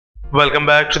Welcome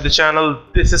back to the channel.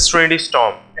 This is Trendy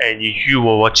Storm and you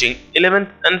are watching 11th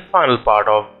and final part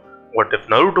of What If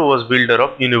Naruto Was Wielder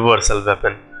of Universal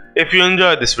Weapon. If you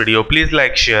enjoyed this video, please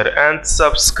like, share and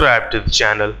subscribe to the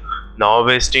channel. Now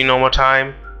wasting no more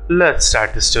time, let's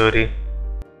start the story.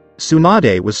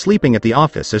 Tsunade was sleeping at the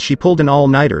office as she pulled an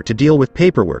all-nighter to deal with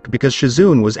paperwork because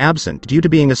Shizune was absent due to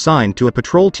being assigned to a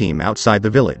patrol team outside the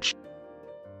village.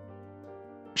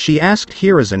 She asked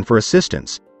Hiruzen for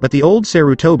assistance, but the old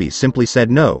Sarutobi simply said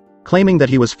no, claiming that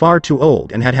he was far too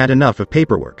old and had had enough of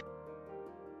paperwork.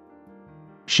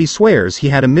 She swears he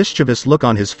had a mischievous look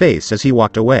on his face as he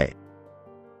walked away.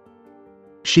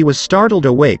 She was startled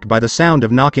awake by the sound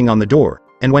of knocking on the door,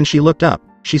 and when she looked up,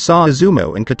 she saw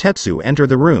Izumo and Kotetsu enter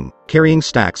the room, carrying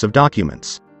stacks of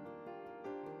documents.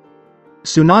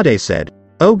 Tsunade said,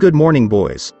 "Oh, good morning,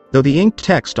 boys," though the inked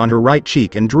text on her right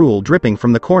cheek and drool dripping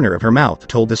from the corner of her mouth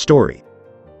told the story.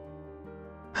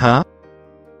 "Huh?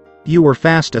 You were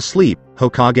fast asleep,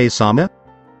 Hokage-sama?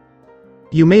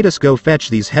 You made us go fetch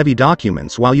these heavy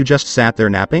documents while you just sat there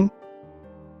napping?"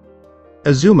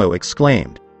 Izumo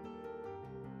exclaimed.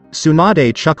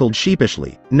 Tsunade chuckled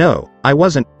sheepishly. "No, I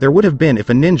wasn't. There would have been if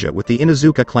a ninja with the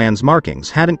Inuzuka clan's markings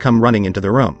hadn't come running into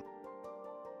the room."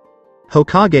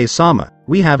 "Hokage-sama,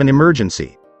 we have an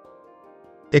emergency,"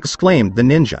 exclaimed the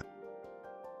ninja.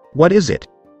 "What is it?"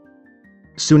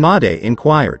 Tsunade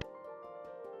inquired.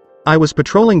 "I was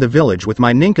patrolling the village with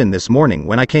my ninkin this morning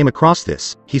when I came across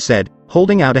this," he said,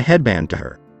 holding out a headband to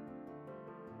her.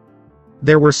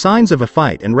 "There were signs of a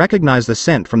fight and recognized the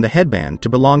scent from the headband to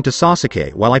belong to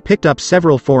Sasuke while I picked up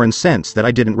several foreign scents that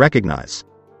I didn't recognize."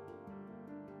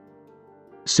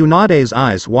 Tsunade's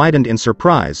eyes widened in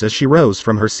surprise as she rose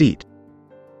from her seat.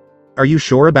 "Are you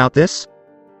sure about this?"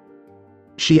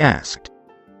 she asked.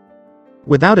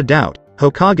 "Without a doubt,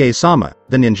 Hokage-sama,"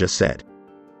 the ninja said.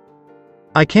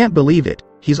 "I can't believe it,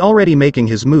 he's already making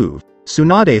his move,"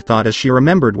 Tsunade thought as she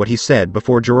remembered what he said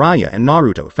before Jiraiya and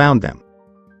Naruto found them.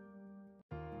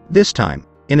 "This time,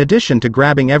 in addition to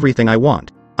grabbing everything I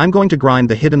want, I'm going to grind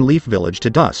the Hidden Leaf Village to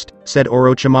dust," said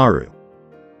Orochimaru.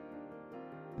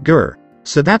 "Grr,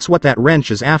 so that's what that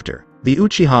wrench is after, the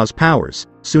Uchiha's powers."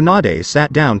 Tsunade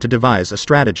sat down to devise a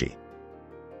strategy.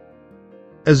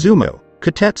 "Izumo,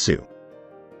 Kotetsu.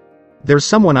 There's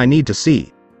someone I need to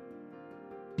see."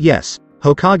 "Yes,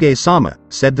 Hokage-sama,"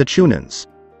 said the Chunins.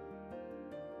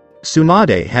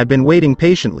 Tsunade had been waiting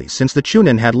patiently since the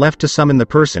Chunin had left to summon the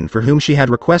person for whom she had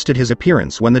requested his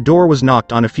appearance when the door was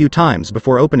knocked on a few times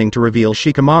before opening to reveal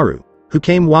Shikamaru, who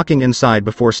came walking inside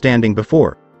before standing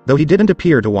before, though he didn't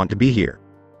appear to want to be here.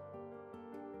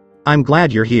 "I'm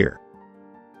glad you're here.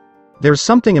 There's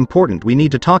something important we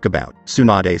need to talk about,"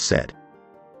 Tsunade said.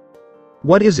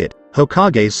 "What is it,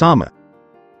 Hokage-sama?"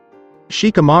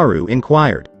 Shikamaru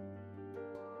inquired.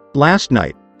 "Last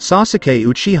night, Sasuke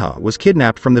Uchiha was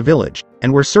kidnapped from the village,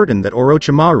 and we're certain that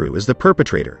Orochimaru is the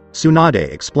perpetrator," Tsunade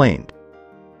explained.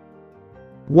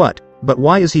 "What, but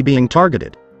why is he being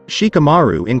targeted?"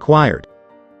 Shikamaru inquired.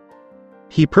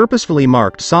 "He purposefully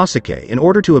marked Sasuke in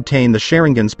order to obtain the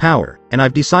Sharingan's power, and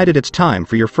I've decided it's time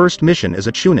for your first mission as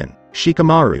a Chunin,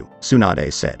 Shikamaru,"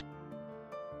 Tsunade said.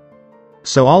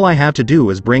 "So all I have to do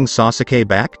is bring Sasuke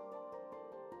back?"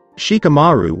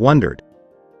 Shikamaru wondered.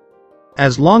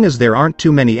 "As long as there aren't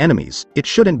too many enemies, it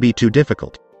shouldn't be too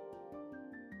difficult."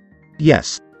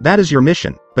 "Yes, that is your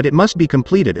mission, but it must be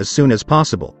completed as soon as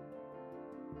possible.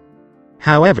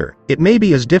 However, it may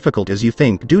be as difficult as you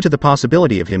think due to the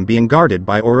possibility of him being guarded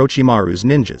by Orochimaru's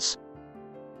ninjas."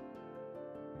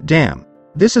 "Damn,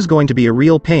 this is going to be a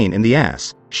real pain in the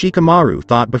ass," Shikamaru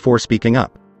thought before speaking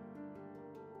up.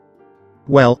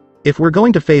 "Well, if we're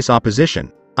going to face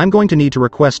opposition, I'm going to need to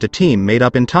request a team made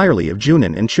up entirely of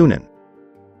Junin and Chunin."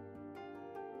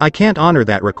 "I can't honor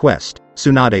that request,"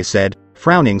 Tsunade said,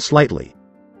 frowning slightly.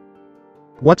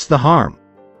 "What's the harm?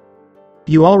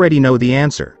 You already know the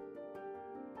answer.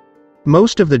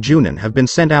 Most of the Junin have been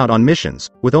sent out on missions,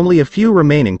 with only a few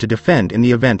remaining to defend in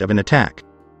the event of an attack.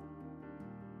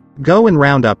 Go and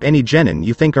round up any genin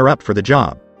you think are up for the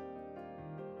job.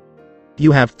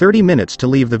 You have 30 minutes to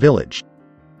leave the village.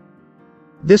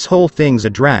 This whole thing's a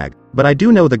drag, but I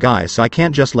do know the guy so I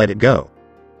can't just let it go."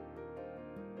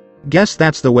 "Guess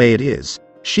that's the way it is."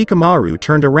 Shikamaru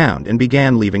turned around and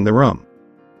began leaving the room.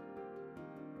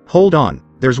 "Hold on,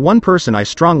 there's one person I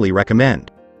strongly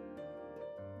recommend.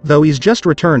 Though he's just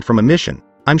returned from a mission,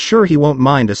 I'm sure he won't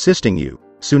mind assisting you,"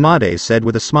 Tsunade said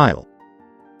with a smile.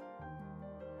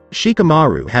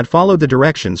 Shikamaru had followed the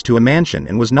directions to a mansion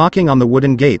and was knocking on the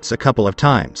wooden gates a couple of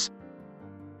times.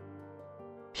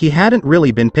 He hadn't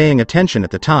really been paying attention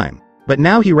at the time, but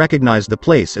now he recognized the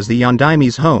place as the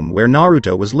Yondaime's home where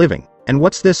Naruto was living, and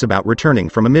what's this about returning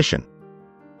from a mission?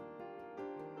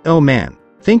 Oh man,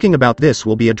 thinking about this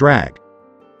will be a drag.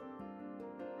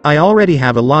 I already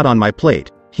have a lot on my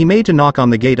plate. He made to knock on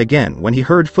the gate again when he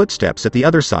heard footsteps at the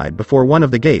other side before one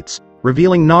of the gates,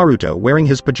 revealing Naruto wearing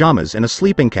his pajamas and a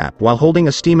sleeping cap while holding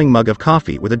a steaming mug of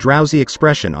coffee with a drowsy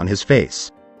expression on his face.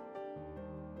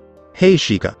 Hey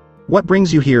Shika. What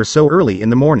brings you here so early in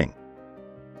the morning?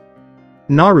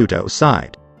 Naruto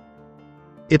sighed.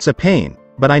 It's a pain,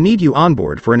 but I need you on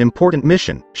board for an important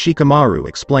mission, Shikamaru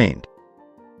explained.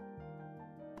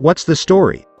 What's the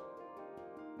story?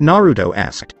 Naruto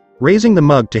asked, raising the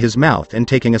mug to his mouth and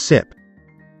taking a sip.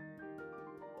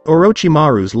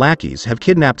 Orochimaru's lackeys have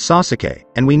kidnapped Sasuke,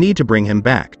 and we need to bring him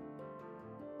back.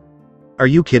 Are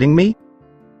you kidding me?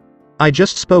 I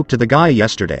just spoke to the guy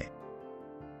yesterday.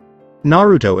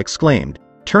 Naruto exclaimed,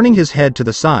 turning his head to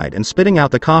the side and spitting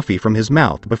out the coffee from his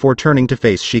mouth before turning to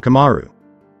face Shikamaru.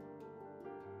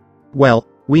 Well,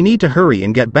 we need to hurry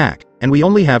and get back, and we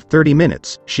only have 30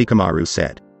 minutes, Shikamaru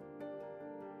said.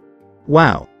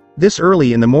 Wow, this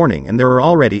early in the morning and there are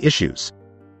already issues.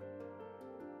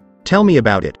 Tell me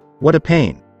about it, what a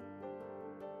pain.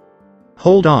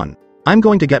 Hold on, I'm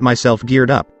going to get myself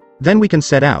geared up, then we can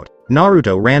set out.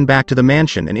 Naruto ran back to the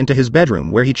mansion and into his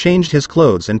bedroom where he changed his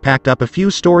clothes and packed up a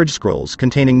few storage scrolls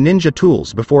containing ninja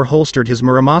tools before holstered his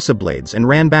Muramasa blades and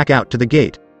ran back out to the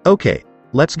gate. Okay,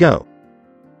 let's go.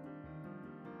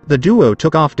 The duo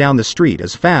took off down the street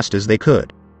as fast as they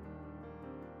could.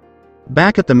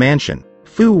 Back at the mansion,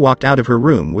 Fu walked out of her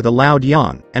room with a loud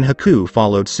yawn, and Haku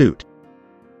followed suit.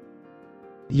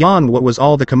 Yawn, what was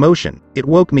all the commotion? It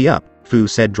woke me up, Fu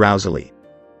said drowsily.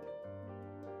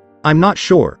 I'm not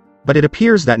sure, but it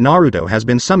appears that Naruto has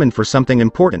been summoned for something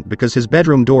important because his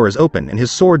bedroom door is open and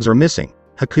his swords are missing,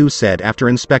 Haku said after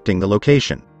inspecting the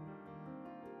location.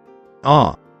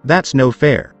 Ah, that's no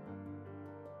fair.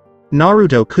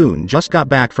 Naruto-kun just got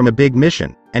back from a big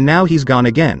mission, and now he's gone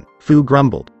again, Fu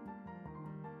grumbled.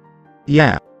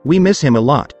 Yeah, we miss him a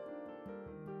lot.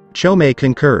 Chome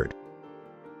concurred.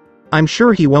 I'm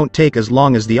sure he won't take as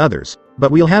long as the others,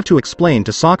 but we'll have to explain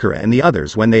to Sakura and the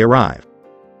others when they arrive.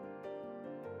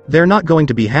 They're not going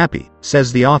to be happy,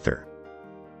 says the author.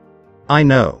 I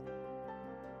know.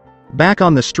 Back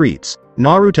on the streets,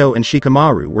 Naruto and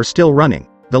Shikamaru were still running,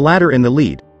 the latter in the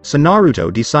lead, so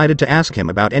Naruto decided to ask him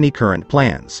about any current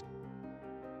plans.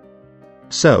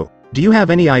 So, do you have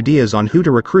any ideas on who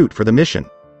to recruit for the mission?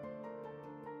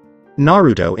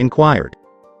 Naruto inquired.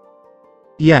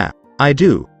 Yeah, I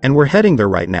do, and we're heading there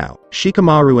right now.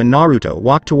 Shikamaru and Naruto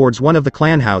walked towards one of the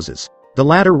clan houses, the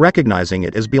latter recognizing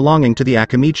it as belonging to the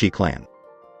Akamichi clan.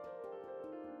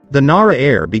 The Nara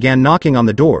heir began knocking on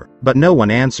the door, but no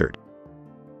one answered.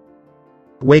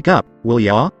 Wake up, will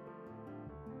ya?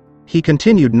 He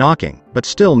continued knocking, but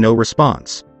still no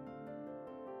response.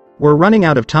 We're running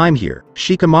out of time here,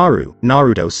 Shikamaru,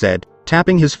 Naruto said,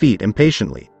 tapping his feet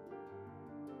impatiently.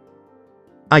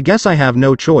 I guess I have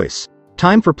no choice.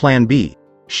 Time for plan B,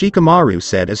 Shikamaru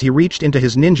said as he reached into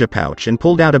his ninja pouch and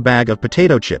pulled out a bag of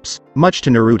potato chips, much to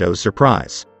Naruto's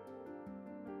surprise.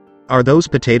 Are those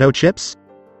potato chips?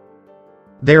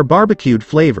 They're barbecued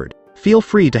flavored, feel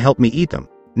free to help me eat them.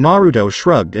 Naruto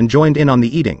shrugged and joined in on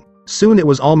the eating. Soon it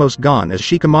was almost gone as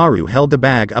Shikamaru held the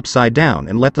bag upside down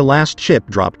and let the last chip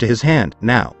drop to his hand.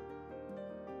 Now.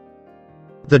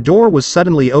 The door was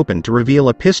suddenly opened to reveal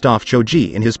a pissed-off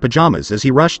Choji in his pajamas as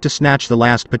he rushed to snatch the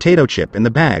last potato chip in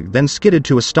the bag, then skidded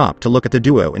to a stop to look at the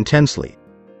duo intensely.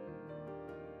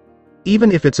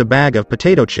 Even if it's a bag of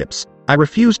potato chips, I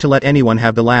refuse to let anyone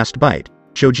have the last bite,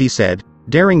 Choji said,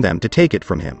 daring them to take it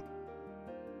from him.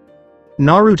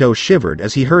 Naruto shivered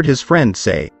as he heard his friend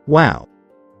say, "Wow.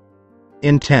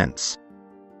 Intense."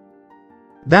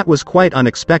 That was quite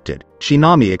unexpected,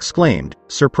 Shinami exclaimed,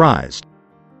 surprised.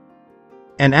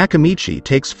 And Akamichi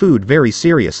takes food very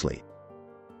seriously.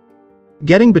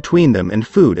 Getting between them and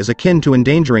food is akin to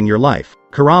endangering your life,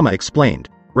 Kurama explained,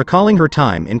 recalling her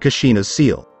time in Kushina's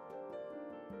seal.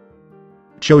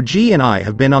 Choji and I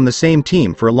have been on the same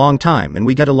team for a long time and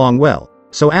we get along well,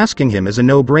 so asking him is a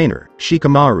no-brainer,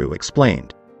 Shikamaru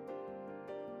explained.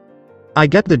 I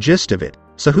get the gist of it,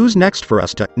 so who's next for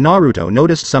us to— Naruto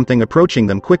noticed something approaching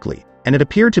them quickly, and it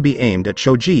appeared to be aimed at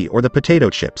Choji or the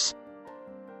potato chips.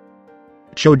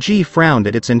 Choji frowned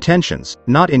at its intentions,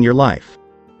 not in your life.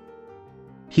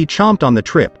 He chomped on the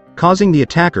trip, causing the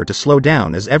attacker to slow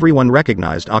down as everyone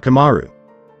recognized Akamaru.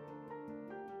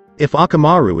 If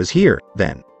Akamaru is here,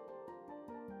 then.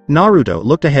 Naruto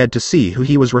looked ahead to see who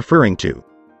he was referring to.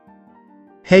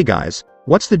 Hey guys,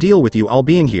 what's the deal with you all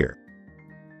being here?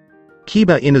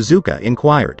 Kiba Inuzuka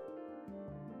inquired.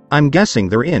 I'm guessing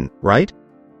they're in, right?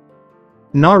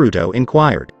 Naruto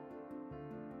inquired.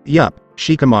 Yup,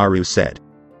 Shikamaru said.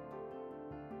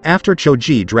 After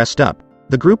Choji dressed up,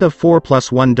 the group of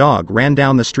 4+1 dog ran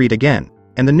down the street again,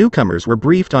 and the newcomers were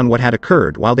briefed on what had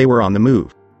occurred while they were on the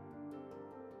move.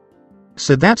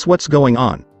 So that's what's going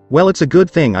on. Well, it's a good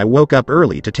thing I woke up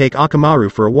early to take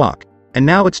Akamaru for a walk, and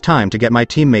now it's time to get my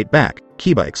teammate back,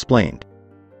 Kiba explained.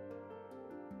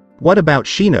 What about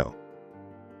Shino?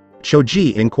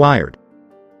 Choji inquired.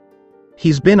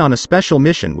 He's been on a special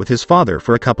mission with his father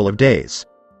for a couple of days.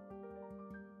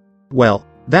 Well,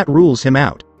 that rules him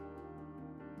out.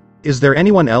 Is there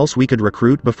anyone else we could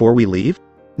recruit before we leave?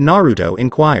 Naruto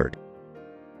inquired.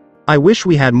 I wish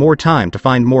we had more time to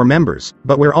find more members,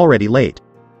 but we're already late.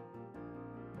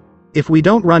 If we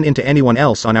don't run into anyone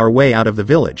else on our way out of the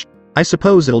village, I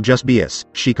suppose it'll just be us,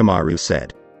 Shikamaru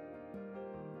said.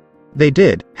 They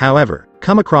did, however,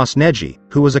 come across Neji,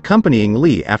 who was accompanying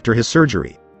Lee after his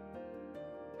surgery.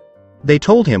 They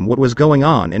told him what was going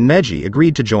on and Neji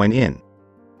agreed to join in.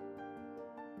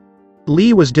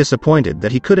 Lee was disappointed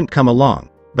that he couldn't come along,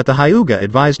 but the Hyuga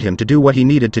advised him to do what he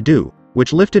needed to do,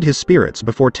 which lifted his spirits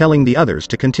before telling the others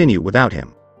to continue without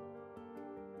him.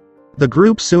 The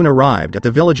group soon arrived at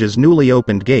the village's newly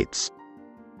opened gates.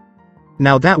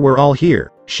 Now that we're all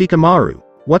here, Shikamaru,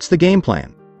 what's the game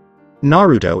plan?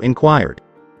 Naruto inquired.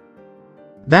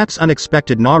 That's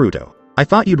unexpected, Naruto. I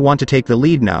thought you'd want to take the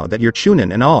lead now that you're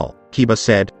Chunin and all, Kiba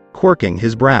said, quirking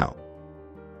his brow.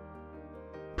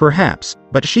 Perhaps,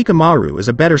 but Shikamaru is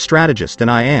a better strategist than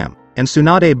I am, and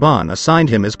Tsunade-ban assigned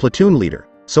him as platoon leader,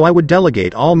 so I would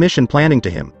delegate all mission planning to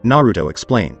him, Naruto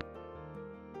explained.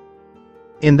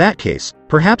 In that case,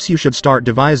 perhaps you should start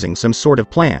devising some sort of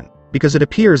plan, because it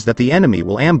appears that the enemy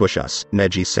will ambush us,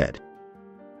 Neji said.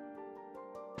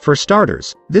 For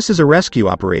starters, this is a rescue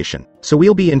operation, so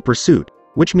we'll be in pursuit,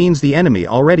 which means the enemy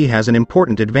already has an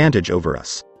important advantage over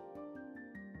us.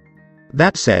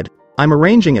 That said, I'm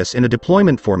arranging us in a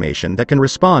deployment formation that can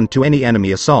respond to any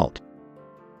enemy assault.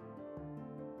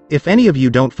 If any of you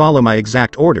don't follow my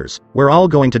exact orders, we're all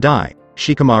going to die,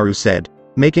 Shikamaru said,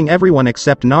 making everyone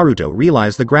except Naruto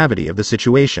realize the gravity of the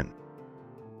situation.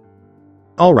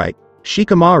 Alright,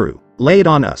 Shikamaru, lay it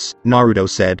on us, Naruto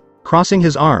said, crossing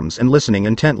his arms and listening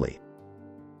intently.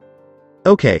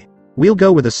 Okay, we'll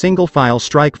go with a single-file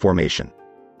strike formation.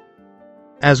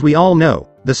 As we all know,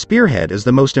 the spearhead is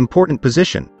the most important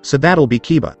position, so that'll be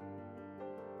Kiba.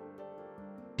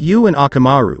 You and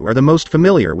Akamaru are the most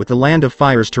familiar with the Land of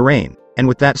Fire's terrain, and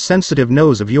with that sensitive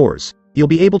nose of yours, you'll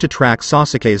be able to track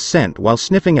Sasuke's scent while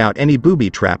sniffing out any booby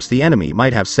traps the enemy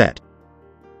might have set.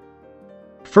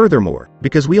 Furthermore,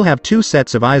 because we'll have two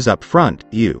sets of eyes up front,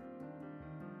 you.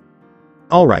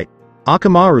 Alright,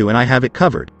 Akamaru and I have it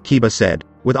covered, Kiba said,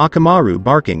 with Akamaru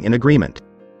barking in agreement.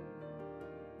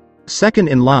 Second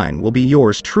in line will be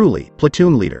yours truly,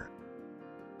 platoon leader.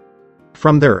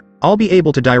 From there, I'll be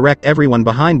able to direct everyone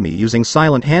behind me using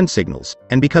silent hand signals,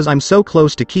 and because I'm so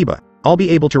close to Kiba, I'll be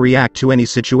able to react to any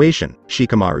situation,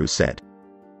 Shikamaru said.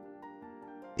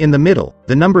 In the middle,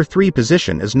 the number 3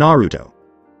 position is Naruto.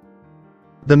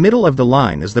 The middle of the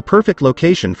line is the perfect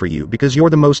location for you because you're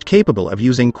the most capable of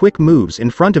using quick moves in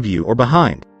front of you or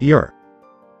behind,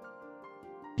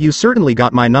 You certainly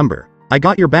got my number. I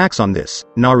got your backs on this,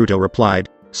 Naruto replied,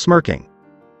 smirking.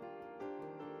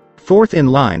 Fourth in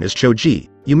line is Choji.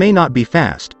 You may not be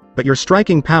fast, but your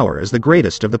striking power is the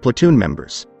greatest of the platoon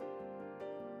members.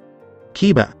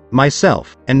 Kiba,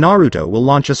 myself, and Naruto will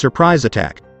launch a surprise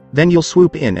attack, then you'll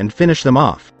swoop in and finish them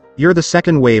off. You're the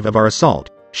second wave of our assault,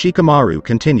 Shikamaru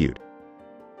continued.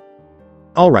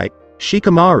 Alright,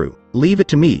 Shikamaru, leave it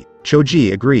to me,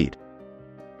 Choji agreed.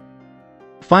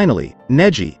 Finally,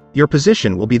 Neji, your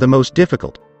position will be the most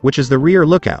difficult, which is the rear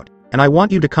lookout, and I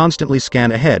want you to constantly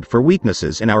scan ahead for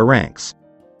weaknesses in our ranks.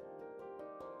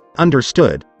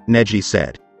 Understood, Neji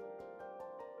said.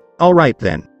 Alright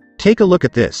then, take a look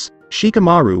at this.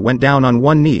 Shikamaru went down on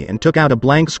one knee and took out a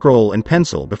blank scroll and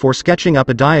pencil before sketching up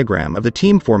a diagram of the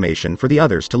team formation for the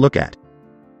others to look at.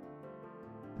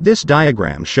 This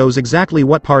diagram shows exactly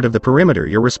what part of the perimeter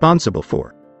you're responsible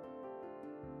for.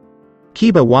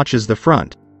 Kiba watches the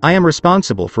front. I am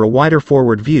responsible for a wider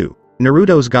forward view.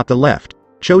 Naruto's got the left,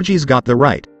 Choji's got the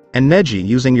right, and Neji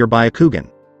using your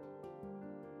Byakugan.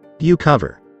 You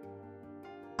cover.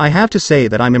 I have to say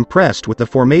that I'm impressed with the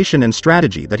formation and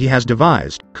strategy that he has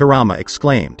devised, Kurama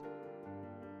exclaimed.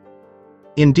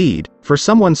 Indeed, for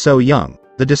someone so young,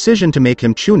 the decision to make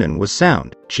him Chunin was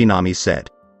sound, Shinami said.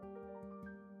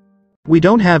 We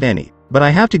don't have any, but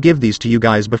I have to give these to you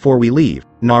guys before we leave,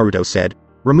 Naruto said,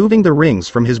 removing the rings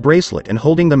from his bracelet and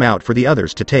holding them out for the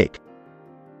others to take.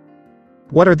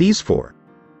 What are these for?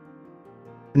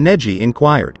 Neji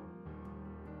inquired.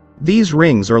 These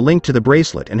rings are linked to the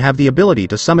bracelet and have the ability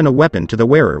to summon a weapon to the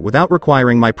wearer without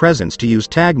requiring my presence to use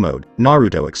tag mode,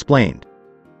 Naruto explained.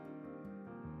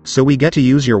 So we get to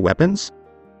use your weapons?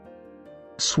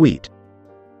 Sweet.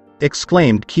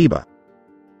 Exclaimed Kiba.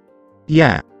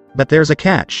 Yeah, but there's a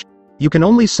catch. You can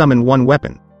only summon one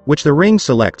weapon, which the ring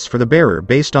selects for the bearer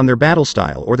based on their battle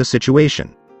style or the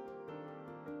situation.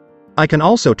 I can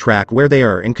also track where they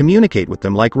are and communicate with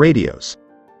them like radios.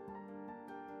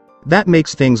 That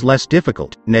makes things less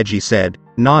difficult, Neji said,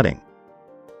 nodding.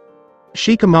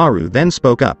 Shikamaru then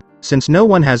spoke up, since no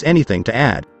one has anything to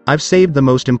add, I've saved the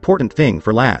most important thing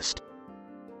for last.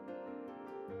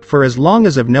 For as long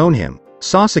as I've known him,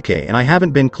 Sasuke and I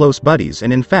haven't been close buddies,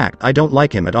 and in fact I don't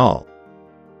like him at all.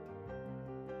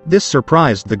 This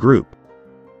surprised the group.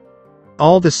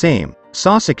 All the same,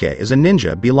 Sasuke is a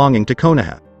ninja belonging to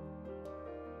Konoha.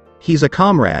 He's a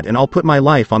comrade and I'll put my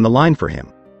life on the line for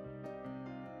him.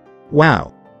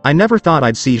 Wow, I never thought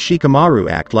I'd see Shikamaru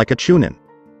act like a chunin.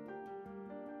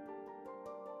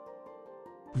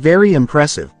 Very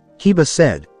impressive, Kiba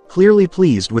said, clearly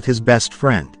pleased with his best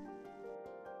friend.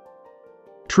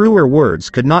 Truer words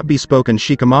could not be spoken,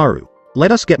 Shikamaru.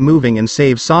 Let us get moving and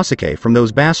save Sasuke from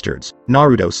those bastards,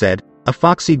 Naruto said, a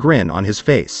foxy grin on his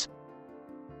face.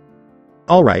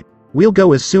 Alright, we'll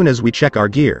go as soon as we check our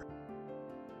gear.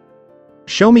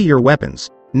 Show me your weapons,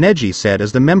 Neji said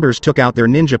as the members took out their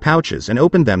ninja pouches and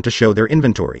opened them to show their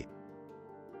inventory.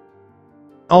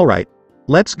 Alright,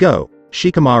 let's go,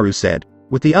 Shikamaru said,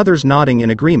 with the others nodding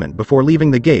in agreement before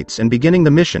leaving the gates and beginning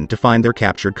the mission to find their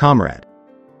captured comrade.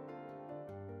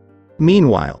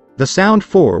 Meanwhile, the Sound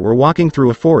Four were walking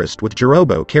through a forest with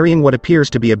Jirobo carrying what appears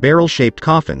to be a barrel-shaped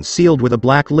coffin sealed with a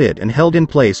black lid and held in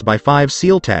place by 5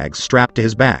 seal tags strapped to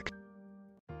his back.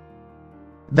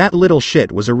 That little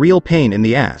shit was a real pain in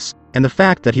the ass, and the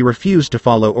fact that he refused to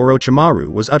follow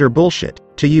Orochimaru was utter bullshit,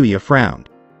 Tayuya frowned.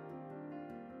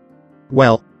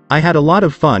 Well, I had a lot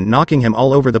of fun knocking him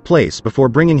all over the place before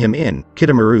bringing him in,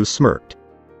 Kitamura smirked.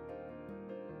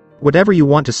 Whatever you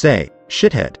want to say,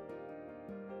 shithead.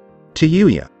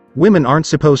 Tayuya, women aren't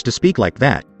supposed to speak like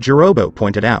that, Jirobo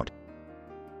pointed out.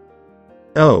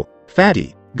 Oh,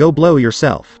 fatty, go blow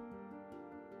yourself.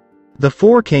 The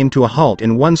four came to a halt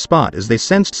in one spot as they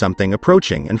sensed something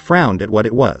approaching and frowned at what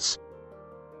it was.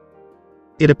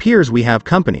 It appears we have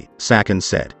company, Sakin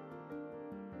said.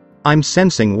 I'm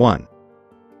sensing one.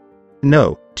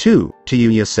 No, two,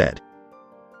 Tayuya said.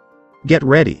 Get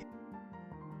ready.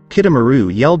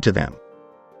 Kitamura yelled to them.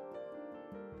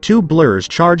 2 blurs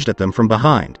charged at them from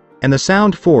behind, and the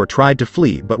Sound Four tried to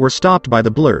flee but were stopped by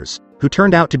the blurs, who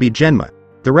turned out to be Genma,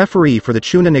 the referee for the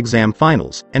Chunin exam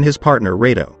finals, and his partner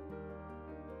Rado.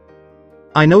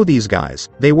 I know these guys,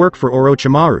 they work for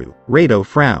Orochimaru, Rado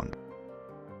frowned.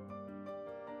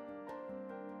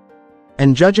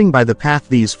 And judging by the path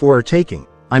these 4 are taking,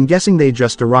 I'm guessing they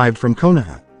just arrived from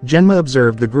Konoha. Genma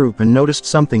observed the group and noticed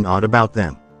something odd about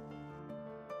them.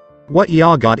 What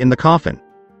y'all got in the coffin?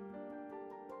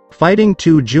 Fighting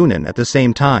 2 Junin at the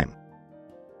same time.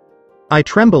 I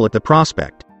tremble at the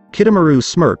prospect. Kitamura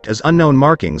smirked as unknown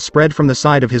markings spread from the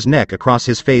side of his neck across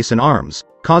his face and arms,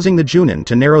 causing the Junin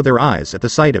to narrow their eyes at the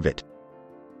sight of it.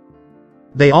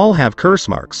 They all have curse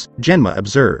marks, Genma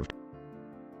observed.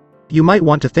 You might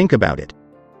want to think about it.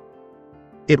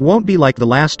 It won't be like the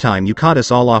last time you caught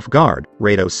us all off guard,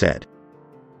 Rado said.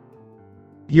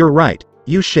 You're right,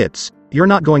 you shits, you're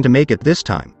not going to make it this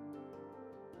time.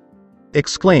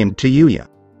 Exclaimed Tayuya.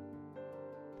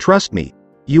 Trust me,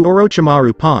 you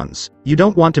Orochimaru pawns, you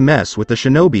don't want to mess with the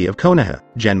shinobi of Konoha,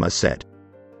 Genma said.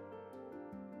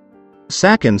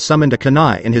 Sakin summoned a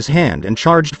kunai in his hand and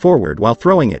charged forward while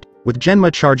throwing it, with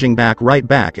Genma charging right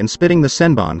back and spitting the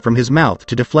senbon from his mouth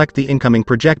to deflect the incoming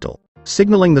projectile,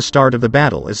 signaling the start of the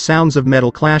battle as sounds of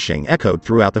metal clashing echoed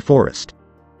throughout the forest.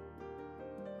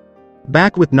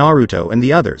 Back with Naruto and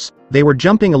the others, they were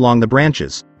jumping along the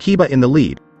branches, Kiba in the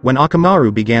lead, when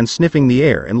Akamaru began sniffing the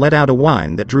air and let out a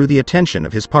whine that drew the attention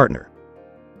of his partner.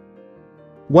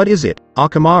 What is it,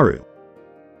 Akamaru?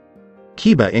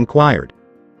 Kiba inquired.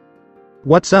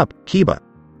 What's up, Kiba?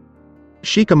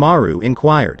 Shikamaru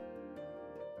inquired.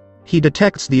 He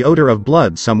detects the odor of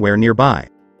blood somewhere nearby.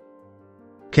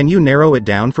 Can you narrow it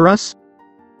down for us?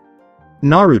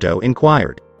 Naruto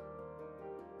inquired.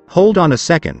 Hold on a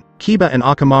second, Kiba and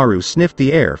Akamaru sniffed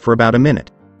the air for about a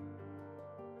minute.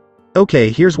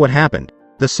 Okay, here's what happened.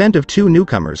 The scent of 2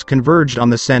 newcomers converged on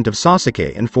the scent of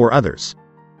Sasuke and 4 others.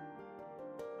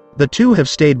 The 2 have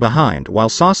stayed behind while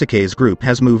Sasuke's group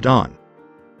has moved on.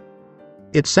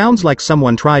 It sounds like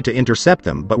someone tried to intercept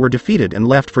them but were defeated and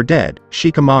left for dead,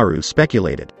 Shikamaru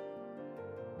speculated.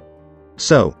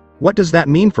 So, what does that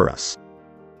mean for us?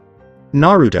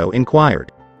 Naruto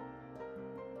inquired.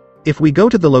 If we go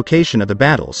to the location of the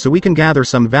battle so we can gather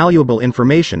some valuable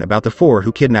information about the four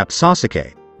who kidnapped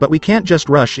Sasuke, but we can't just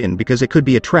rush in because it could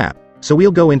be a trap, so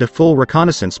we'll go into full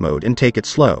reconnaissance mode and take it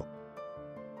slow.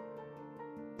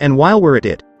 And while we're at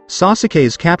it,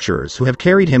 Sasuke's capturers who have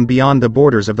carried him beyond the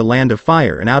borders of the Land of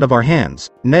Fire and out of our hands,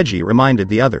 Neji reminded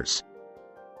the others.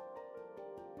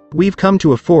 We've come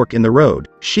to a fork in the road,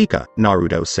 Shika,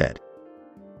 Naruto said.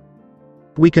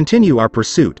 We continue our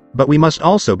pursuit, but we must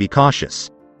also be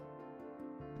cautious.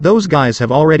 Those guys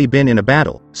have already been in a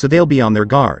battle, so they'll be on their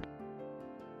guard.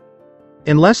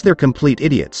 Unless they're complete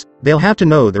idiots, they'll have to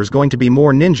know there's going to be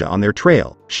more ninja on their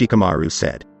trail, Shikamaru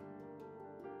said.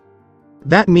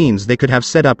 That means they could have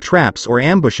set up traps or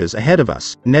ambushes ahead of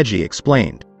us, Neji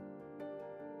explained.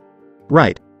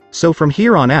 Right, so from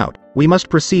here on out, we must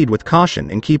proceed with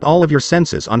caution and keep all of your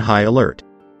senses on high alert.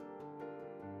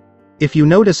 If you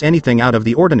notice anything out of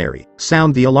the ordinary,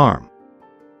 sound the alarm.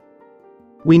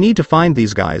 We need to find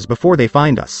these guys before they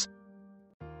find us.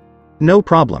 No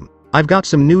problem, I've got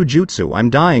some new jutsu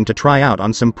I'm dying to try out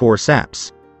on some poor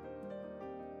saps.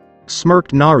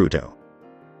 Smirked Naruto.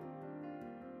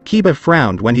 Kiba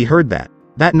frowned when he heard that.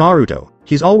 That Naruto,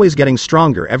 he's always getting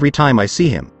stronger every time I see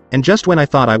him, and just when I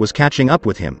thought I was catching up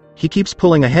with him, he keeps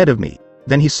pulling ahead of me.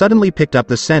 Then he suddenly picked up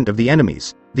the scent of the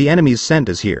enemies. The enemy's scent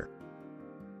is here.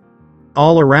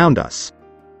 All around us.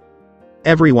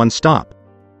 Everyone stop.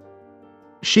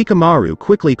 Shikamaru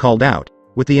quickly called out,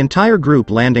 with the entire group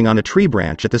landing on a tree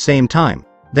branch at the same time.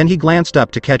 Then he glanced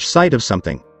up to catch sight of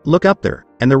something. Look up there,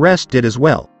 and the rest did as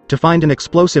well, to find an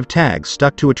explosive tag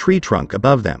stuck to a tree trunk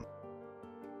above them.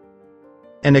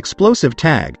 An explosive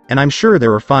tag, and I'm sure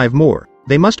there are 5 more.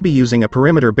 They must be using a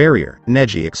perimeter barrier,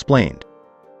 Neji explained.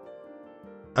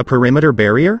 A perimeter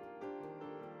barrier?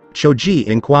 Choji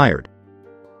inquired.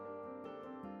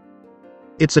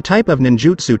 It's a type of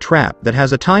ninjutsu trap that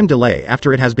has a time delay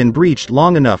after it has been breached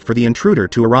long enough for the intruder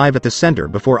to arrive at the center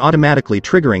before automatically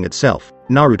triggering itself,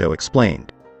 Naruto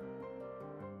explained.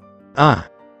 Ah,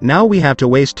 now we have to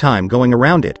waste time going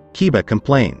around it, Kiba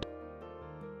complained.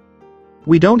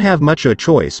 We don't have much of a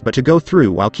choice but to go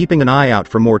through while keeping an eye out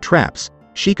for more traps,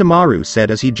 Shikamaru said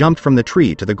as he jumped from the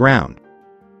tree to the ground.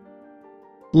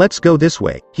 Let's go this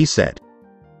way, he said.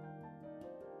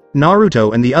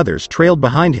 Naruto and the others trailed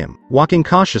behind him, walking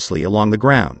cautiously along the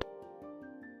ground.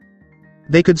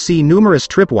 They could see numerous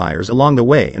tripwires along the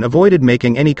way and avoided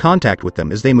making any contact with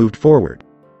them as they moved forward.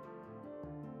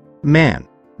 Man,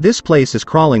 this place is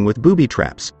crawling with booby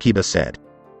traps, Kiba said.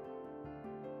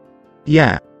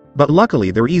 Yeah, but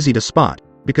luckily they're easy to spot,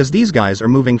 because these guys are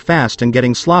moving fast and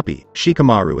getting sloppy,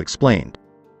 Shikamaru explained.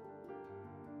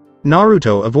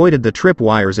 Naruto avoided the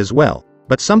tripwires as well,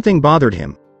 but something bothered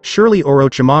him. Surely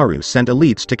Orochimaru sent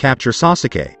elites to capture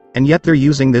Sasuke, and yet they're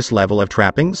using this level of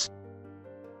trappings?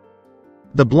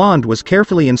 The blonde was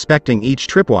carefully inspecting each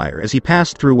tripwire as he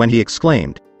passed through when he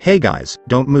exclaimed, "Hey guys,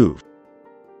 don't move."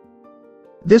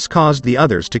 This caused the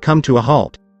others to come to a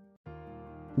halt.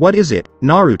 What is it,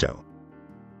 Naruto?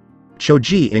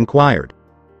 Choji inquired.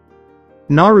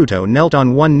 Naruto knelt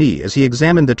on one knee as he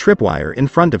examined the tripwire in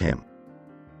front of him.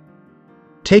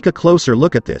 Take a closer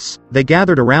look at this. They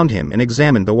gathered around him and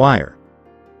examined the wire.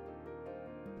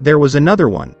 There was another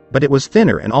one, but it was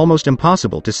thinner and almost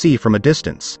impossible to see from a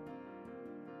distance.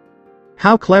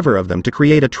 How clever of them to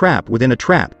create a trap within a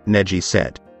trap, Neji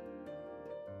said.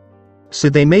 So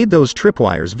they made those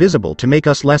tripwires visible to make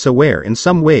us less aware in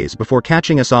some ways before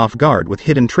catching us off guard with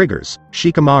hidden triggers,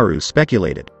 Shikamaru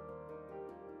speculated.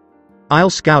 I'll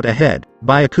scout ahead,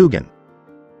 Byakugan.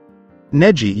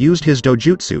 Neji used his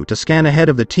dojutsu to scan ahead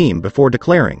of the team before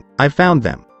declaring, I've found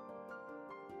them.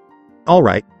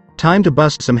 Alright, time to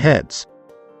bust some heads.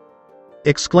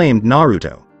 Exclaimed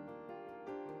Naruto.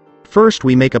 First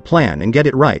we make a plan and get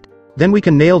it right, then we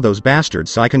can nail those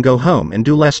bastards so I can go home and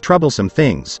do less troublesome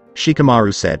things,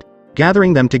 Shikamaru said,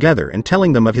 gathering them together and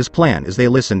telling them of his plan as they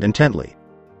listened intently.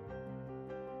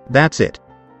 That's it.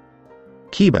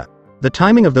 Kiba, the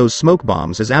timing of those smoke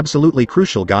bombs is absolutely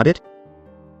crucial, got it?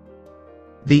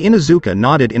 The Inuzuka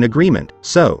nodded in agreement,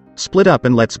 so, split up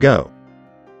and let's go.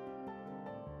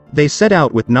 They set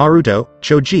out with Naruto,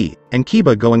 Choji, and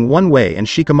Kiba going one way and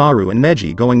Shikamaru and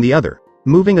Neji going the other,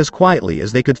 moving as quietly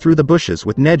as they could through the bushes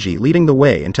with Neji leading the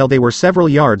way until they were several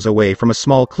yards away from a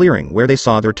small clearing where they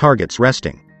saw their targets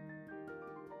resting.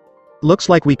 Looks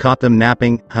like we caught them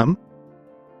napping,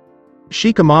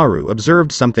 Shikamaru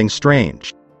observed something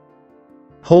strange.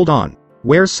 Hold on,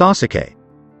 where's Sasuke?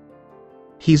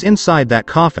 He's inside that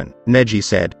coffin, Neji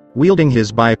said, wielding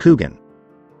his Byakugan.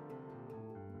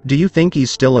 Do you think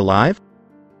he's still alive?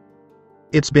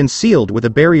 It's been sealed with a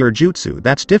barrier jutsu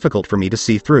that's difficult for me to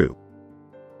see through.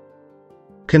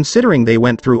 Considering they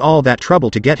went through all that trouble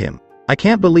to get him, I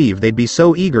can't believe they'd be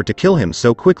so eager to kill him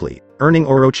so quickly, earning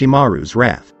Orochimaru's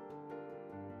wrath.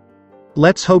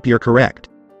 Let's hope you're correct.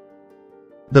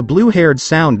 The blue-haired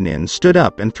sound nin stood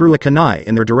up and threw a kunai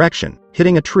in their direction,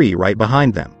 hitting a tree right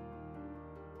behind them.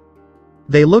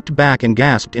 They looked back and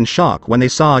gasped in shock when they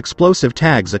saw explosive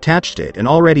tags attached to it and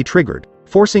already triggered,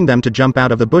 forcing them to jump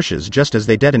out of the bushes just as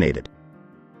they detonated.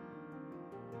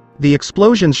 The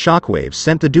explosion's shockwaves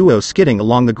sent the duo skidding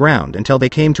along the ground until they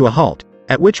came to a halt,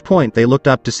 at which point they looked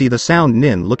up to see the sound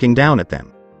nin looking down at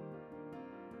them.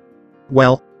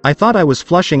 Well, I thought I was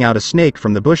flushing out a snake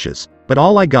from the bushes, but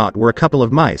all I got were a couple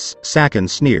of mice, Sakin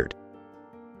sneered.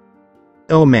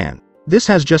 Oh man, this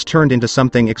has just turned into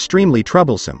something extremely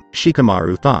troublesome,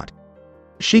 Shikamaru thought.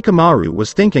 Shikamaru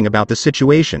was thinking about the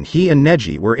situation he and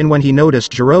Neji were in when he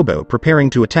noticed Jirobo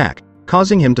preparing to attack,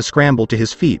 causing him to scramble to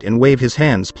his feet and wave his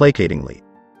hands placatingly.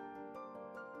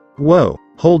 Whoa,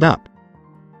 hold up.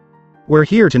 We're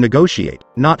here to negotiate,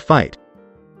 not fight.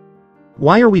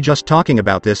 Why are we just talking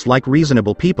about this like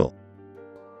reasonable people?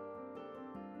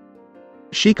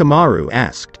 Shikamaru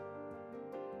asked.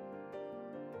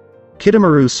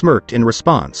 Kidomaru smirked in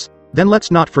response. Then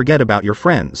let's not forget about your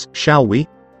friends, shall we?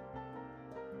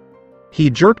 He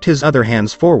jerked his other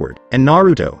hands forward, and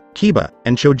Naruto, Kiba,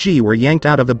 and Choji were yanked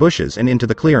out of the bushes and into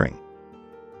the clearing.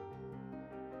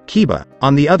 Kiba,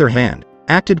 on the other hand,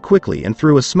 acted quickly and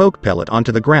threw a smoke pellet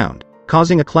onto the ground,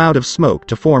 causing a cloud of smoke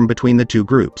to form between the two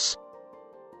groups.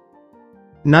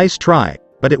 Nice try,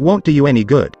 but it won't do you any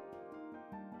good.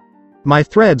 My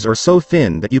threads are so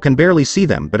thin that you can barely see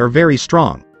them but are very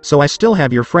strong, so I still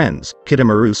have your friends,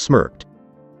 Kidomaru smirked.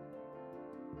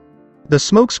 The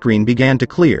smokescreen began to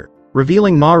clear,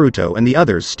 revealing Naruto and the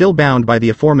others still bound by the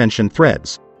aforementioned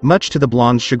threads, much to the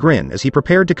blonde's chagrin as he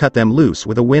prepared to cut them loose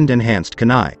with a wind-enhanced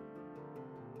kunai.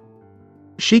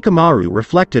 Shikamaru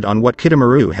reflected on what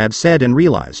Kidomaru had said and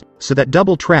realized, so that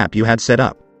double trap you had set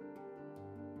up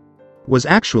was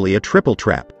actually a triple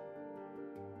trap.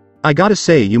 I gotta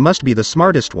say you must be the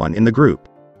smartest one in the group.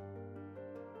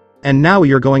 And now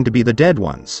you're going to be the dead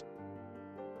ones.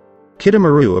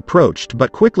 Kidomaru approached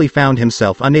but quickly found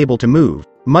himself unable to move,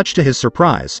 much to his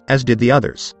surprise, as did the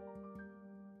others.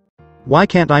 Why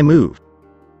can't I move?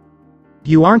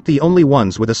 You aren't the only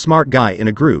ones with a smart guy in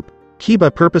a group.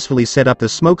 Kiba purposefully set up the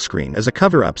smokescreen as a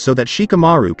cover-up so that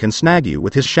Shikamaru can snag you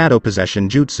with his shadow possession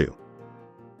jutsu.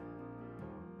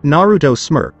 Naruto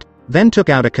smirked, then took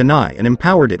out a kunai and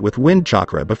empowered it with wind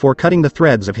chakra before cutting the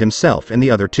threads of himself and the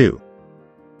other two.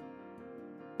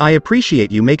 I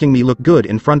appreciate you making me look good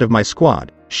in front of my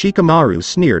squad, Shikamaru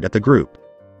sneered at the group.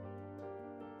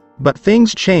 But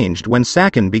things changed when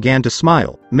Sakin began to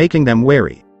smile, making them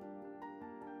wary.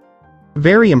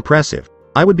 Very impressive.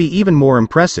 I would be even more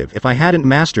impressive if I hadn't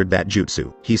mastered that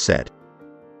jutsu, he said.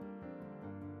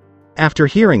 After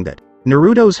hearing that,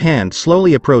 Naruto's hand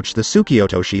slowly approached the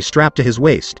Tsukiyotoshi strapped to his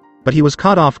waist, but he was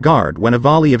caught off guard when a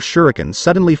volley of shurikens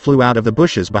suddenly flew out of the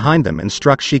bushes behind them and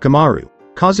struck Shikamaru,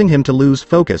 causing him to lose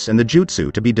focus and the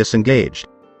jutsu to be disengaged.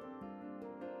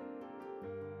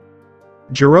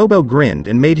 Jirobo grinned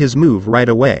and made his move right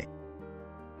away.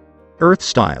 Earth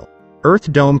style.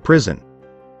 Earth Dome Prison.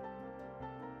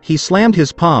 He slammed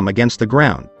his palm against the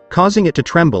ground, causing it to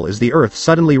tremble as the earth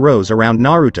suddenly rose around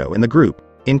Naruto and the group,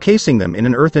 encasing them in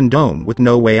an earthen dome with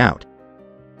no way out.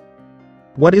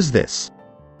 What is this?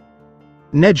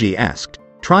 Neji asked,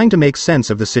 trying to make sense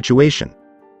of the situation.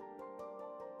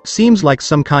 Seems like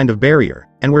some kind of barrier,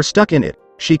 and we're stuck in it,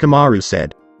 Shikamaru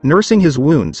said, nursing his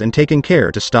wounds and taking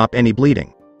care to stop any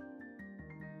bleeding.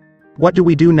 What do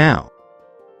we do now?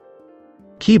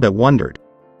 Kiba wondered.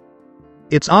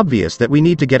 It's obvious that we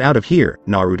need to get out of here,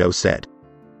 Naruto said.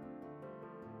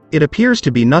 It appears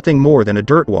to be nothing more than a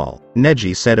dirt wall,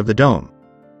 Neji said of the dome.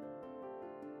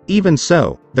 Even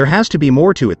so, there has to be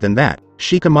more to it than that,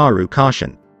 Shikamaru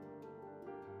cautioned.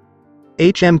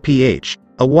 HMPH,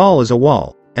 a wall is a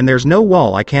wall, and there's no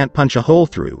wall I can't punch a hole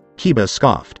through, Kiba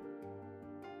scoffed.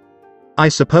 I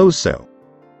suppose so.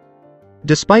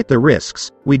 Despite the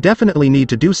risks, we definitely need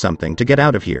to do something to get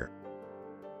out of here.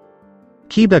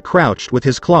 Kiba crouched with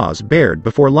his claws bared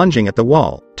before lunging at the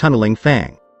wall, tunneling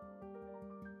Fang.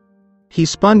 He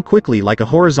spun quickly like a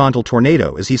horizontal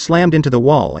tornado as he slammed into the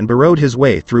wall and burrowed his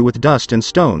way through with dust and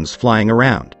stones flying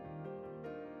around.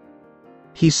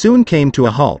 He soon came to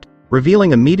a halt,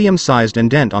 revealing a medium-sized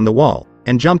indent on the wall,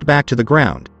 and jumped back to the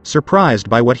ground, surprised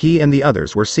by what he and the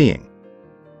others were seeing.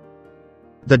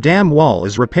 The damn wall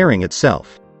is repairing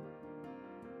itself.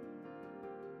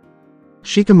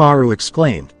 Shikamaru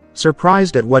exclaimed,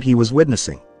 surprised at what he was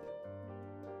witnessing.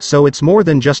 So it's more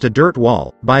than just a dirt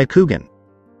wall, Byakugan.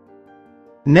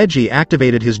 Neji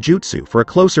activated his jutsu for a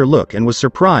closer look and was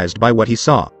surprised by what he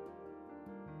saw.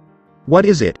 What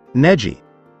is it, Neji?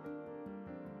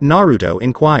 Naruto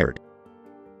inquired.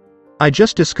 I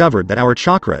just discovered that our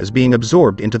chakra is being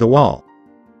absorbed into the wall.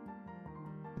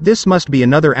 This must be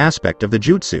another aspect of the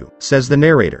jutsu, says the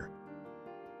narrator.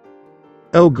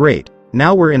 Oh great,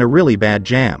 now we're in a really bad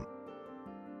jam.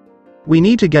 We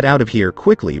need to get out of here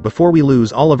quickly before we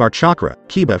lose all of our chakra,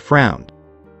 Kiba frowned.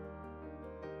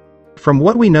 From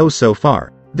what we know so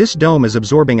far, this dome is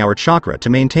absorbing our chakra to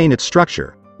maintain its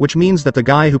structure, which means that the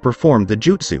guy who performed the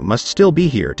jutsu must still be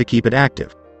here to keep it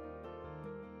active.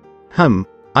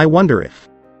 I wonder if...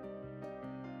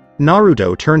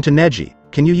 Naruto turned to Neji.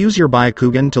 Can you use your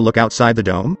Byakugan to look outside the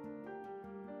dome?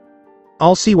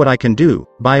 I'll see what I can do,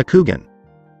 Byakugan.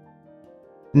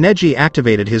 Neji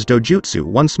activated his dojutsu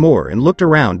once more and looked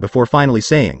around before finally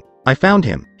saying, I found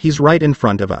him, he's right in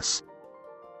front of us.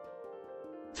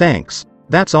 Thanks,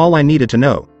 that's all I needed to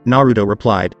know, Naruto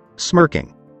replied,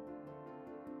 smirking.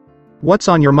 What's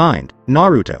on your mind,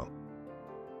 Naruto?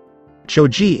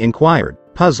 Choji inquired,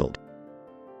 puzzled.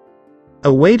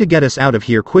 A way to get us out of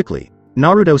here quickly,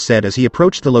 Naruto said as he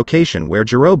approached the location where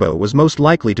Jirobo was most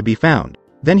likely to be found.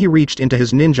 Then he reached into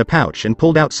his ninja pouch and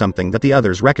pulled out something that the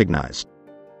others recognized.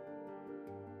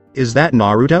 Is that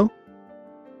Naruto?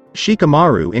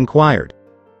 Shikamaru inquired.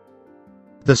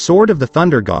 The sword of the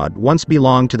Thunder God once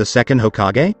belonged to the second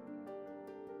Hokage?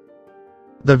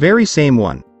 The very same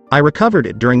one. I recovered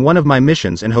it during one of my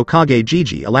missions and Hokage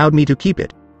Jiji allowed me to keep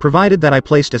it, provided that I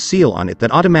placed a seal on it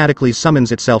that automatically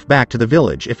summons itself back to the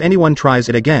village if anyone tries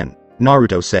it again,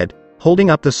 Naruto said, holding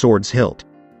up the sword's hilt.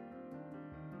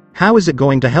 How is it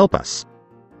going to help us?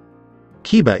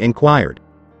 Kiba inquired.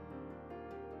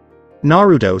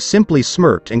 Naruto simply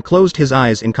smirked and closed his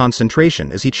eyes in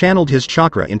concentration as he channeled his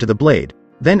chakra into the blade,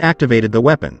 then activated the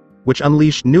weapon, which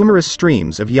unleashed numerous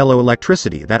streams of yellow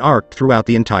electricity that arced throughout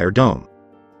the entire dome.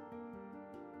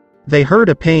 They heard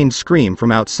a pained scream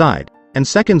from outside, and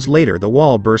seconds later the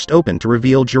wall burst open to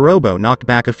reveal Jirobo knocked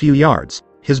back a few yards,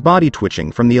 his body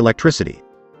twitching from the electricity.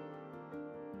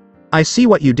 I see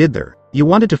what you did there. You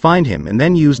wanted to find him and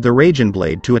then used the Raijin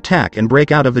blade to attack and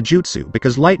break out of the jutsu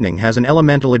because lightning has an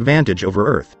elemental advantage over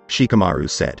earth, Shikamaru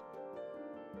said.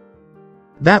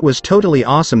 That was totally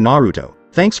awesome, Naruto.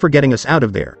 Thanks for getting us out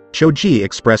of there, Choji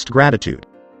expressed gratitude.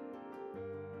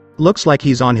 Looks like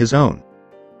he's on his own.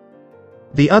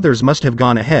 The others must have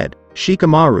gone ahead,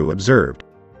 Shikamaru observed.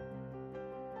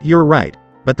 You're right,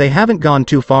 but they haven't gone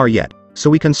too far yet, so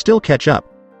we can still catch up,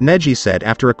 Neji said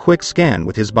after a quick scan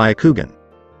with his Byakugan.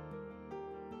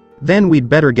 Then we'd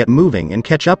better get moving and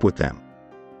catch up with them.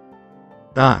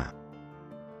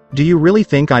 Do you really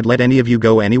think I'd let any of you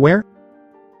go anywhere?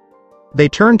 They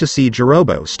turned to see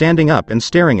Jirobo standing up and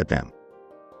staring at them.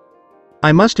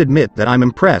 I must admit that I'm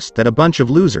impressed that a bunch of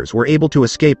losers were able to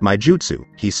escape my jutsu,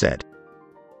 he said.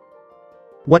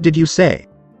 What did you say?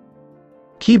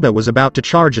 Kiba was about to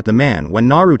charge at the man when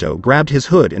Naruto grabbed his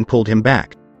hood and pulled him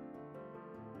back.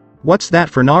 What's that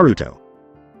for Naruto?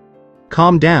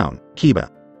 Calm down, Kiba.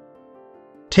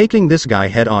 Taking this guy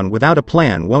head-on without a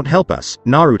plan won't help us,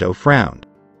 Naruto frowned.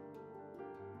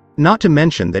 Not to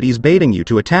mention that he's baiting you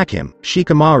to attack him,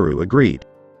 Shikamaru agreed.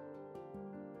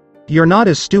 You're not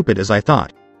as stupid as I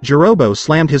thought. Jirobo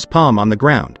slammed his palm on the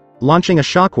ground, launching a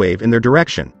shockwave in their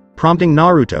direction, prompting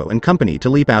Naruto and company to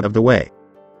leap out of the way.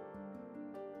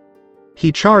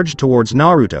 He charged towards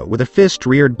Naruto with a fist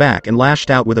reared back and lashed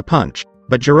out with a punch,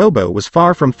 but Jirobo was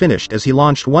far from finished as he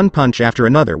launched one punch after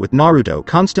another with Naruto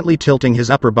constantly tilting his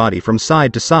upper body from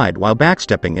side to side while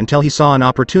backstepping until he saw an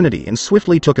opportunity and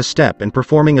swiftly took a step and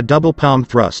performing a double palm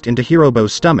thrust into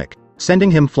Hirobo's stomach, sending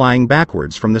him flying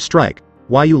backwards from the strike.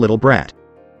 Why you little brat?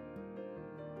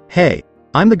 Hey,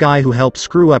 I'm the guy who helped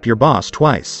screw up your boss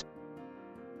twice.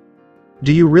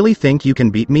 Do you really think you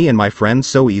can beat me and my friends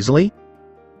so easily?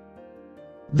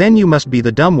 Then you must be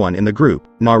the dumb one in the group,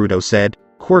 Naruto said,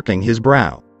 quirking his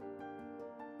brow.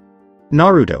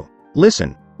 Naruto,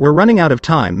 listen, we're running out of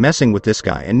time messing with this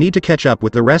guy and need to catch up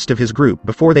with the rest of his group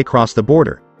before they cross the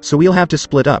border, so we'll have to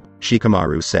split up,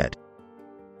 Shikamaru said.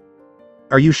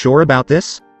 Are you sure about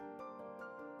this?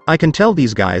 I can tell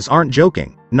these guys aren't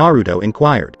joking, Naruto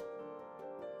inquired.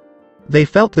 They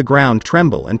felt the ground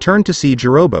tremble and turned to see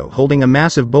Jirobo holding a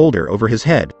massive boulder over his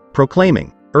head,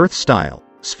 proclaiming, Earth style,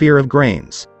 sphere of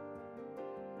grains.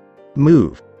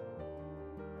 Move.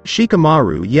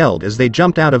 Shikamaru yelled as they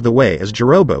jumped out of the way as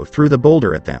Jirobo threw the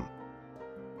boulder at them.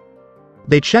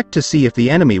 They checked to see if the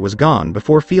enemy was gone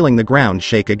before feeling the ground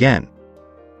shake again.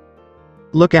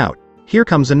 Look out, here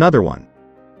comes another one.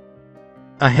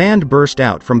 A hand burst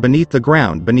out from beneath the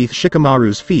ground beneath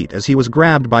Shikamaru's feet as he was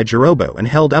grabbed by Jirobo and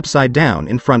held upside down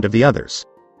in front of the others.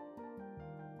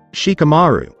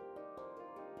 Shikamaru!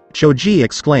 Choji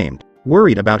exclaimed,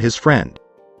 worried about his friend.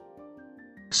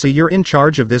 So you're in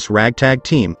charge of this ragtag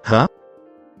team, huh?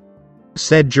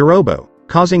 Said Jirobo,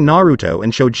 causing Naruto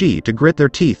and Choji to grit their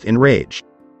teeth in rage.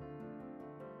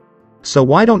 So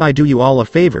why don't I do you all a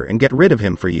favor and get rid of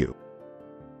him for you?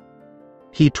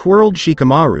 He twirled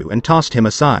Shikamaru and tossed him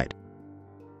aside.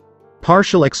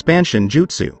 Partial expansion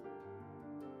jutsu.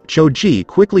 Choji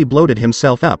quickly bloated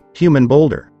himself up, human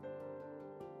boulder,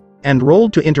 and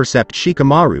rolled to intercept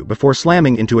Shikamaru before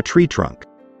slamming into a tree trunk.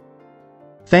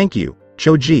 Thank you,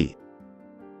 Choji.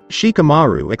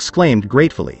 Shikamaru exclaimed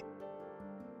gratefully.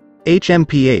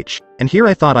 HMPH, and here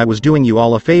I thought I was doing you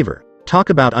all a favor. Talk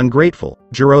about ungrateful,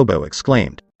 Jirobo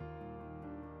exclaimed.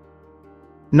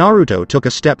 Naruto took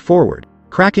a step forward,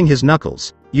 cracking his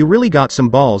knuckles. You really got some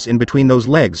balls in between those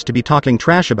legs to be talking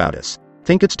trash about us.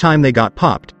 Think it's time they got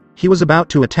popped. He was about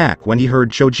to attack when he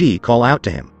heard Choji call out to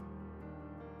him.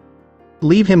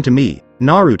 Leave him to me,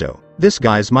 Naruto, this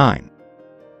guy's mine.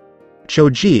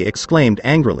 Choji exclaimed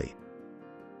angrily.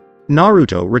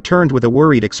 Naruto returned with a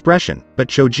worried expression, but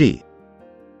Choji.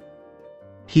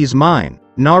 He's mine,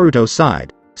 Naruto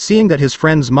sighed, seeing that his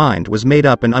friend's mind was made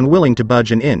up and unwilling to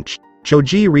budge an inch.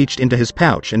 Choji reached into his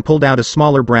pouch and pulled out a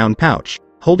smaller brown pouch,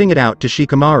 holding it out to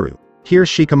Shikamaru. Here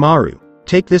Shikamaru,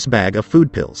 take this bag of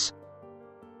food pills.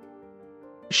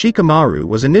 Shikamaru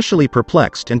was initially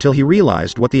perplexed until he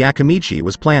realized what the Akamichi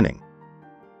was planning.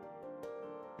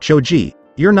 Choji,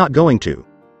 you're not going to.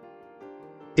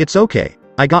 It's okay,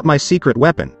 I got my secret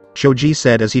weapon, Choji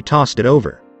said as he tossed it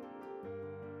over.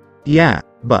 Yeah,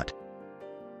 but.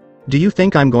 Do you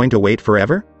think I'm going to wait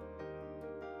forever?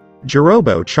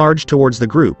 Jirobo charged towards the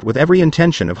group with every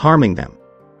intention of harming them.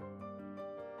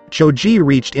 Choji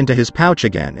reached into his pouch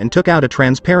again and took out a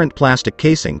transparent plastic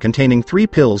casing containing 3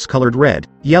 pills colored red,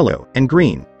 yellow, and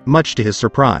green, much to his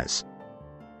surprise.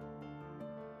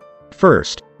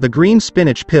 First, the green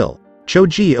spinach pill.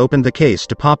 Choji opened the case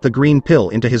to pop the green pill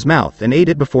into his mouth and ate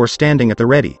it before standing at the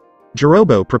ready.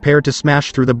 Jirobo prepared to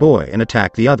smash through the boy and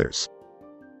attack the others,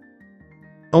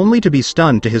 only to be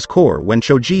stunned to his core when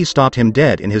Choji stopped him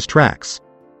dead in his tracks.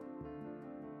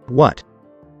 What?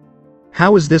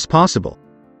 How is this possible?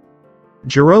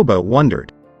 Jirobo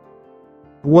wondered.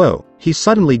 Whoa, he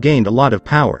suddenly gained a lot of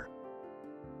power.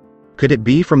 Could it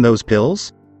be from those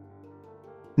pills?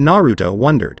 Naruto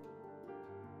wondered.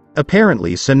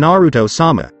 Apparently so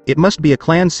Naruto-sama, it must be a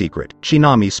clan secret,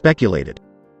 Shinami speculated.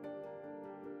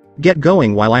 Get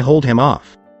going while I hold him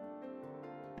off.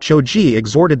 Choji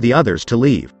exhorted the others to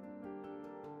leave.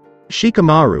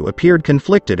 Shikamaru appeared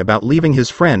conflicted about leaving his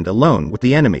friend alone with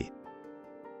the enemy.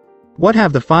 What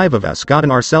have the 5 of us gotten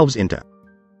ourselves into?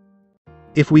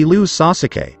 If we lose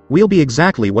Sasuke, we'll be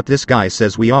exactly what this guy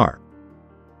says we are.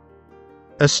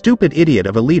 A stupid idiot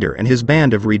of a leader and his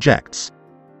band of rejects.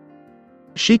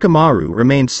 Shikamaru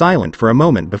remained silent for a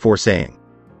moment before saying,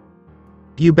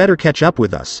 You better catch up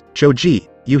with us, Choji,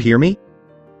 you hear me?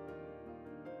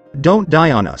 Don't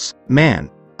die on us,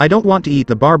 man. I don't want to eat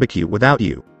the barbecue without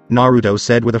you, Naruto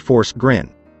said with a forced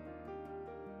grin.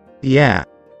 Yeah.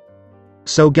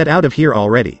 So get out of here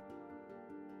already.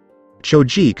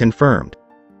 Choji confirmed.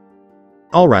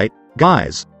 Alright,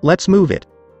 guys, let's move it.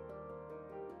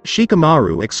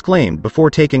 Shikamaru exclaimed before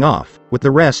taking off, with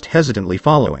the rest hesitantly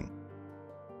following.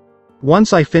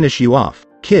 Once I finish you off,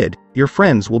 kid, your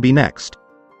friends will be next.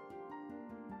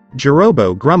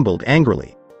 Jirobo grumbled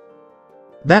angrily.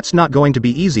 That's not going to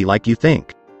be easy like you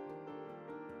think.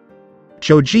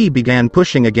 Choji began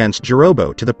pushing against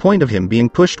Jirobo to the point of him being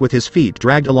pushed with his feet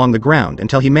dragged along the ground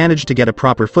until he managed to get a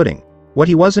proper footing. What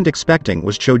he wasn't expecting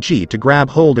was Choji to grab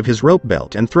hold of his rope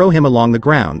belt and throw him along the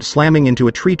ground, slamming into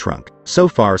a tree trunk. So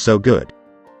far so good.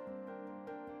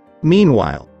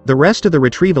 Meanwhile, the rest of the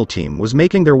retrieval team was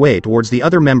making their way towards the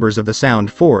other members of the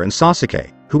Sound 4 and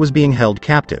Sasuke, who was being held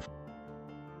captive.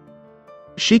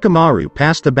 Shikamaru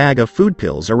passed the bag of food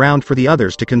pills around for the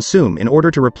others to consume in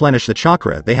order to replenish the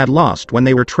chakra they had lost when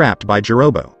they were trapped by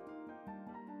Jirobo.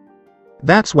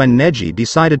 That's when Neji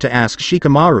decided to ask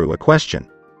Shikamaru a question.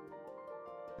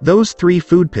 Those 3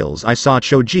 food pills I saw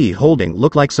Choji holding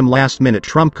look like some last-minute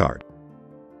trump card.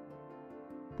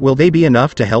 Will they be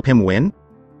enough to help him win?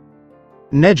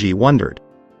 Neji wondered.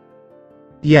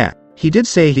 Yeah, he did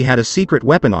say he had a secret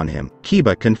weapon on him,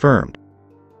 Kiba confirmed.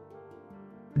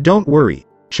 Don't worry,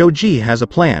 Choji has a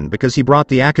plan because he brought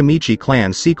the Akamichi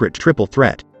clan's secret triple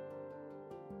threat.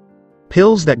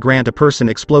 Pills that grant a person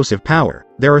explosive power,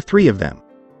 there are 3 of them.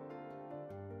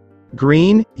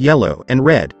 Green, yellow, and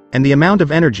red, and the amount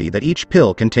of energy that each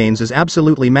pill contains is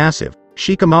absolutely massive,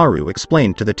 Shikamaru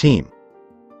explained to the team.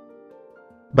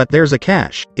 But there's a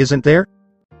catch, isn't there?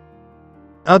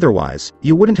 Otherwise,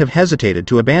 you wouldn't have hesitated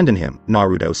to abandon him,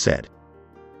 Naruto said.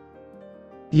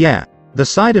 Yeah, the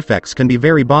side effects can be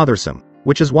very bothersome,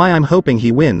 which is why I'm hoping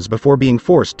he wins before being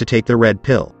forced to take the red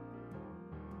pill.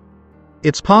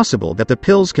 It's possible that the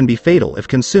pills can be fatal if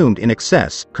consumed in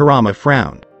excess, Kurama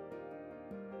frowned.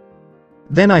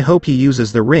 Then I hope he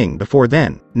uses the ring before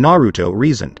then, Naruto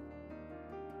reasoned.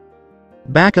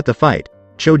 Back at the fight,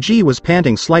 Choji was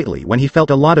panting slightly when he felt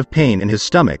a lot of pain in his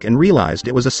stomach and realized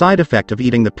it was a side effect of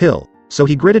eating the pill, so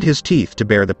he gritted his teeth to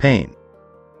bear the pain.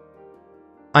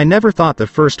 I never thought the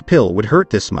first pill would hurt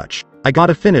this much, I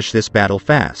gotta finish this battle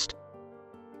fast.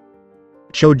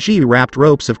 Choji wrapped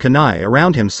ropes of kunai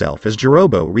around himself as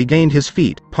Jirobo regained his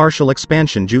feet, partial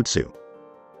expansion jutsu.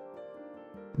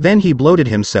 Then he bloated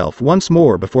himself once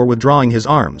more before withdrawing his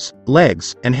arms,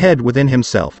 legs, and head within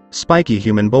himself, spiky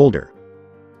human boulder.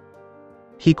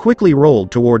 He quickly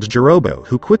rolled towards Jirobo,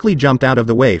 who quickly jumped out of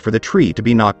the way for the tree to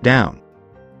be knocked down.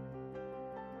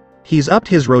 He's upped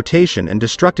his rotation and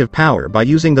destructive power by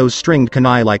using those stringed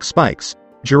kunai-like spikes,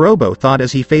 Jirobo thought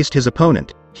as he faced his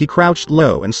opponent. He crouched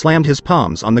low and slammed his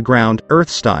palms on the ground,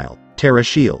 earth-style, Terra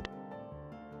Shield.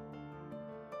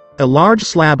 A large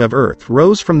slab of earth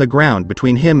rose from the ground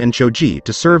between him and Choji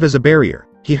to serve as a barrier.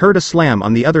 He heard a slam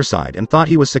on the other side and thought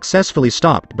he was successfully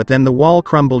stopped, but then the wall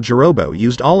crumbled. Jirobo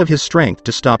used all of his strength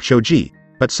to stop Choji,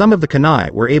 but some of the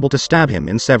kunai were able to stab him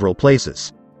in several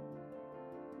places.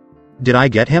 Did I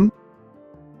get him?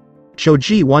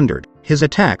 Choji wondered, his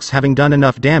attacks having done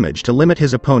enough damage to limit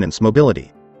his opponent's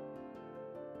mobility.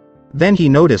 Then he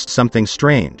noticed something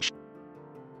strange.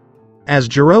 As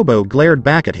Jirobo glared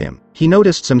back at him, he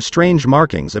noticed some strange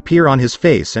markings appear on his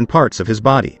face and parts of his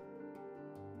body.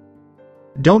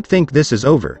 Don't think this is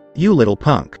over, you little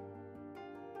punk.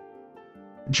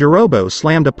 Jirobo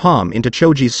slammed a palm into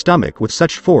Choji's stomach with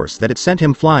such force that it sent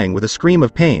him flying with a scream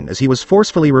of pain as he was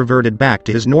forcefully reverted back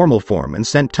to his normal form and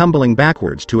sent tumbling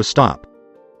backwards to a stop.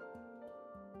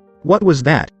 What was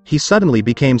that? He suddenly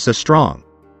became so strong.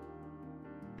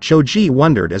 Choji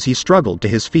wondered as he struggled to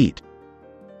his feet.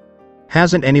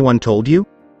 Hasn't anyone told you?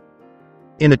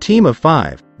 In a team of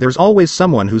 5, there's always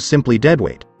someone who's simply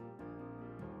deadweight.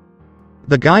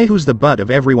 The guy who's the butt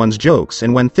of everyone's jokes,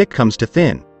 and when thick comes to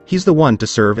thin, he's the one to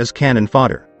serve as cannon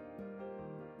fodder.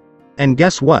 And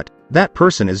guess what? That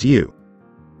person is you.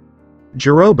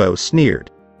 Jirobo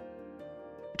sneered.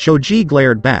 Choji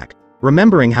glared back,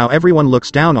 remembering how everyone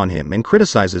looks down on him and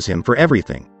criticizes him for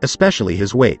everything, especially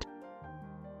his weight.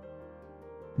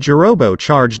 Jirobo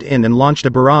charged in and launched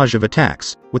a barrage of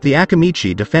attacks, with the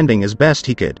Akamichi defending as best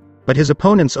he could, but his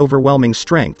opponent's overwhelming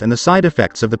strength and the side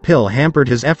effects of the pill hampered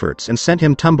his efforts and sent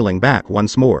him tumbling back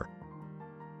once more.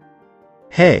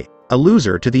 Hey, a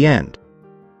loser to the end.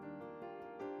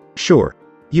 Sure,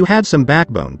 you had some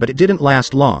backbone, but it didn't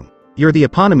last long. You're the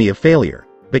epitome of failure,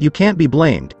 but you can't be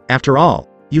blamed. After all,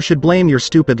 you should blame your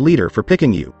stupid leader for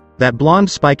picking you. That blonde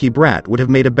spiky brat would have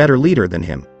made a better leader than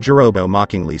him, Jirobo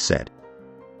mockingly said.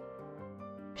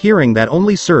 Hearing that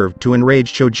only served to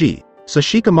enrage Choji, so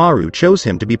Shikamaru chose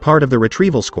him to be part of the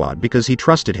retrieval squad because he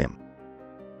trusted him.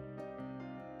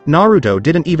 Naruto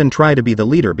didn't even try to be the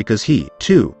leader because he,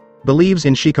 too, believes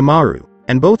in Shikamaru,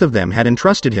 and both of them had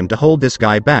entrusted him to hold this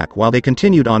guy back while they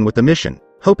continued on with the mission,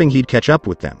 hoping he'd catch up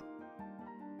with them.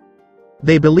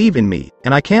 They believe in me,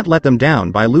 and I can't let them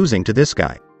down by losing to this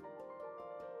guy.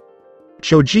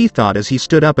 Choji thought as he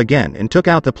stood up again and took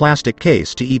out the plastic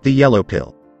case to eat the yellow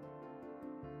pill.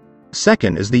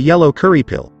 Second is the yellow curry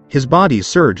pill. His body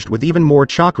surged with even more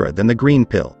chakra than the green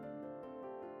pill.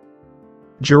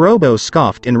 Jirobo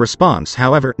scoffed in response,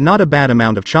 however, not a bad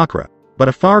amount of chakra, but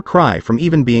a far cry from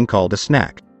even being called a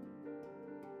snack.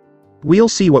 We'll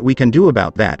see what we can do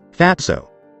about that, fatso.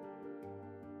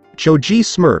 Choji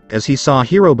smirked as he saw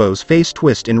Hirobo's face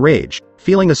twist in rage,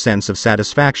 feeling a sense of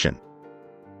satisfaction.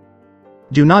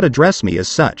 Do not address me as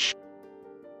such.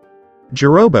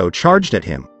 Jirobo charged at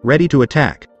him, ready to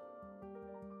attack.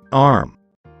 Arm.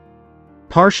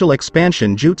 Partial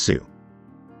expansion jutsu.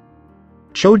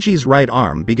 Choji's right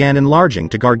arm began enlarging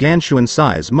to gargantuan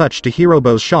size, much to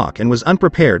Hirobo's shock, and was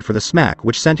unprepared for the smack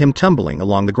which sent him tumbling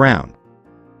along the ground.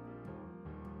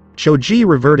 Choji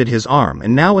reverted his arm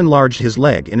and now enlarged his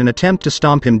leg in an attempt to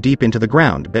stomp him deep into the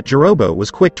ground, but Jirobo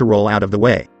was quick to roll out of the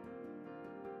way.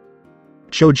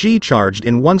 Choji charged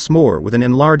in once more with an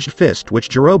enlarged fist which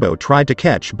Jirobo tried to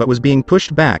catch but was being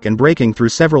pushed back and breaking through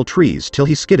several trees till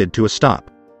he skidded to a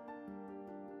stop.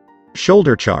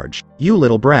 Shoulder charge, you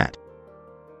little brat.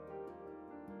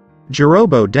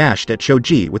 Jirobo dashed at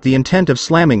Choji with the intent of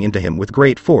slamming into him with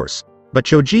great force, but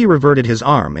Choji reverted his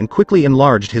arm and quickly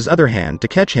enlarged his other hand to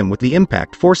catch him with the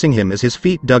impact, forcing him as his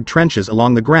feet dug trenches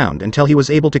along the ground until he was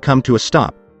able to come to a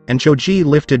stop, and Choji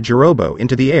lifted Jirobo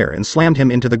into the air and slammed him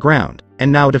into the ground.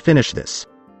 And now to finish this.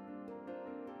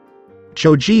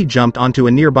 Choji jumped onto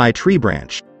a nearby tree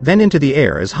branch, then into the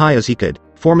air as high as he could,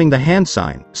 forming the hand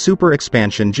sign, Super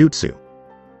Expansion Jutsu.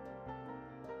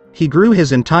 He grew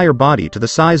his entire body to the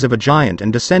size of a giant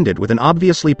and descended with an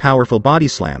obviously powerful body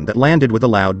slam that landed with a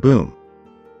loud boom.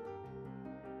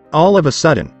 All of a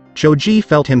sudden, Choji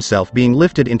felt himself being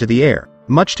lifted into the air,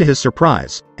 much to his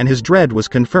surprise, and his dread was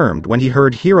confirmed when he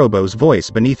heard Hirobo's voice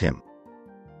beneath him.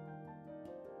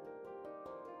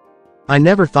 I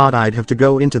never thought I'd have to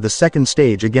go into the second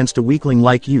stage against a weakling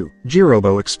like you,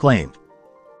 Jirobo exclaimed.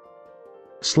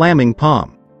 Slamming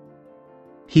palm.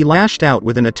 He lashed out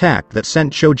with an attack that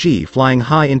sent Choji flying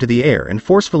high into the air and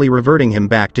forcefully reverting him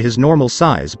back to his normal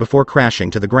size before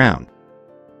crashing to the ground.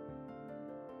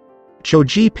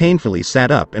 Choji painfully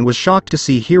sat up and was shocked to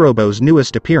see Hirobo's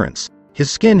newest appearance. His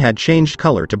skin had changed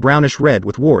color to brownish red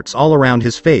with warts all around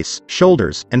his face,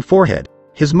 shoulders, and forehead.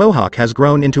 His mohawk has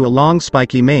grown into a long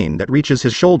spiky mane that reaches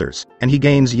his shoulders, and he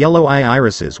gains yellow eye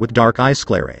irises with dark eye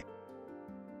sclerae.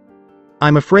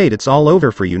 I'm afraid it's all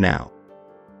over for you now.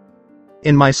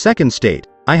 In my second state,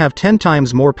 I have 10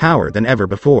 times more power than ever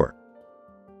before.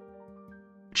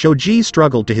 Choji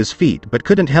struggled to his feet but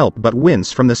couldn't help but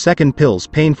wince from the second pill's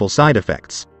painful side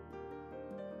effects.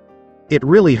 It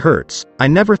really hurts. I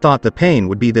never thought the pain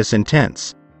would be this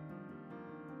intense.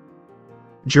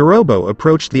 Jirobo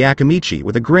approached the Akamichi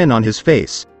with a grin on his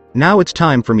face. Now it's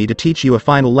time for me to teach you a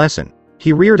final lesson.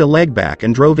 He reared a leg back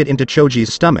and drove it into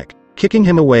Choji's stomach, kicking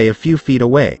him away a few feet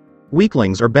away.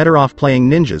 Weaklings are better off playing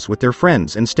ninjas with their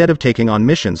friends instead of taking on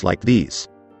missions like these.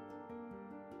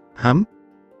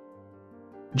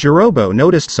 Jirobo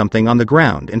noticed something on the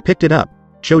ground and picked it up.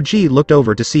 Choji looked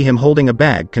over to see him holding a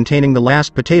bag containing the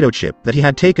last potato chip that he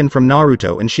had taken from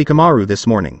Naruto and Shikamaru this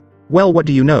morning. Well, what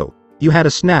do you know? You had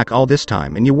a snack all this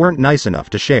time and you weren't nice enough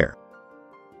to share.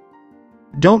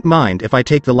 Don't mind if I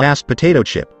take the last potato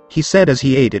chip, he said as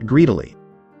he ate it greedily.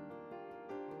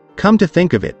 Come to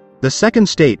think of it, the second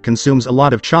state consumes a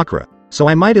lot of chakra, so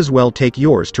I might as well take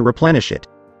yours to replenish it.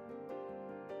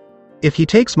 If he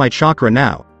takes my chakra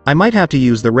now, I might have to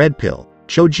use the red pill.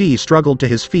 Choji struggled to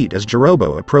his feet as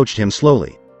Jirobo approached him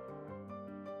slowly.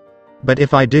 But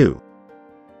if I do,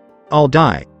 I'll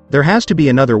die. There has to be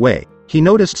another way. He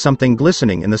noticed something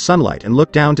glistening in the sunlight and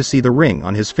looked down to see the ring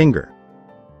on his finger.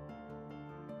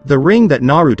 The ring that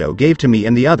Naruto gave to me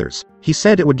and the others. He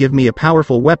said it would give me a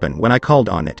powerful weapon when I called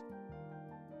on it.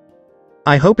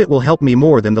 I hope it will help me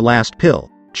more than the last pill,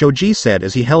 Choji said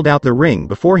as he held out the ring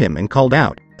before him and called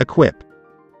out, "Equip."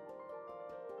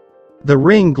 The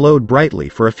ring glowed brightly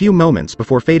for a few moments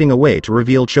before fading away to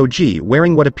reveal Choji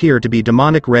wearing what appeared to be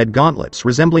demonic red gauntlets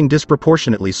resembling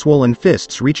disproportionately swollen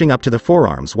fists reaching up to the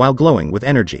forearms while glowing with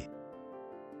energy.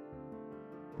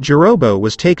 Jirobo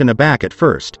was taken aback at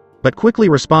first, but quickly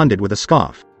responded with a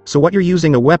scoff, "So what, you're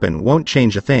using a weapon won't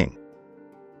change a thing.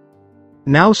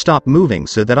 Now stop moving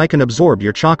so that I can absorb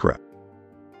your chakra."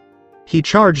 He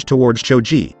charged towards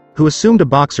Choji, who assumed a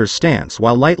boxer's stance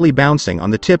while lightly bouncing on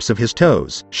the tips of his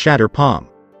toes, shatter palm.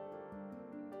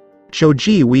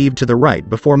 Choji weaved to the right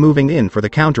before moving in for the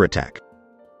counterattack.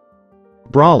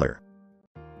 Brawler.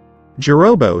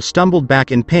 Jirobo stumbled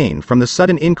back in pain from the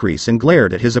sudden increase and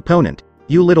glared at his opponent.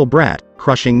 "You little brat,"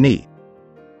 crushing knee.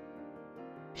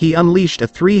 He unleashed a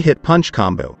 3-hit punch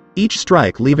combo, each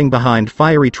strike leaving behind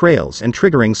fiery trails and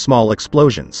triggering small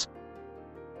explosions.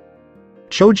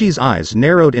 Choji's eyes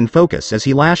narrowed in focus as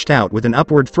he lashed out with an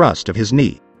upward thrust of his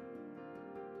knee.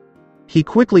 He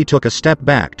quickly took a step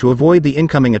back to avoid the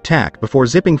incoming attack before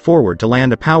zipping forward to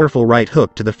land a powerful right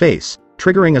hook to the face,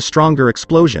 triggering a stronger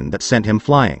explosion that sent him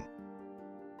flying.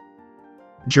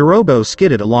 Jirobo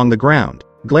skidded along the ground,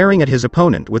 glaring at his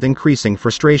opponent with increasing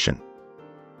frustration.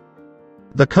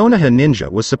 The Konoha ninja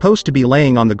was supposed to be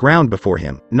laying on the ground before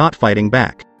him, not fighting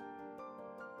back.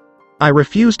 "I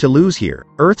refuse to lose here,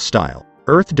 Earth style.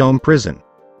 Earth Dome Prison."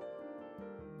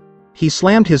 He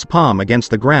slammed his palm against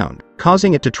the ground,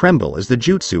 causing it to tremble as the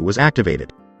jutsu was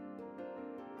activated.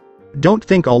 "Don't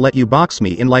think I'll let you box me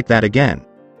in like that again,"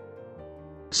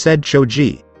 said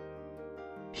Choji.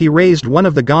 He raised one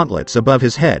of the gauntlets above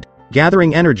his head,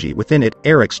 gathering energy within it.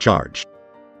 Eric's charge.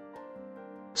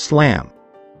 Slam.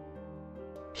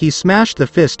 He smashed the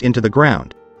fist into the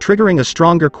ground, triggering a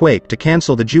stronger quake to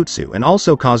cancel the jutsu and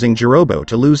also causing Jirobo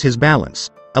to lose his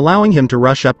balance, allowing him to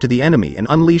rush up to the enemy and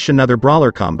unleash another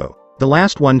brawler combo, the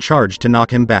last one charged to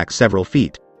knock him back several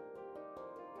feet.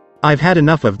 I've had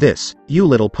enough of this, you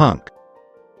little punk.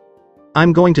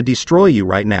 I'm going to destroy you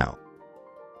right now.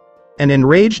 An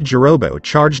enraged Jirobo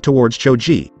charged towards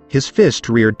Choji, his fist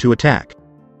reared to attack.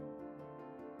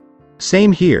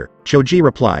 Same here, Choji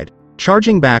replied,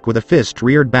 charging back with a fist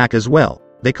reared back as well.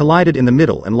 They collided in the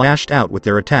middle and lashed out with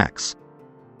their attacks.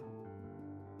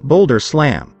 Boulder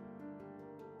Slam.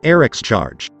 Eric's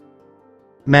Charge.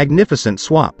 Magnificent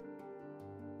Swap.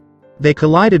 They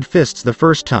collided fists the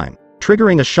first time,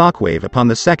 triggering a shockwave upon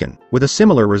the second, with a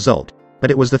similar result,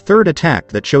 but it was the third attack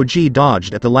that Choji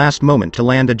dodged at the last moment to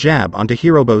land a jab onto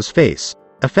Hirobo's face,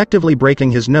 effectively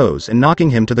breaking his nose and knocking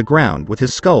him to the ground with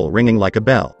his skull ringing like a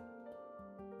bell.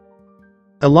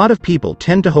 A lot of people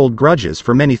tend to hold grudges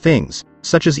for many things,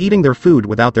 such as eating their food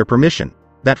without their permission.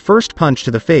 That first punch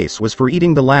to the face was for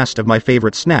eating the last of my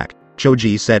favorite snack,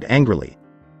 Choji said angrily.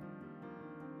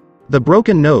 The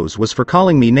broken nose was for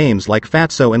calling me names like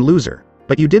fatso and loser,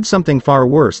 but you did something far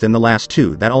worse than the last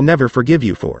two that I'll never forgive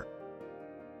you for.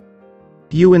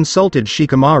 You insulted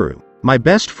Shikamaru, my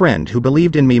best friend who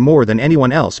believed in me more than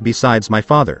anyone else besides my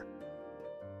father.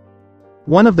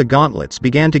 One of the gauntlets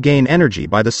began to gain energy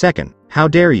by the second. How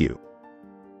dare you?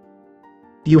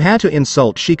 You had to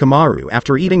insult Shikamaru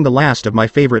after eating the last of my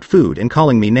favorite food and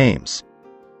calling me names.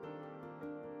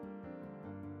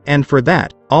 And for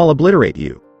that, I'll obliterate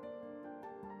you.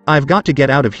 I've got to get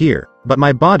out of here, but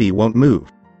my body won't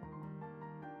move.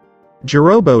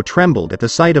 Jirobo trembled at the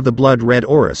sight of the blood-red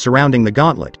aura surrounding the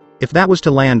gauntlet, if that was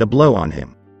to land a blow on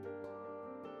him.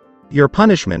 Your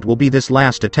punishment will be this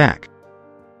last attack.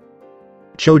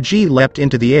 Choji leapt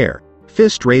into the air,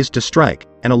 fist raised to strike,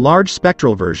 and a large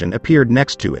spectral version appeared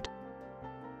next to it.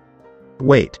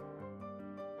 Wait.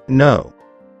 No.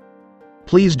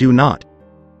 Please do not.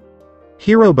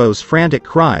 Hirobo's frantic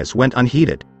cries went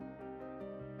unheeded.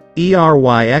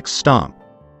 ERYX Stomp.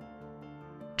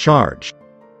 Charge.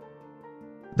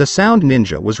 The sound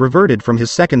ninja was reverted from his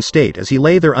second state as he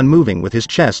lay there unmoving with his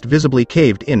chest visibly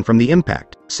caved in from the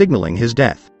impact, signaling his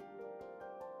death.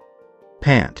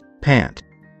 Pant, pant.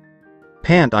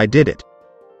 Pant, I did it.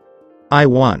 I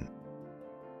won.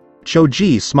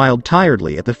 Choji smiled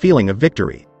tiredly at the feeling of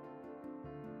victory.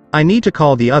 I need to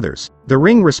call the others. The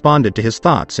ring responded to his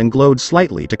thoughts and glowed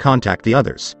slightly to contact the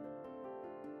others.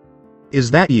 Is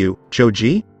that you,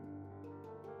 Choji?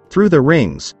 Through the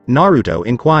rings, Naruto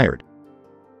inquired.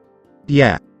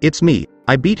 Yeah, it's me,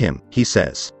 I beat him, he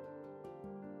says.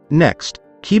 Next,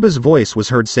 Kiba's voice was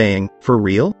heard saying, for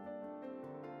real?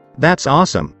 That's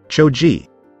awesome, Choji.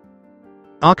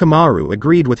 Akamaru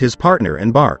agreed with his partner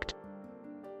and barked.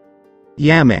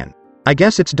 Yeah man, I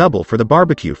guess it's double for the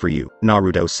barbecue for you,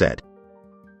 Naruto said.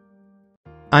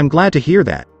 I'm glad to hear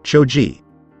that, Choji.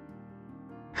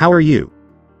 How are you?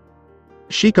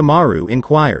 Shikamaru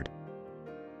inquired.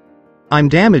 I'm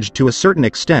damaged to a certain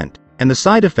extent, and the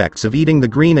side effects of eating the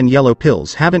green and yellow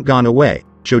pills haven't gone away,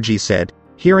 Choji said,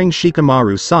 hearing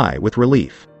Shikamaru sigh with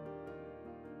relief.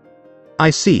 I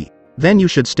see, then you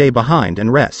should stay behind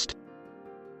and rest.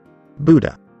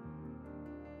 Buddha.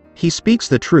 He speaks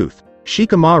the truth,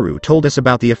 Shikamaru told us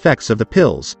about the effects of the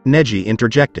pills, Neji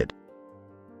interjected.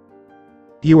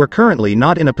 You are currently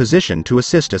not in a position to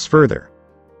assist us further.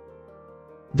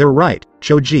 They're right,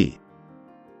 Choji.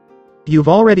 You've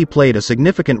already played a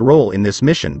significant role in this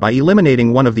mission by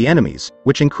eliminating one of the enemies,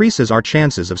 which increases our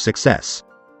chances of success.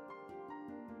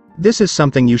 This is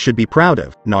something you should be proud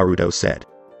of, Naruto said.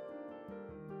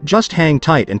 Just hang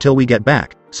tight until we get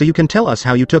back, so you can tell us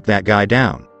how you took that guy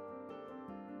down.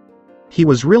 He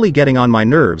was really getting on my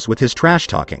nerves with his trash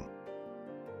talking.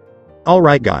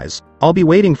 Alright guys, I'll be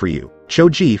waiting for you,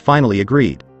 Choji finally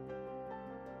agreed.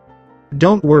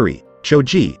 Don't worry,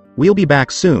 Choji, we'll be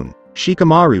back soon,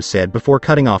 Shikamaru said before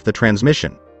cutting off the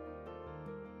transmission.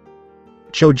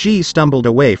 Choji stumbled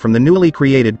away from the newly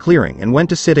created clearing and went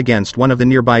to sit against one of the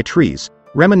nearby trees,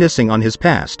 reminiscing on his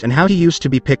past and how he used to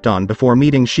be picked on before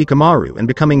meeting Shikamaru and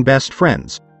becoming best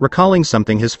friends, recalling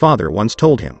something his father once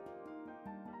told him.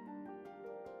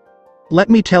 Let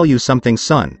me tell you something,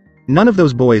 son. None of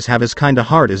those boys have as kind a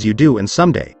heart as you do, and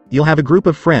someday, you'll have a group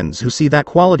of friends who see that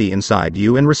quality inside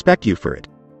you and respect you for it.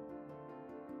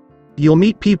 You'll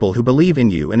meet people who believe in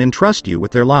you and entrust you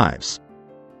with their lives.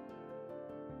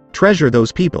 Treasure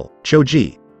those people,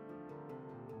 Choji.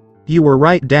 You were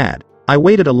right, Dad. I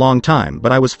waited a long time,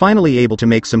 but I was finally able to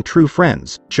make some true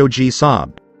friends, Choji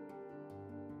sobbed.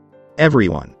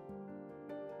 Everyone.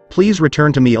 Please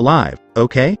return to me alive,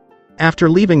 okay? After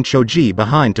leaving Choji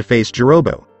behind to face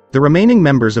Jirobo, the remaining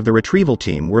members of the retrieval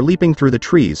team were leaping through the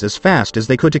trees as fast as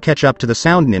they could to catch up to the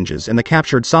sound ninjas and the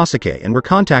captured Sasuke and were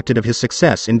contacted of his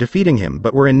success in defeating him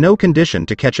but were in no condition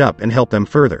to catch up and help them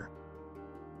further.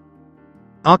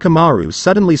 Akamaru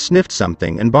suddenly sniffed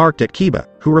something and barked at Kiba,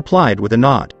 who replied with a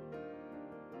nod.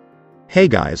 "Hey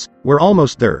guys, we're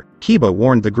almost there," Kiba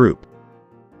warned the group.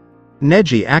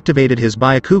 Neji activated his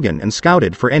Byakugan and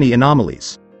scouted for any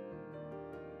anomalies.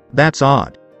 "That's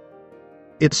odd.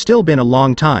 It's still been a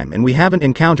long time and we haven't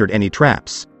encountered any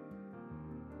traps.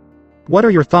 What are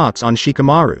your thoughts on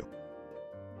Shikamaru?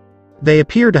 They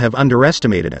appear to have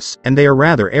underestimated us, and they are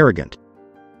rather arrogant.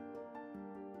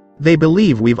 They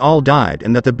believe we've all died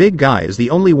and that the big guy is the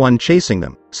only one chasing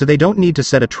them, so they don't need to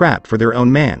set a trap for their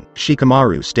own man,"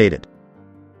 Shikamaru stated.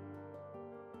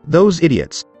 "Those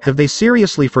idiots, have they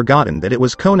seriously forgotten that it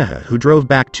was Konoha who drove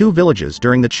back 2 villages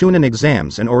during the Chunin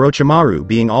exams and Orochimaru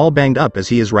being all banged up as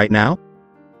he is right now?"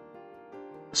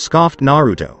 Scoffed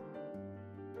Naruto.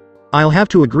 "I'll have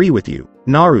to agree with you,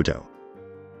 Naruto.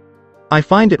 I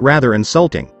find it rather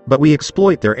insulting, but we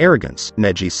exploit their arrogance,"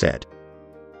 Neji said.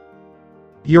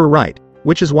 "You're right,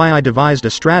 which is why I devised a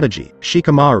strategy,"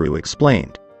 Shikamaru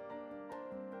explained.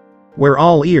 "We're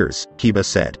all ears," Kiba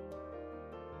said.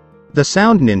 The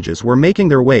sound ninjas were making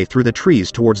their way through the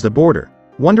trees towards the border,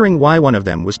 wondering why one of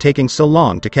them was taking so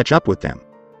long to catch up with them.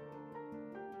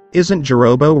 "Isn't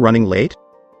Jirobo running late?"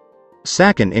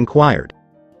 Sakin inquired.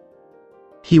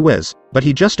 "He was, but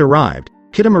he just arrived,"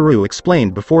 Kitamaru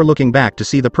explained before looking back to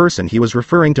see the person he was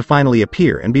referring to finally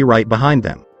appear and be right behind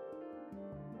them.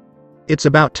 "It's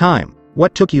about time,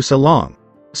 what took you so long?"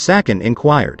 Sakin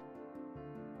inquired.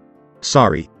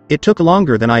 "Sorry, it took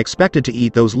longer than I expected to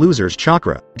eat those losers'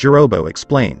 chakra," Jirobo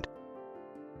explained.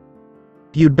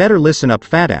 "You'd better listen up,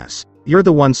 fat-ass, you're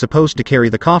the one supposed to carry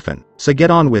the coffin, so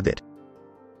get on with it,"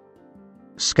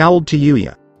 scowled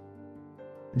Tayuya.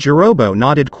 Jirobo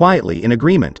nodded quietly in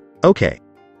agreement. "Okay.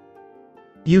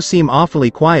 You seem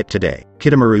awfully quiet today,"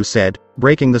 Kitamaru said,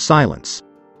 breaking the silence.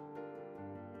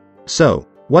 "So,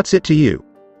 what's it to you?"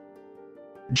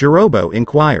 Jirobo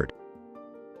inquired.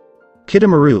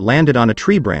 Kitamaru landed on a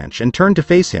tree branch and turned to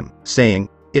face him, saying,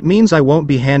 "It means I won't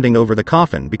be handing over the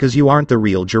coffin because you aren't the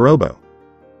real Jirobo."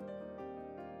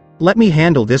 "Let me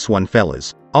handle this one,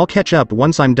 fellas, I'll catch up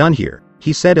once I'm done here,"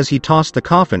 he said as he tossed the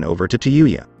coffin over to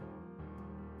Tayuya.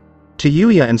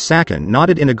 Tayuya and Sakin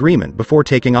nodded in agreement before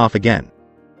taking off again.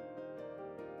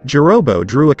 Jirobo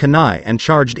drew a kunai and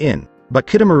charged in, but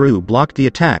Kitamaru blocked the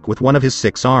attack with one of his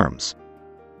 6 arms.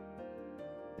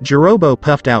 Jirobo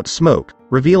puffed out smoke,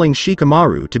 revealing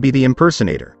Shikamaru to be the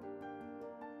impersonator.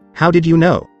 "How did you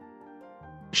know?"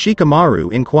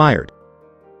 Shikamaru inquired.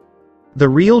 The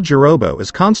real Jirobo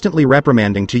is constantly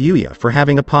reprimanding Tayuya for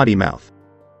having a potty mouth.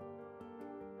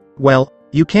 "Well,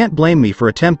 you can't blame me for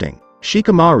attempting,"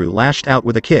 Shikamaru lashed out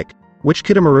with a kick, which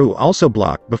Kitamaru also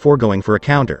blocked before going for a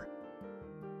counter.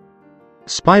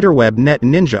 Spiderweb net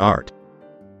ninja art.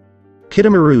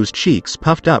 Kitamaru's cheeks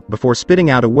puffed up before spitting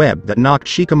out a web that knocked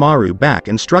Shikamaru back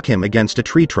and struck him against a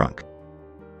tree trunk.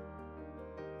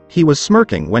 He was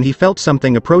smirking when he felt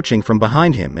something approaching from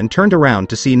behind him and turned around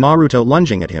to see Naruto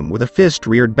lunging at him with a fist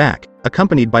reared back,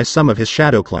 accompanied by some of his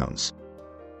shadow clones.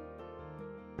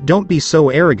 "Don't be so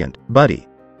arrogant, buddy."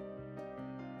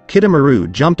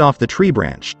 Kitamaru jumped off the tree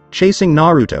branch, chasing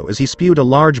Naruto as he spewed a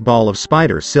large ball of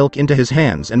spider silk into his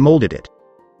hands and molded it.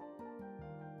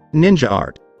 "Ninja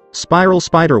art. Spiral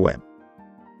spiderweb,"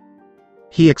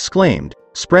 he exclaimed,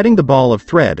 spreading the ball of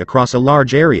thread across a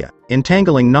large area,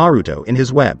 entangling Naruto in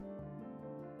his web.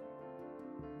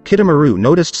 Kitamaru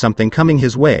noticed something coming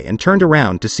his way and turned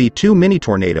around to see 2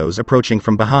 mini-tornadoes approaching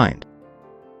from behind.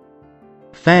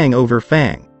 Fang over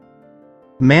Fang.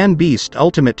 Man-Beast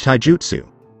Ultimate Taijutsu.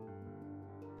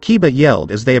 Kiba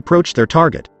yelled as they approached their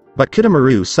target, but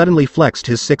Kitamaru suddenly flexed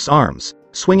his 6 arms,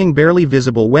 swinging barely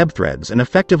visible web threads and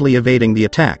effectively evading the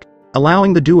attack,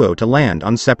 allowing the duo to land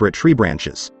on separate tree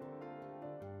branches.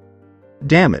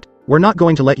 "Damn it, we're not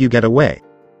going to let you get away."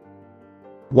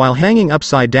 While hanging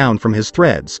upside down from his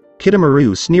threads,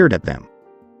 Kitamaru sneered at them.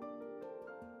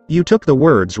 "You took the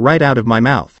words right out of my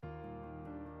mouth.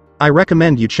 I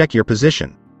recommend you check your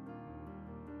position."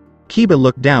 Kiba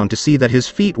looked down to see that his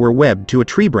feet were webbed to a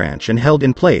tree branch and held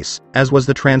in place, as was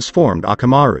the transformed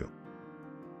Akamaru.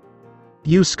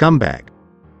 "You scumbag."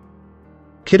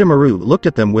 Kitamaru looked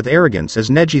at them with arrogance as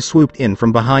Neji swooped in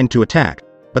from behind to attack,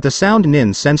 but the sound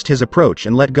nin sensed his approach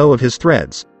and let go of his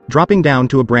threads, dropping down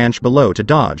to a branch below to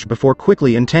dodge before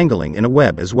quickly entangling in a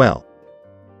web as well.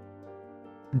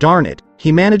 "Darn it,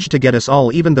 he managed to get us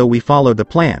all even though we followed the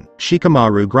plan,"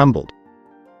 Shikamaru grumbled.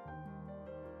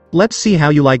 "Let's see how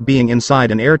you like being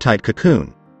inside an airtight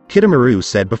cocoon," Kitamaru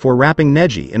said before wrapping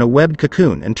Neji in a webbed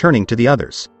cocoon and turning to the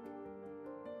others.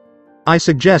 "I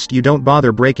suggest you don't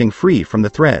bother breaking free from the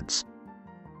threads.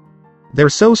 They're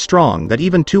so strong that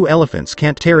even 2 elephants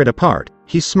can't tear it apart,"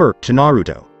 he smirked to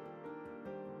Naruto.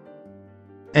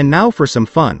 "And now for some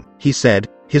fun," he said,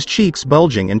 his cheeks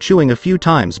bulging and chewing a few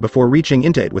times before reaching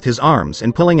into it with his arms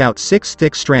and pulling out 6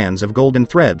 thick strands of golden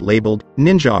thread labeled,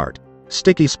 Ninja Art,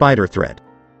 Sticky Spider Thread.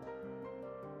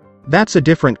 "That's a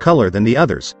different color than the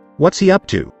others, what's he up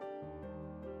to?"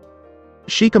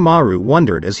 Shikamaru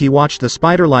wondered as he watched the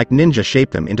spider-like ninja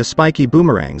shape them into spiky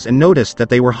boomerangs and noticed that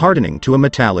they were hardening to a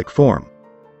metallic form.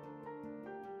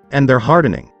 "And they're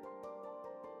hardening.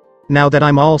 Now that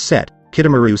I'm all set,"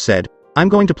 Kitamaru said, "I'm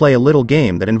going to play a little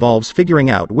game that involves figuring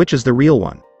out which is the real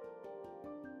one."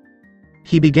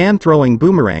 He began throwing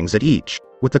boomerangs at each,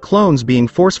 with the clones being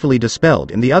forcefully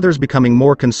dispelled and the others becoming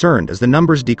more concerned as the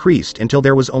numbers decreased until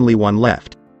there was only one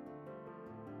left.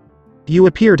 "You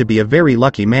appear to be a very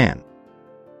lucky man.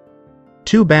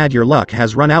 Too bad your luck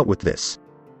has run out with this."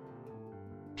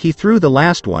 He threw the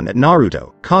last one at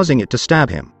Naruto, causing it to stab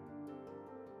him.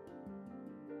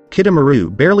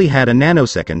 Kitamaru barely had a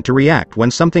nanosecond to react when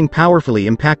something powerfully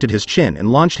impacted his chin and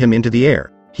launched him into the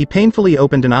air. He painfully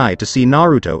opened an eye to see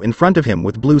Naruto in front of him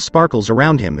with blue sparkles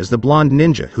around him as the blonde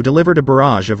ninja who delivered a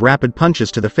barrage of rapid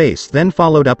punches to the face then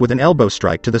followed up with an elbow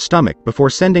strike to the stomach before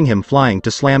sending him flying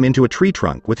to slam into a tree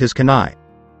trunk with his kunai.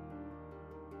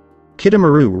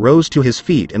 Kitamaru rose to his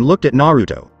feet and looked at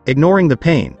Naruto, ignoring the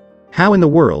pain. "How in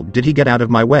the world did he get out of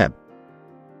my web?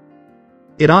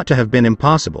 It ought to have been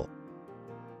impossible."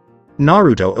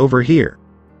 "Naruto over here,"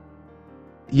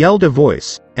 yelled a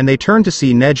voice, and they turned to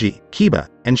see Neji, Kiba,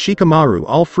 and Shikamaru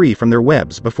all free from their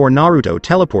webs before Naruto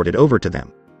teleported over to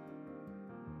them.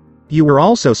 "You were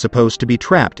also supposed to be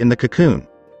trapped in the cocoon.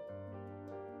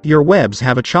 Your webs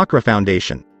have a chakra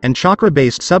foundation, and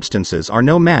chakra-based substances are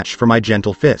no match for my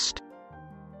gentle fist.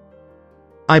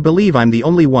 I believe I'm the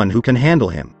only one who can handle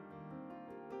him."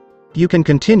 "You can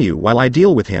continue while I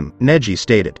deal with him," Neji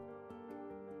stated.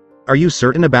 "Are you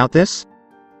certain about this?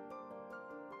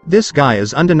 This guy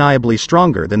is undeniably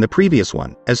stronger than the previous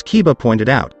one," as Kiba pointed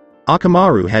out.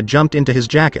 Akamaru had jumped into his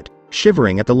jacket,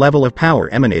 shivering at the level of power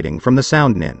emanating from the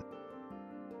sound nin.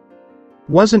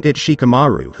 "Wasn't it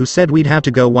Shikamaru who said we'd have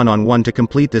to go one-on-one to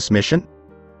complete this mission?"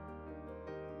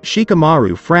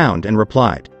 Shikamaru frowned and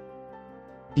replied,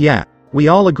 "Yeah, we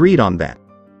all agreed on that.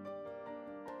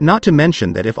 Not to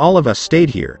mention that if all of us stayed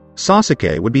here,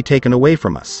 Sasuke would be taken away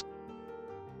from us.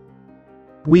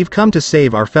 We've come to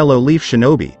save our fellow Leaf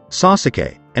Shinobi,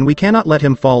 Sasuke, and we cannot let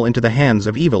him fall into the hands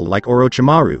of evil like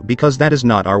Orochimaru because that is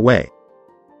not our way.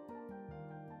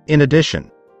 In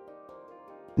addition..."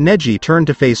 Neji turned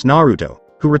to face Naruto,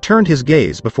 who returned his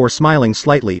gaze before smiling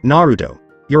slightly. "Naruto,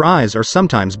 your eyes are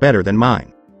sometimes better than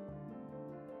mine.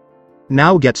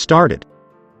 Now get started.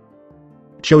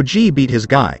 Choji beat his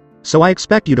guy, so I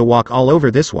expect you to walk all over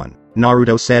this one,"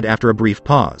 Naruto said after a brief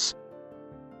pause.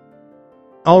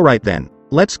 "Alright then,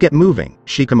 let's get moving,"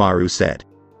 Shikamaru said.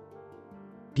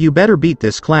 "You better beat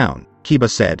this clown," Kiba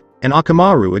said, and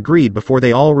Akamaru agreed before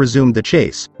they all resumed the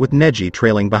chase, with Neji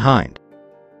trailing behind.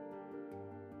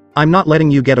 "I'm not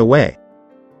letting you get away."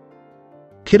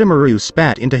 Kitamaru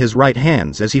spat into his right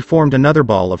hands as he formed another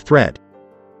ball of thread.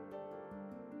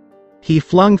 He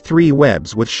flung 3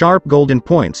 webs with sharp golden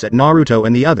points at Naruto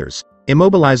and the others,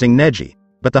 immobilizing Neji,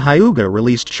 but the Hyuga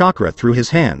released chakra through his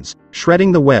hands,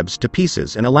 shredding the webs to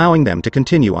pieces and allowing them to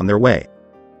continue on their way.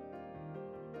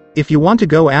 "If you want to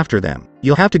go after them,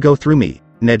 you'll have to go through me,"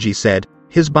 Neji said,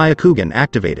 his Byakugan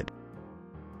activated.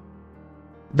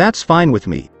 "That's fine with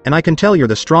me, and I can tell you're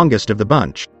the strongest of the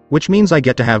bunch, which means I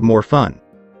get to have more fun.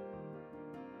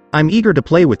 I'm eager to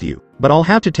play with you, but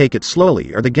I'll have to take it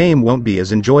slowly or the game won't be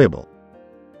as enjoyable."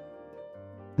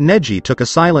 Neji took a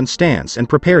silent stance and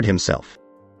prepared himself.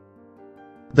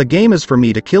 "The game is for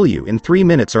me to kill you in 3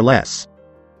 minutes or less."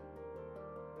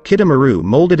 Kitamaru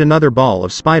molded another ball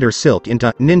of spider silk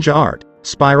into Ninja Art,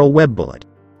 Spiral Web Bullet.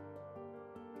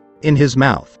 In his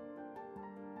mouth,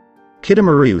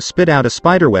 Kitamaru spit out a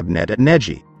spiderweb net at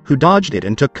Neji, who dodged it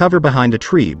and took cover behind a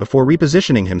tree before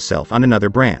repositioning himself on another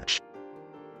branch.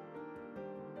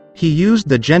 He used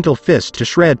the gentle fist to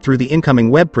shred through the incoming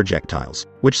web projectiles,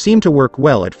 which seemed to work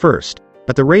well at first,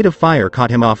 but the rate of fire caught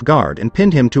him off guard and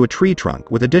pinned him to a tree trunk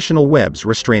with additional webs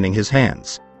restraining his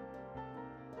hands.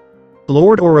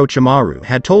 "Lord Orochimaru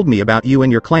had told me about you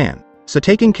and your clan, so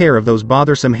taking care of those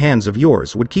bothersome hands of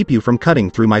yours would keep you from cutting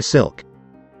through my silk.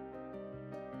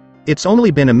 It's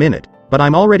only been a minute, but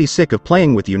I'm already sick of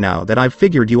playing with you now that I've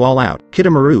figured you all out."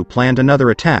 Kitamaru planned another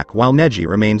attack while Neji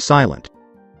remained silent.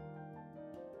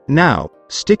 "Now,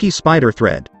 sticky spider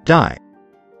thread, die."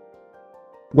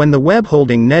 When the web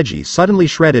holding Neji suddenly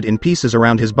shredded in pieces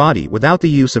around his body without the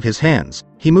use of his hands,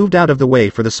 he moved out of the way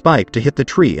for the spike to hit the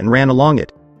tree and ran along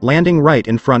it, landing right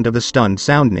in front of the stunned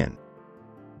Sound Nin.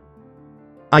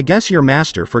 I guess your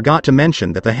master forgot to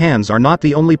mention that the hands are not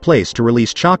the only place to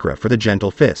release chakra for the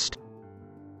gentle fist.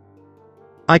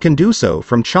 I can do so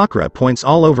from chakra points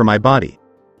all over my body.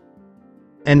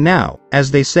 And now,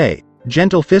 as they say,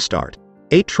 gentle fist art,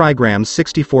 8 trigrams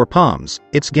 64 palms,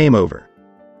 it's game over.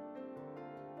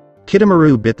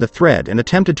 Kitamaru bit the thread and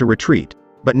attempted to retreat,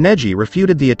 but Neji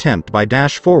refuted the attempt by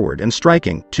dash forward and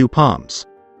striking 2 palms.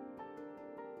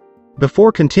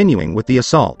 Before continuing with the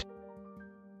assault.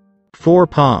 4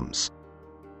 palms.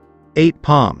 8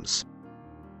 palms.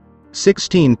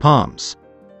 16 palms.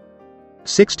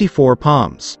 64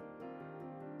 palms.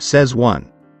 Says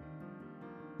 1.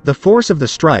 The force of the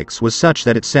strikes was such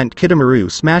that it sent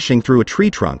Kitamaru smashing through a tree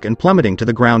trunk and plummeting to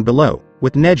the ground below,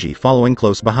 with Neji following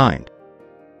close behind.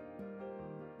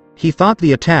 He thought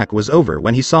the attack was over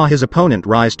when he saw his opponent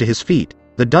rise to his feet,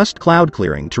 the dust cloud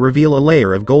clearing to reveal a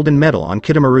layer of golden metal on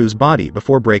Kitamaru's body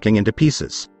before breaking into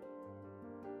pieces.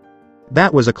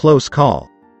 That was a close call.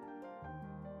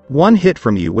 One hit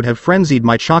from you would have frenzied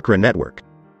my chakra network.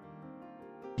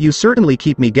 You certainly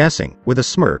keep me guessing, with a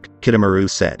smirk, Kitamaru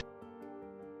said.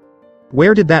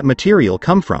 Where did that material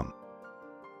come from?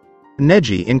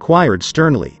 Neji inquired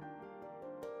sternly.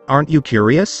 Aren't you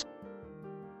curious?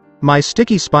 My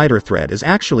sticky spider thread is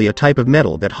actually a type of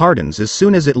metal that hardens as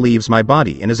soon as it leaves my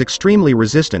body and is extremely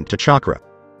resistant to chakra.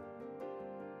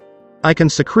 I can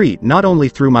secrete not only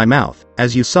through my mouth,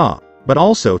 as you saw, but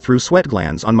also through sweat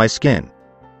glands on my skin.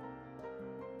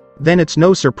 Then it's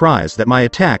no surprise that my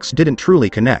attacks didn't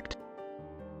truly connect.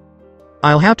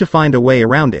 I'll have to find a way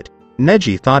around it,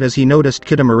 Neji thought as he noticed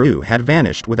Kitamaru had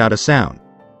vanished without a sound.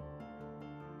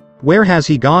 Where has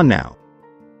he gone now?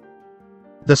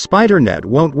 The spider net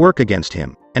won't work against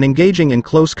him, and engaging in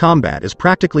close combat is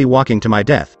practically walking to my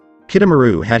death.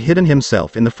 Kitamaru had hidden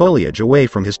himself in the foliage away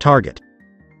from his target.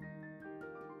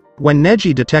 When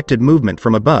Neji detected movement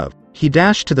from above, he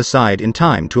dashed to the side in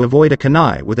time to avoid a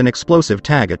kunai with an explosive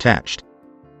tag attached.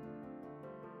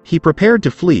 He prepared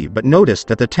to flee but noticed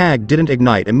that the tag didn't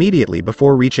ignite immediately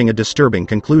before reaching a disturbing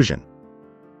conclusion.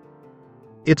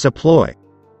 It's a ploy,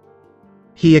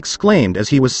 he exclaimed as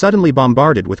he was suddenly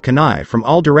bombarded with kunai from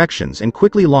all directions and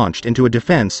quickly launched into a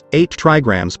defense, 8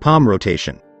 trigrams palm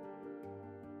rotation.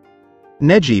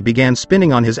 Neji began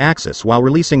spinning on his axis while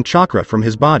releasing chakra from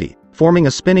his body, forming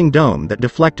a spinning dome that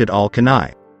deflected all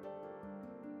kunai.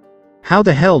 How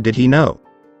the hell did he know?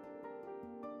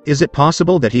 Is it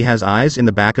possible that he has eyes in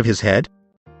the back of his head?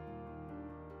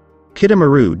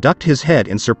 Kitamaru ducked his head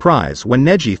in surprise when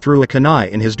Neji threw a kunai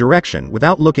in his direction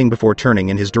without looking before turning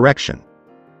in his direction.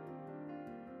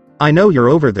 I know you're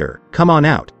over there, come on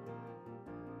out.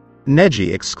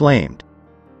 Neji exclaimed.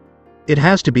 It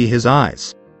has to be his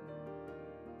eyes.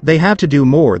 They have to do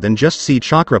more than just see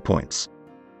chakra points.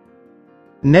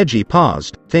 Neji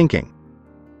paused, thinking.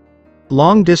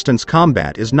 Long-distance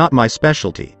combat is not my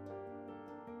specialty.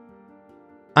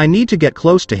 I need to get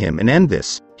close to him and end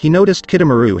this. He noticed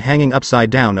Kitamaru hanging upside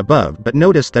down above but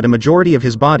noticed that a majority of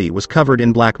his body was covered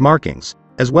in black markings,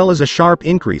 as well as a sharp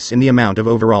increase in the amount of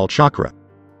overall chakra.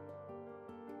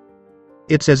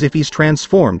 It's as if he's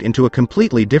transformed into a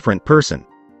completely different person.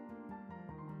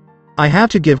 I have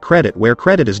to give credit where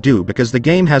credit is due because the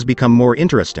game has become more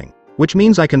interesting, which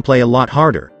means I can play a lot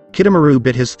harder. Kitamaru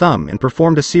bit his thumb and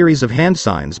performed a series of hand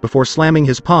signs before slamming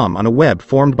his palm on a web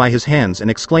formed by his hands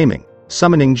and exclaiming,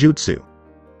 summoning jutsu.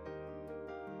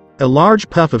 A large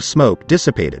puff of smoke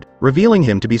dissipated, revealing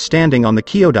him to be standing on the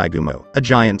Kyodaigumo, a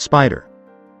giant spider.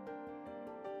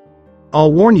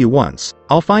 I'll warn you once,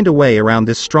 I'll find a way around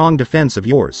this strong defense of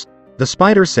yours, the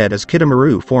spider said as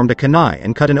Kitamaru formed a kunai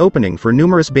and cut an opening for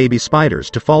numerous baby spiders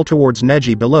to fall towards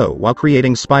Neji below while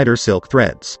creating spider silk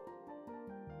threads.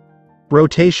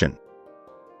 Rotation.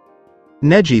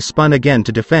 Neji spun again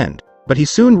to defend, but he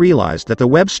soon realized that the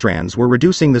web strands were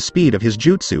reducing the speed of his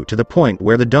jutsu to the point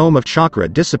where the dome of chakra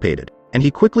dissipated, and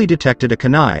he quickly detected a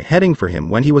kunai heading for him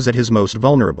when he was at his most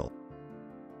vulnerable.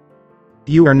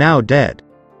 You are now dead.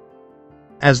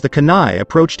 As the kunai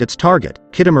approached its target,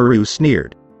 Kitamaru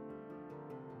sneered.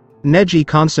 Neji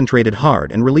concentrated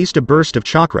hard and released a burst of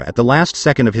chakra at the last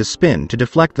second of his spin to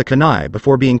deflect the kunai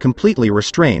before being completely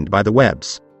restrained by the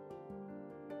webs.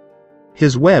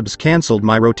 His webs cancelled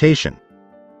my rotation.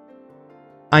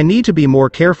 I need to be more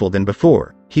careful than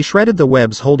before. He shredded the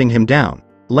webs holding him down,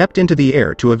 leapt into the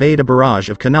air to evade a barrage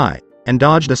of kunai, and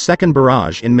dodged a second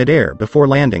barrage in midair before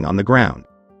landing on the ground.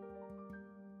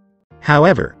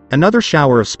 However, another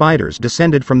shower of spiders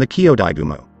descended from the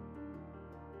Kyodaigumo.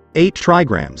 8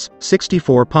 trigrams,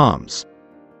 64 palms.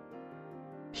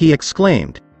 He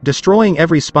exclaimed, destroying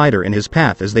every spider in his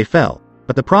path as they fell,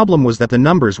 but the problem was that the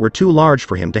numbers were too large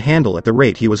for him to handle at the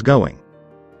rate he was going.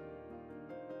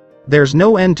 There's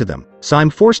no end to them, so I'm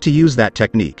forced to use that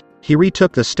technique. He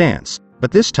retook the stance,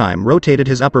 but this time rotated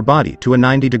his upper body to a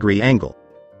 90-degree angle.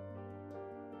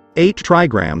 8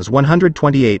 trigrams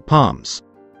 128 palms.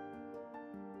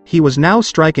 He was now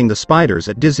striking the spiders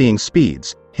at dizzying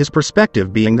speeds, his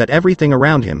perspective being that everything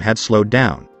around him had slowed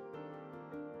down.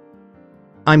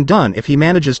 I'm done if he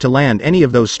manages to land any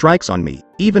of those strikes on me,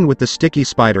 even with the sticky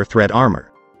spider thread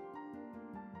armor.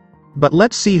 But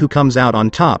let's see who comes out on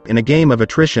top in a game of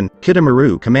attrition.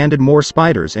 Kidomaru commanded more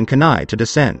spiders and kunai to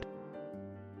descend.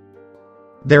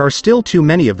 There are still too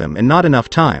many of them and not enough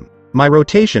time. My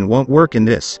rotation won't work in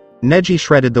this. Neji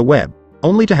shredded the web,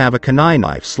 only to have a kunai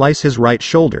knife slice his right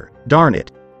shoulder. Darn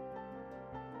it.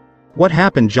 What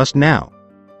happened just now?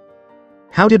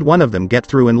 How did one of them get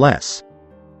through in less?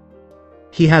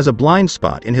 He has a blind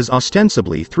spot in his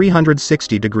ostensibly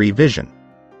 360-degree vision.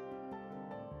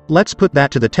 Let's put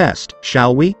that to the test,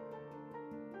 shall we?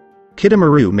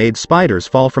 Kidomaru made spiders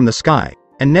fall from the sky,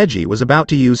 and Neji was about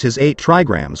to use his 8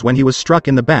 trigrams when he was struck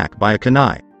in the back by a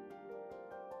kunai.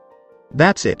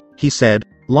 That's it, he said,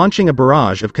 launching a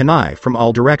barrage of kunai from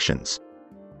all directions.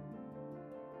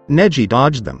 Neji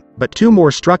dodged them, but 2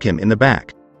 more struck him in the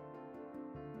back.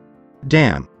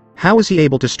 Damn, how is he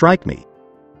able to strike me?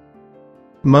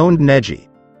 Moaned Neji.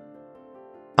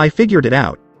 I figured it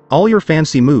out. All your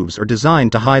fancy moves are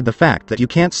designed to hide the fact that you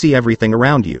can't see everything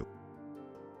around you.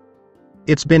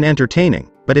 It's been entertaining,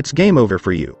 but it's game over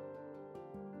for you.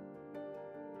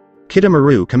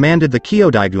 Kidomaru commanded the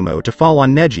Kyodaigumo to fall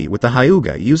on Neji with the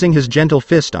Hyuga, using his gentle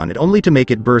fist on it only to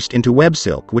make it burst into web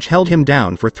silk, which held him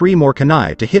down for 3 more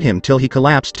kunai to hit him till he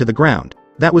collapsed to the ground.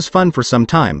 That was fun for some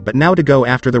time, but now to go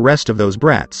after the rest of those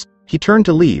brats. He turned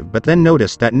to leave but then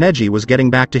noticed that Neji was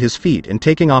getting back to his feet and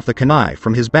taking off the kunai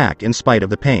from his back in spite of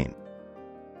the pain.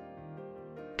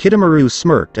 Kidomaru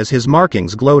smirked as his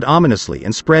markings glowed ominously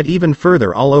and spread even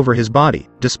further all over his body.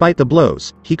 Despite the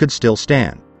blows, he could still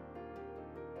stand.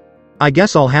 I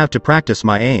guess I'll have to practice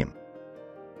my aim.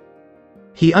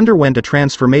 He underwent a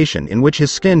transformation in which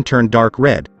his skin turned dark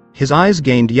red, his eyes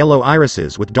gained yellow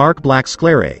irises with dark black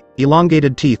sclerae,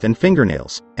 elongated teeth and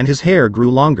fingernails, and his hair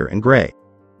grew longer and gray.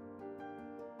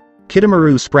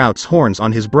 Kidomaru sprouts horns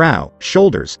on his brow,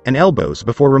 shoulders, and elbows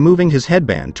before removing his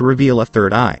headband to reveal a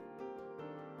third eye.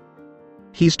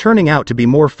 He's turning out to be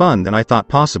more fun than I thought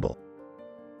possible.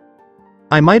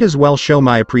 I might as well show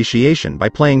my appreciation by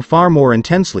playing far more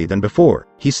intensely than before,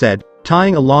 he said,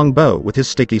 tying a long bow with his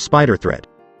sticky spider thread.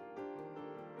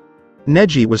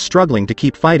 Neji was struggling to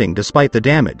keep fighting despite the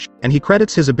damage, and he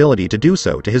credits his ability to do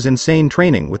so to his insane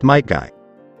training with Might Guy.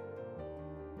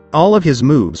 All of his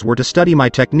moves were to study my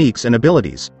techniques and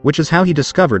abilities, which is how he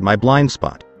discovered my blind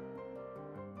spot.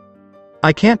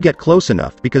 I can't get close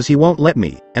enough because he won't let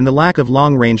me, and the lack of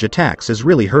long-range attacks is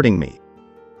really hurting me.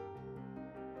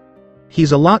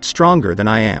 He's a lot stronger than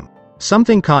I am.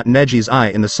 Something caught Neji's eye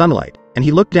in the sunlight, and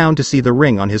he looked down to see the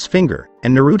ring on his finger,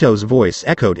 and Naruto's voice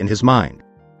echoed in his mind.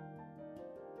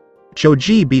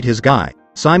 Choji beat his guy,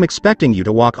 so I'm expecting you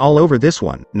to walk all over this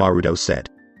one, Naruto said.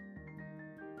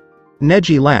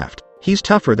 Neji laughed. He's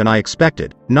tougher than I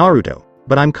expected, Naruto,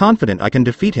 but I'm confident I can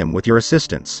defeat him with your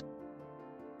assistance.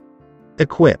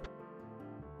 Equip.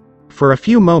 For a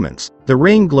few moments, the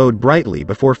ring glowed brightly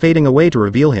before fading away to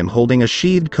reveal him holding a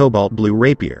sheathed cobalt blue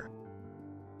rapier.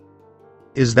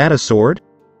 Is that a sword?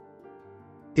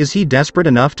 Is he desperate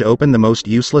enough to open the most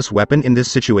useless weapon in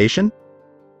this situation?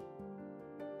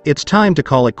 It's time to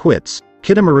call it quits.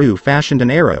 Kidomaru fashioned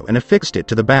an arrow and affixed it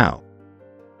to the bow.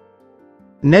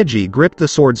 Neji gripped the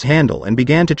sword's handle and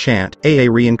began to chant, "Aa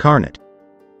reincarnate.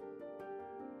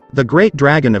 The great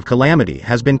dragon of calamity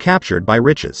has been captured by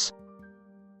riches.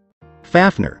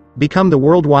 Fafnir, become the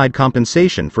worldwide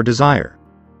compensation for desire."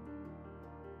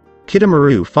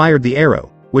 Kidomaru fired the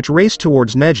arrow, which raced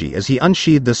towards Neji as he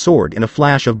unsheathed the sword in a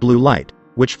flash of blue light,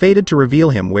 which faded to reveal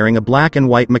him wearing a black and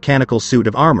white mechanical suit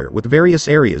of armor with various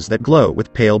areas that glow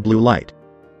with pale blue light.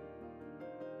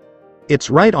 Its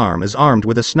right arm is armed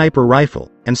with a sniper rifle,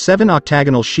 and 7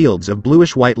 octagonal shields of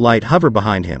bluish-white light hover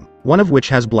behind him, one of which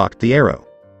has blocked the arrow.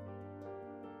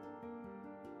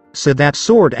 So that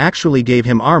sword actually gave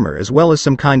him armor as well as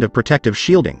some kind of protective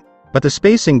shielding, but the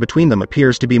spacing between them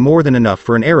appears to be more than enough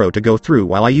for an arrow to go through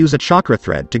while I use a chakra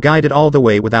thread to guide it all the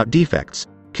way without defects.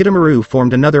 Kidomaru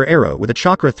formed another arrow with a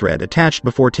chakra thread attached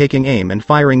before taking aim and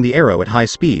firing the arrow at high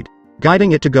speed,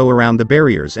 guiding it to go around the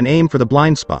barriers and aim for the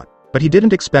blind spot, but he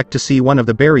didn't expect to see one of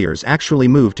the barriers actually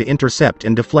move to intercept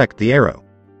and deflect the arrow.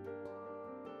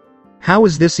 How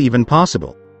is this even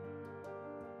possible?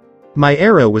 My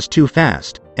arrow was too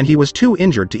fast, and he was too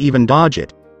injured to even dodge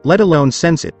it, let alone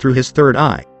sense it through his third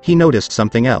eye. He noticed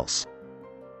something else.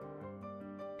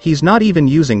 He's not even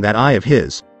using that eye of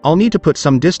his. I'll need to put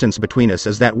some distance between us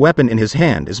as that weapon in his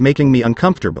hand is making me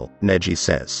uncomfortable, Neji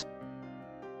says.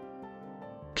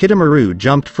 Kitamaru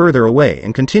jumped further away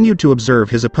and continued to observe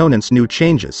his opponent's new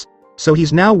changes. So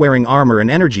he's now wearing armor and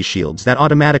energy shields that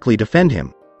automatically defend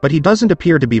him, but he doesn't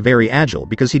appear to be very agile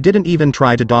because he didn't even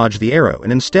try to dodge the arrow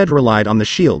and instead relied on the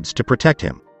shields to protect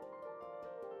him.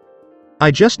 I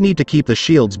just need to keep the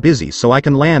shields busy so I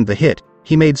can land the hit.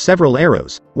 He made several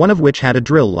arrows, one of which had a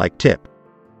drill-like tip.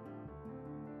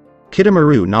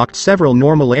 Kitamaru knocked several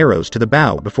normal arrows to the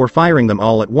bow before firing them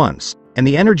all at once, and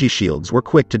the energy shields were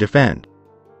quick to defend.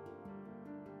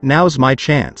 Now's my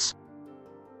chance,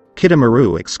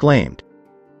 Kitamaru exclaimed.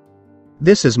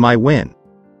 This is my win,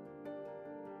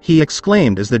 he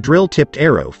exclaimed as the drill-tipped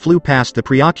arrow flew past the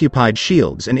preoccupied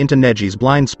shields and into Neji's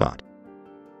blind spot.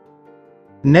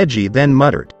 Neji then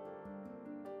muttered,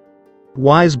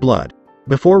 "Wise blood,"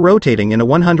 before rotating in a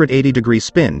 180-degree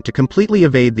spin to completely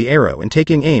evade the arrow and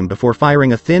taking aim before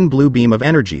firing a thin blue beam of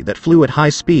energy that flew at high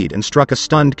speed and struck a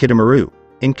stunned Kitamaru,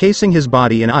 encasing his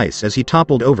body in ice as he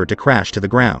toppled over to crash to the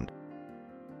ground.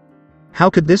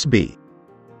 How could this be?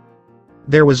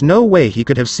 There was no way he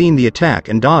could have seen the attack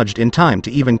and dodged in time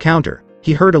to even counter.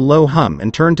 He heard a low hum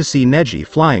and turned to see Neji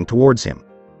flying towards him.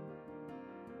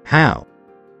 How?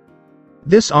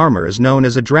 This armor is known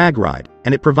as a drag ride,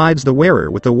 and it provides the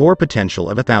wearer with the war potential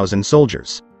of 1,000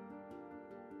 soldiers.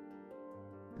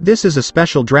 This is a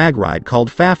special drag ride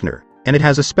called Fafnir, and it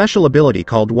has a special ability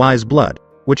called Wise Blood,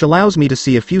 which allows me to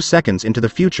see a few seconds into the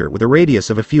future with a radius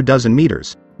of a few dozen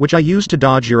meters, which I use to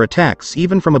dodge your attacks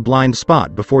even from a blind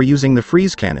spot before using the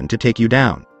freeze cannon to take you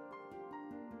down.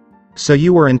 So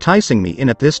you were enticing me in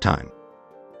at this time.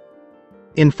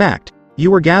 In fact,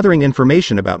 you were gathering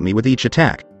information about me with each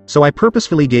attack, so I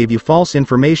purposefully gave you false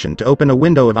information to open a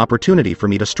window of opportunity for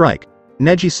me to strike,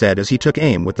 Neji said as he took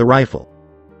aim with the rifle.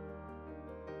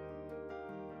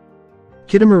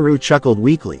 Kitamaru chuckled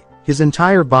weakly, his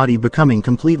entire body becoming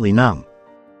completely numb.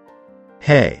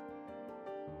 Hey.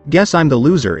 Guess I'm the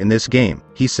loser in this game,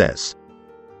 he says.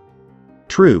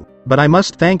 True, but I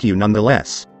must thank you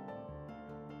nonetheless.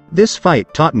 This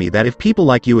fight taught me that if people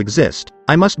like you exist,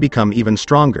 I must become even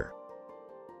stronger.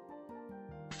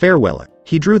 Farewell.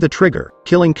 He drew the trigger,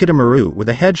 killing Kitamaru with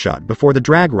a headshot before the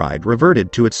drag ride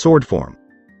reverted to its sword form.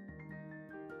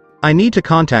 I need to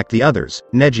contact the others,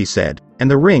 Neji said, and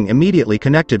the ring immediately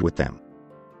connected with them.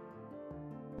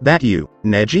 That you,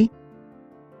 Neji?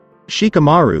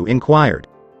 Shikamaru inquired.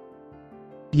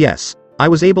 Yes, I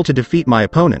was able to defeat my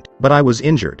opponent, but I was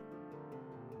injured.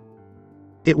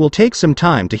 It will take some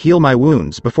time to heal my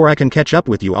wounds before I can catch up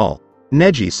with you all,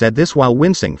 Neji said this while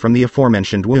wincing from the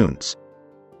aforementioned wounds.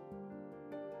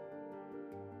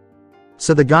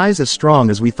 So the guy's as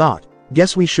strong as we thought.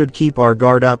 Guess we should keep our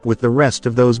guard up with the rest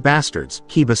of those bastards,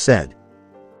 Kiba said.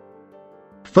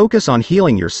 Focus on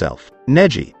healing yourself,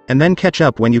 Neji, and then catch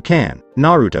up when you can,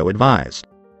 Naruto advised.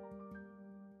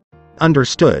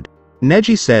 Understood,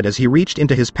 Neji said as he reached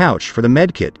into his pouch for the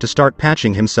medkit to start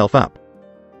patching himself up.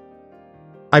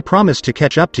 I promise to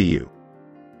catch up to you.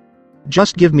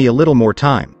 Just give me a little more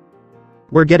time.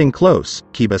 We're getting close,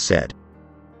 Kiba said.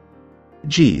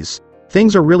 Geez.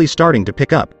 Things are really starting to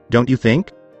pick up, don't you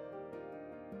think?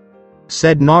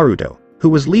 Said Naruto, who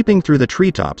was leaping through the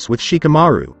treetops with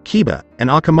Shikamaru, Kiba, and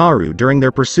Akamaru during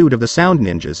their pursuit of the sound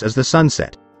ninjas as the sun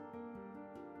set.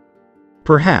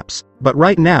 Perhaps, but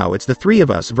right now it's the three of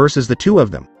us versus the two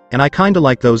of them, and I kinda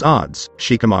like those odds,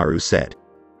 Shikamaru said.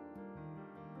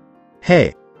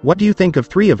 Hey, what do you think of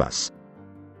three of us?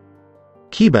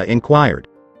 Kiba inquired.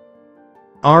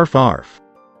 Arf arf.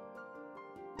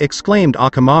 Exclaimed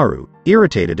Akamaru,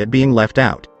 irritated at being left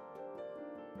out.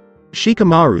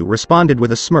 Shikamaru responded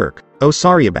with a smirk, oh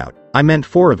sorry I meant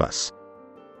four of us.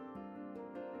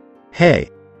 Hey,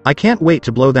 I can't wait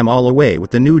to blow them all away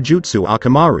with the new jutsu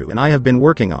Akamaru and I have been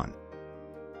working on.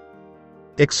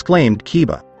 Exclaimed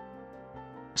Kiba.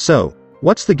 So,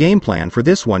 what's the game plan for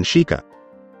this one, Shika?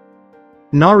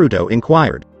 Naruto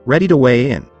inquired, ready to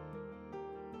weigh in.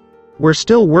 We're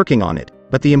still working on it,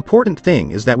 but the important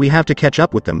thing is that we have to catch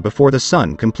up with them before the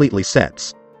sun completely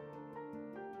sets.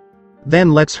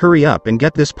 Then let's hurry up and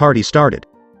get this party started.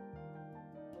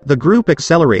 The group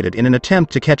accelerated in an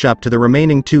attempt to catch up to the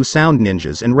remaining two sound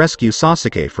ninjas and rescue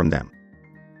Sasuke from them.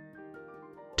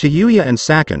 Tayuya and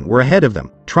Sakan were ahead of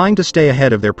them, trying to stay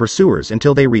ahead of their pursuers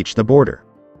until they reached the border.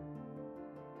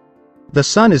 The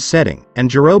sun is setting,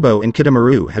 and Jirobo and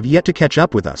Kitamaru have yet to catch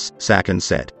up with us, Sakan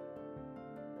said.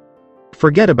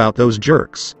 Forget about those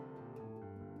jerks.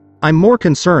 I'm more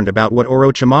concerned about what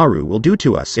Orochimaru will do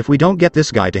to us if we don't get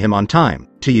this guy to him on time,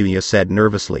 Tayuya said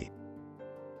nervously.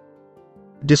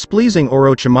 Displeasing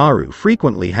Orochimaru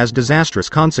frequently has disastrous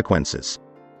consequences.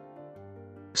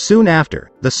 Soon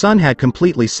after, the sun had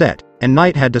completely set, and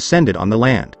night had descended on the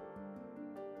land.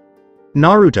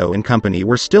 Naruto and company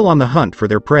were still on the hunt for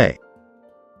their prey.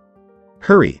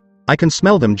 "Hurry, I can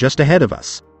smell them just ahead of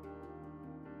us,"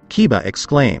 Kiba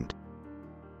exclaimed.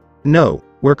 "No,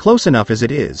 we're close enough as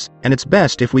it is, and it's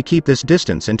best if we keep this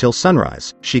distance until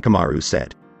sunrise," Shikamaru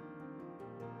said.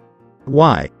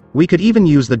 "Why, we could even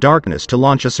use the darkness to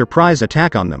launch a surprise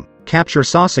attack on them, capture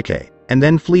Sasuke, and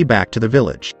then flee back to the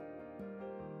village."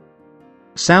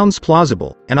 "Sounds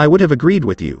plausible, and I would have agreed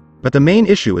with you, but the main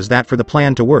issue is that for the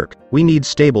plan to work, we need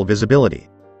stable visibility.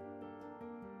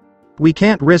 We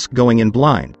can't risk going in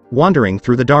blind, wandering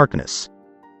through the darkness.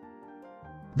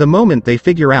 The moment they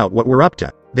figure out what we're up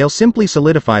to, they'll simply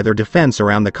solidify their defense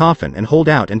around the coffin and hold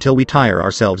out until we tire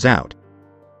ourselves out.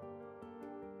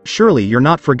 Surely you're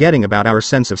not forgetting about our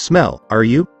sense of smell, are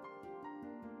you?"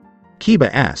 Kiba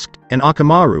asked, and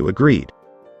Akamaru agreed.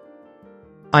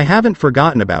 "I haven't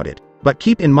forgotten about it, but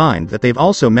keep in mind that they've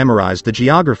also memorized the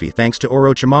geography thanks to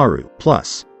Orochimaru,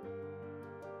 plus."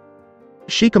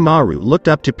 Shikamaru looked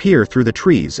up to peer through the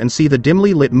trees and see the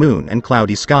dimly lit moon and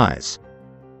cloudy skies.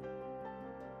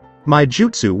 "My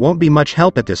jutsu won't be much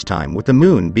help at this time with the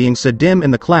moon being so dim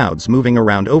and the clouds moving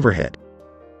around overhead.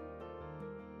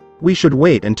 We should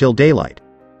wait until daylight."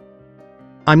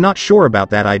 "I'm not sure about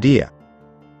that idea,"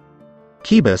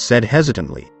 Kiba said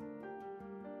hesitantly.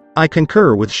 "I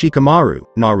concur with Shikamaru,"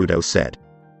 Naruto said.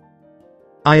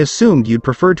 "I assumed you'd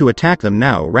prefer to attack them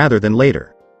now rather than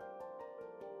later.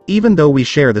 Even though we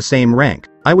share the same rank,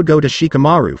 I would go to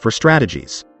Shikamaru for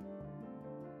strategies."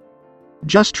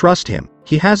 "Just trust him,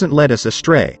 he hasn't led us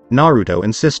astray," Naruto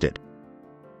insisted.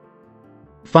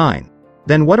 "Fine.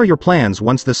 Then what are your plans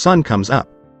once the sun comes up?"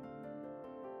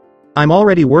 "I'm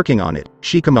already working on it,"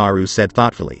 Shikamaru said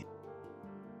thoughtfully.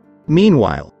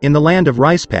 Meanwhile, in the land of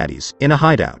rice paddies, in a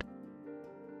hideout,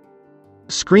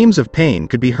 screams of pain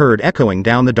could be heard echoing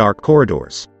down the dark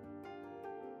corridors.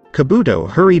 Kabuto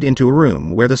hurried into a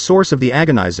room where the source of the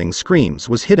agonizing screams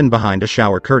was hidden behind a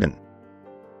shower curtain.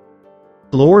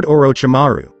 "Lord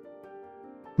Orochimaru,"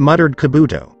 muttered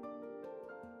Kabuto.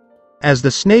 As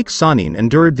the snake Sanin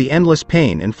endured the endless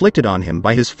pain inflicted on him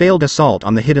by his failed assault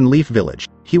on the Hidden Leaf village,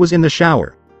 he was in the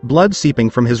shower, blood seeping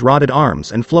from his rotted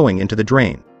arms and flowing into the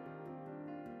drain.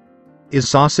 "Is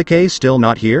Sasuke still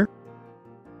not here?"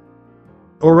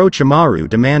 Orochimaru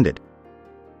demanded.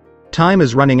 "Time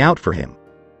is running out for him."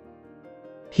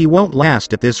 "He won't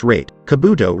last at this rate,"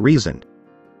 Kabuto reasoned.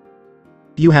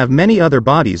 "You have many other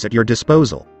bodies at your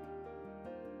disposal.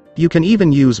 You can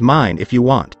even use mine if you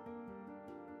want."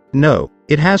 "No,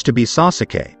 it has to be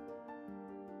Sasuke."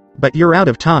 "But you're out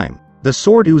of time. The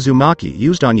sword Uzumaki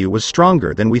used on you was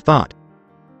stronger than we thought."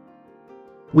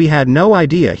 "We had no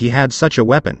idea he had such a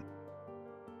weapon."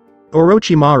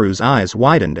 Orochimaru's eyes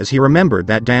widened as he remembered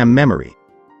that damn memory.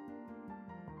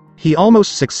 He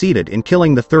almost succeeded in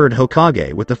killing the third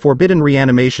Hokage with the forbidden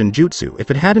reanimation jutsu if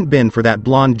it hadn't been for that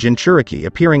blonde Jinchuriki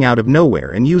appearing out of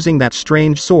nowhere and using that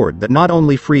strange sword that not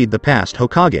only freed the past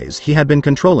Hokages he had been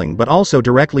controlling but also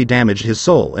directly damaged his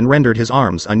soul and rendered his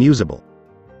arms unusable.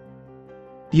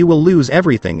 "You will lose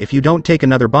everything if you don't take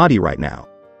another body right now,"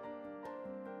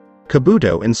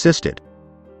 Kabuto insisted.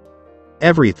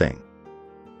 "Everything."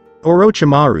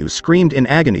 Orochimaru screamed in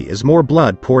agony as more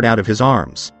blood poured out of his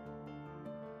arms.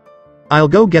 "I'll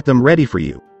go get them ready for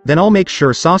you, then I'll make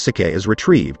sure Sasuke is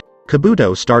retrieved."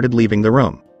 Kabuto started leaving the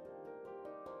room.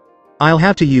 "I'll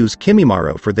have to use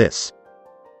Kimimaro for this."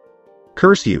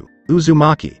 "Curse you,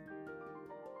 Uzumaki.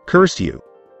 Curse you,"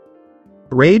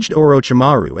 raged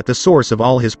Orochimaru at the source of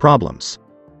all his problems.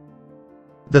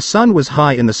 The sun was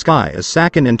high in the sky as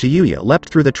Sakin and Tayuya leapt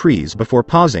through the trees before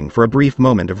pausing for a brief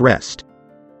moment of rest.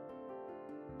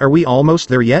 "Are we almost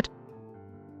there yet?"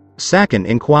 Sakin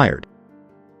inquired.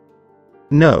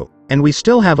 "No, and we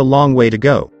still have a long way to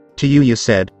go," Tayuya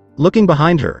said, looking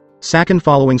behind her, Sakin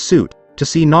following suit, to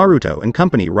see Naruto and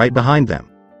company right behind them.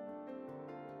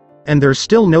 "And there's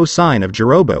still no sign of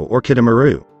Jirobo or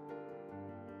Kitamaru."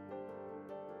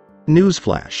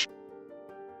 Newsflash.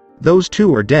 "Those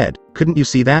two are dead, couldn't you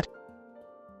see that?"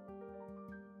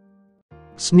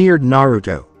 Sneered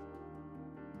Naruto.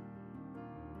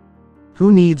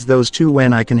 "Who needs those two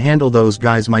when I can handle those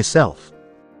guys myself?"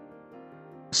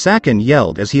 Sakin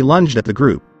yelled as he lunged at the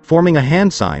group, forming a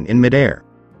hand sign in midair.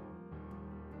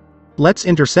 "Let's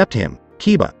intercept him,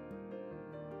 Kiba!"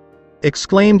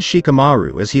 exclaimed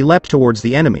Shikamaru as he leapt towards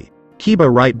the enemy, Kiba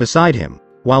right beside him,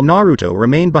 while Naruto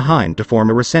remained behind to form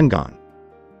a Rasengan.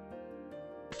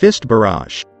 Fist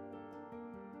barrage.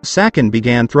 Sakin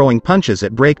began throwing punches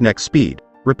at breakneck speed,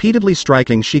 repeatedly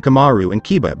striking Shikamaru and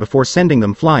Kiba before sending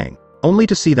them flying, only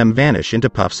to see them vanish into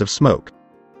puffs of smoke.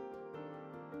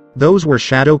 Those were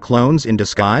shadow clones in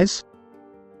disguise?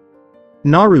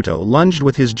 Naruto lunged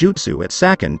with his jutsu at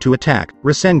Saken to attack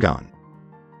Rasengan.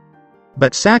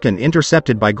 But Saken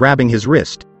intercepted by grabbing his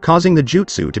wrist, causing the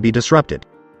jutsu to be disrupted.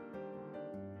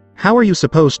 "How are you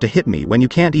supposed to hit me when you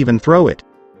can't even throw it?"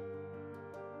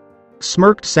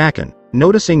 smirked Saken,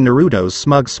 noticing Naruto's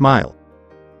smug smile.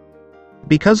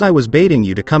 "Because I was baiting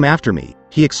you to come after me,"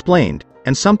 he explained,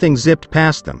 and something zipped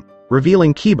past them,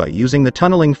 revealing Kiba using the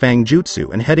tunneling fang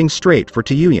jutsu and heading straight for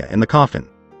Tayuya in the coffin.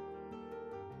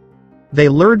 "They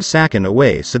lured Saken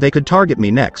away so they could target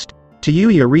me next,"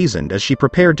 Tayuya reasoned as she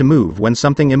prepared to move when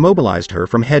something immobilized her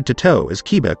from head to toe as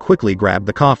Kiba quickly grabbed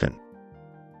the coffin.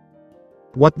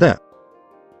 "What the?"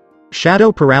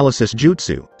 "Shadow paralysis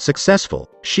jutsu, successful,"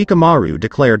 Shikamaru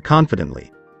declared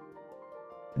confidently.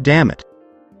 "Damn it."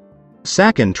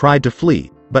 Saken tried to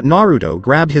flee, but Naruto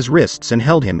grabbed his wrists and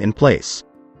held him in place.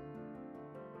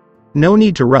 "No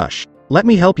need to rush, let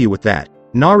me help you with that."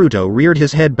 Naruto reared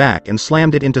his head back and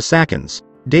slammed it into Saken's,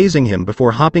 dazing him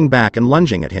before hopping back and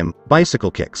lunging at him,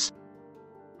 bicycle kicks.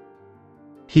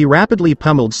 He rapidly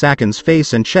pummeled Saken's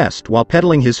face and chest while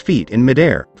pedaling his feet in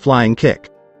midair, flying kick.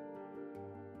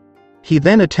 He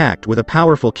then attacked with a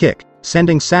powerful kick,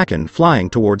 sending Saken flying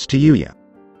towards Tayuya.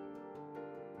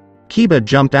 Kiba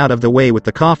jumped out of the way with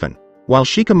the coffin, while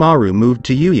Shikamaru moved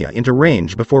Tayuya into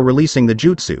range before releasing the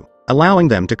jutsu, allowing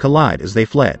them to collide as they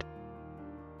fled.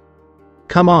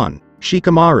 "Come on,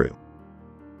 Shikamaru.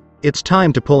 It's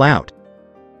time to pull out,"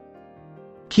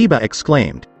 Kiba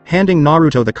exclaimed, handing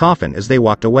Naruto the coffin as they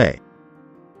walked away.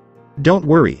 "Don't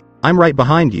worry, I'm right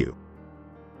behind you,"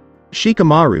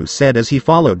 Shikamaru said as he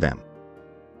followed them.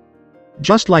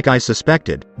 "Just like I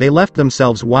suspected, they left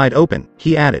themselves wide open,"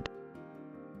 he added.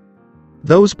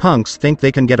 "Those punks think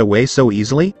they can get away so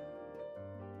easily?"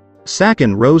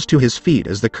 Saken rose to his feet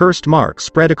as the cursed mark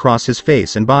spread across his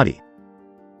face and body.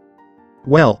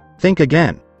 "Well, think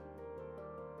again."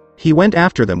 He went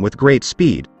after them with great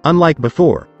speed, unlike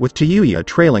before, with Tayuya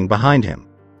trailing behind him.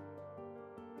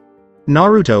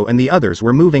 Naruto and the others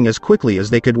were moving as quickly as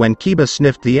they could when Kiba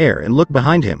sniffed the air and looked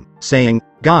behind him, saying,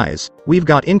 "Guys, we've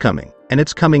got incoming, and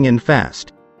it's coming in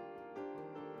fast."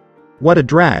 "What a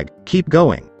drag, keep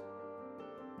going.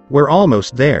 We're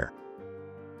almost there,"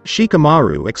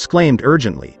 Shikamaru exclaimed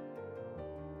urgently.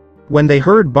 When they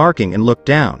heard barking and looked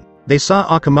down, they saw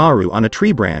Akamaru on a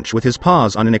tree branch with his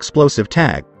paws on an explosive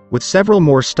tag, with several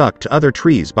more stuck to other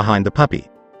trees behind the puppy.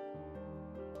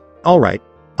 "Alright,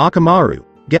 Akamaru,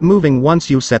 get moving once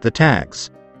you've set the tags,"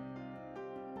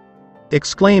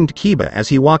 exclaimed Kiba as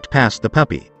he walked past the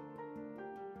puppy.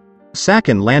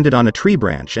 Saken landed on a tree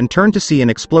branch and turned to see an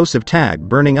explosive tag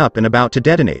burning up and about to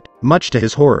detonate, much to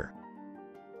his horror.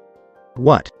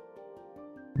 "What?"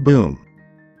 Boom.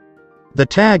 The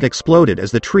tag exploded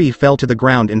as the tree fell to the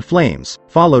ground in flames,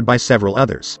 followed by several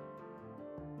others.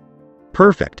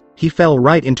 "Perfect, he fell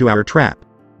right into our trap,"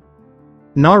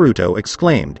 Naruto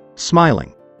exclaimed,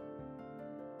 smiling.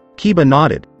 Kiba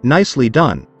nodded, "Nicely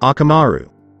done, Akamaru."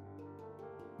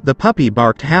 The puppy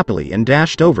barked happily and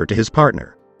dashed over to his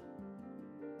partner.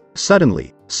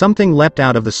 Suddenly, something leapt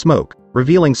out of the smoke,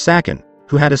 revealing Saken,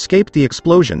 who had escaped the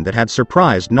explosion that had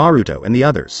surprised Naruto and the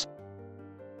others.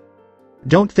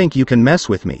 "Don't think you can mess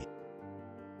with me,"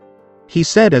 he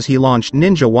said as he launched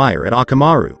ninja wire at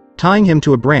Akamaru, tying him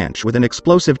to a branch with an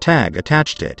explosive tag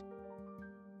attached to it.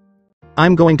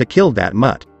 "I'm going to kill that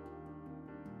mutt.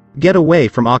 Get away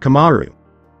from Akamaru."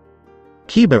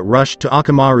 Kiba rushed to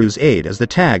Akamaru's aid as the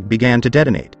tag began to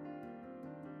detonate.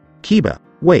 "Kiba,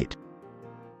 wait!"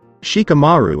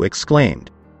 Shikamaru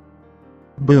exclaimed.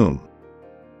 Boom.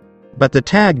 But the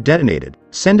tag detonated,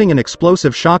 sending an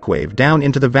explosive shockwave down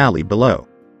into the valley below.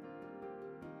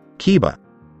 "Kiba!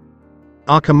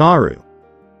 Akamaru!"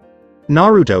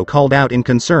 Naruto called out in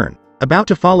concern, about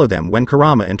to follow them when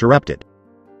Kurama interrupted.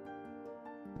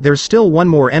 "There's still one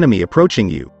more enemy approaching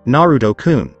you,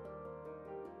 Naruto-kun,"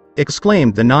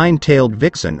 exclaimed the nine-tailed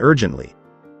vixen urgently.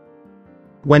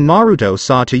 When Naruto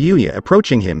saw Tayuya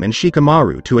approaching him and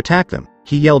Shikamaru to attack them,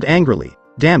 he yelled angrily,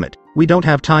 "Damn it, we don't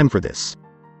have time for this."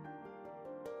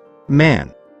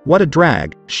 "Man, what a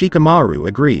drag," Shikamaru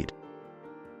agreed.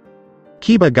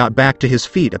 Kiba got back to his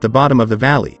feet at the bottom of the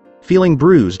valley, feeling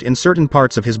bruised in certain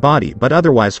parts of his body but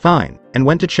otherwise fine, and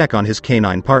went to check on his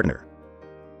canine partner.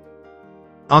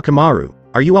 "Akamaru,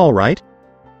 are you all right?"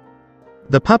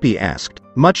 the puppy asked,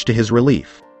 much to his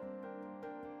relief.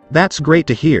 "That's great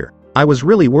to hear, I was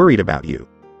really worried about you."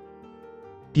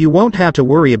 "You won't have to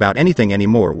worry about anything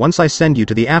anymore once I send you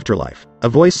to the afterlife," a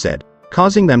voice said,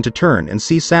 causing them to turn and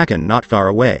see Sakin not far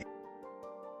away.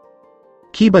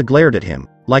 Kiba glared at him,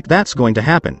 like that's going to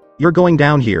happen, you're going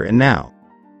down here and now.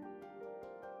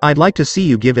 I'd like to see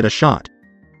you give it a shot.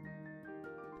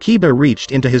 Kiba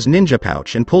reached into his ninja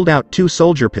pouch and pulled out 2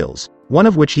 soldier pills, one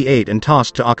of which he ate and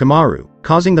tossed to Akamaru,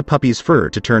 causing the puppy's fur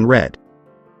to turn red.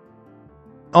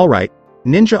 Alright,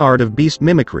 ninja art of beast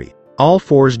mimicry, all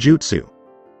fours jutsu.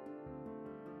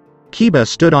 Kiba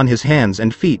stood on his hands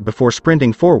and feet before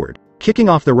sprinting forward, kicking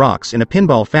off the rocks in a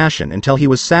pinball fashion until he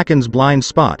was Sakin's blind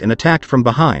spot and attacked from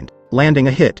behind, landing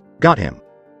a hit, got him.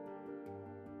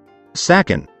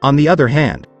 Sakin, on the other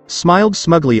hand, smiled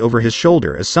smugly over his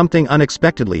shoulder as something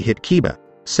unexpectedly hit Kiba,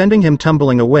 sending him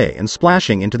tumbling away and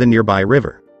splashing into the nearby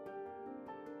river.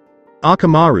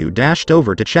 Akamaru dashed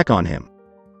over to check on him.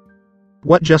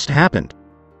 What just happened?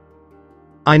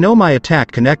 I know my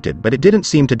attack connected, but it didn't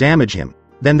seem to damage him.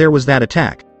 Then there was that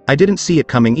attack, I didn't see it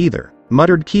coming either,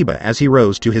 muttered Kiba as he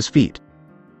rose to his feet.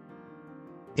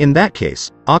 In that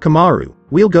case, Akamaru,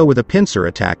 we'll go with a pincer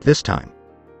attack this time.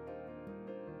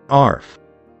 Arf.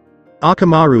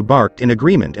 Akamaru barked in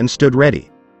agreement and stood ready.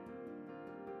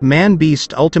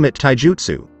 Man-Beast Ultimate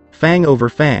Taijutsu, Fang over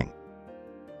Fang.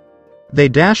 They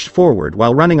dashed forward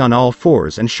while running on all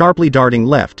fours and sharply darting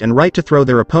left and right to throw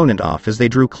their opponent off as they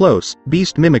drew close,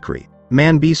 beast mimicry,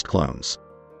 man-beast clones.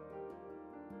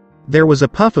 There was a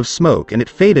puff of smoke and it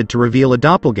faded to reveal a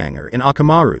doppelganger in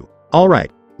Akamaru.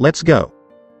 Alright, let's go.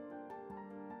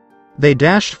 They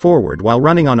dashed forward while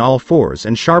running on all fours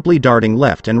and sharply darting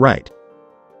left and right.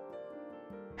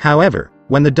 However,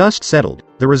 when the dust settled,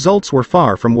 the results were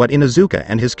far from what Inuzuka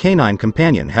and his canine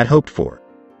companion had hoped for.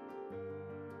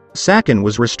 Sakin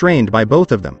was restrained by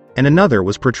both of them, and another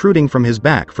was protruding from his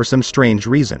back for some strange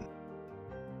reason.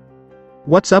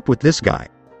 What's up with this guy?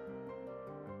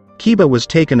 Kiba was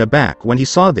taken aback when he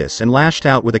saw this and lashed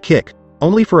out with a kick,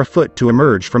 only for a foot to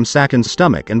emerge from Sakin's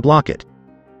stomach and block it.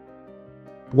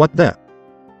 What the?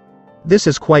 This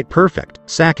is quite perfect,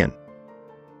 Sakin.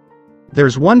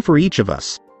 There's one for each of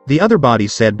us, the other body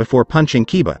said before punching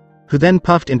Kiba, who then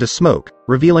puffed into smoke,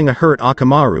 revealing a hurt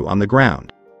Akamaru on the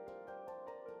ground.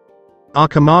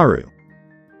 Akamaru!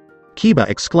 Kiba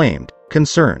exclaimed,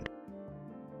 concerned.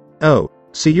 Oh,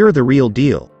 so you're the real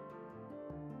deal.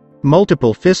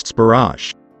 Multiple fists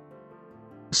barrage.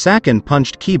 Sakin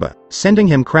punched Kiba, sending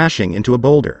him crashing into a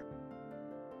boulder.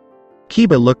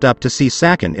 Kiba looked up to see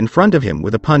Sakin in front of him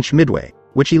with a punch midway,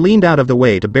 which he leaned out of the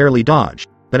way to barely dodge,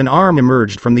 but an arm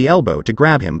emerged from the elbow to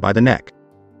grab him by the neck.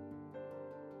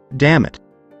 Damn it.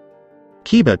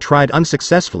 Kiba tried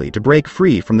unsuccessfully to break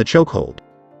free from the chokehold.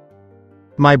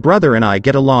 My brother and I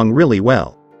get along really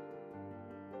well.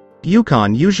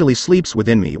 Yukon usually sleeps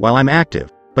within me while I'm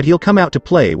active, but he'll come out to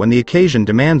play when the occasion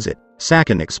demands it,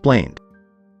 Sakin explained.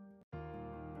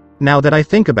 Now that I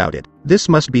think about it, this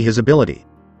must be his ability.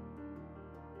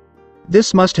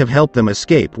 This must have helped them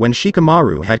escape when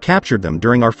Shikamaru had captured them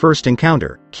during our first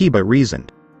encounter, Kiba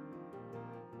reasoned.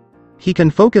 He can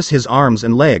focus his arms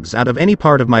and legs out of any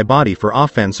part of my body for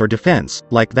offense or defense,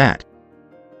 like that.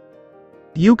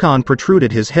 Yukon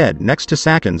protruded his head next to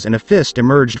Sakin's and a fist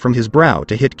emerged from his brow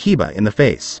to hit Kiba in the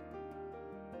face.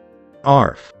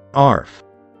 Arf, arf.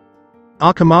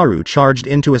 Akamaru charged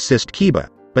in to assist Kiba,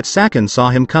 but Sakin saw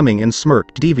him coming and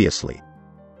smirked deviously.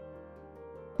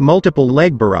 Multiple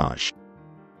leg barrage.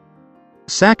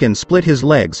 Sakin split his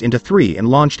legs into 3 and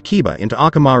launched Kiba into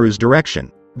Akamaru's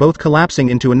direction, both collapsing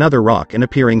into another rock and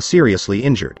appearing seriously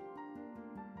injured.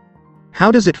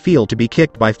 How does it feel to be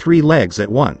kicked by 3 legs at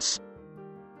once?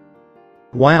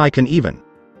 Why I can even.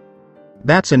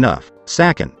 That's enough,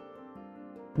 Sakin.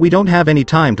 We don't have any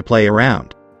time to play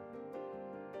around.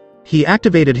 He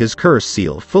activated his curse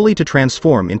seal fully to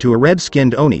transform into a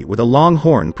red-skinned Oni with a long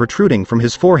horn protruding from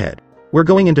his forehead. We're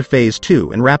going into phase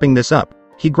 2 and wrapping this up,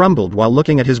 he grumbled while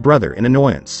looking at his brother in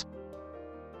annoyance.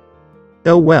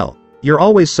 Oh well, you're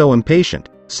always so impatient,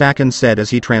 Sakin said as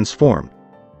he transformed.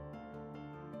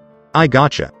 I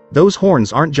gotcha, those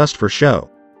horns aren't just for show.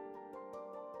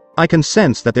 I can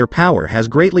sense that their power has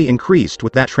greatly increased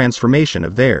with that transformation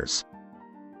of theirs.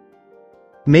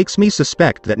 Makes me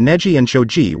suspect that Neji and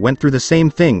Choji went through the same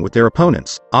thing with their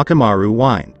opponents, Akamaru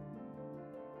whined.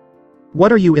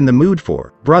 What are you in the mood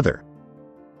for, brother?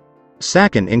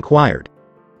 Sakin inquired.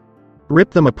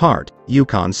 Rip them apart,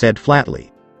 Yukon said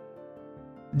flatly.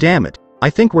 Damn it, I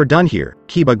think we're done here,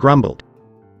 Kiba grumbled.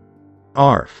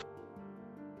 Arf.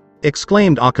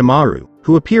 Exclaimed Akamaru,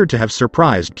 who appeared to have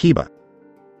surprised Kiba.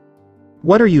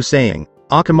 What are you saying,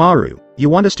 Akamaru, you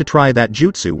want us to try that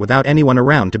jutsu without anyone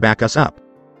around to back us up?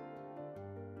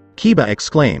 Kiba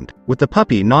exclaimed, with the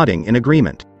puppy nodding in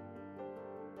agreement.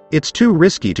 It's too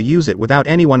risky to use it without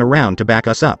anyone around to back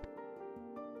us up.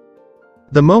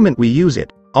 The moment we use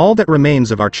it, all that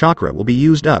remains of our chakra will be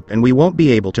used up and we won't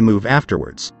be able to move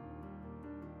afterwards.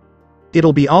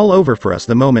 It'll be all over for us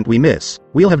the moment we miss,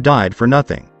 we'll have died for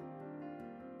nothing.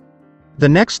 The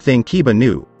next thing Kiba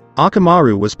knew,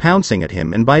 Akamaru was pouncing at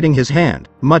him and biting his hand,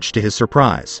 much to his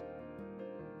surprise.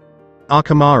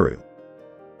 Akamaru.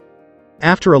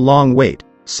 After a long wait,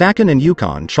 Sakin and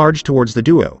Yukon charged towards the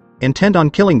duo, intent on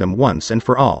killing them once and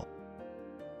for all.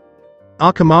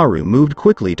 Akamaru moved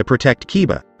quickly to protect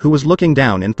Kiba, who was looking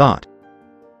down in thought.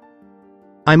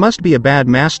 I must be a bad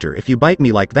master if you bite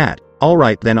me like that.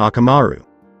 Alright then, Akamaru.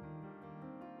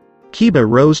 Kiba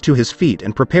rose to his feet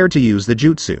and prepared to use the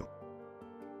jutsu.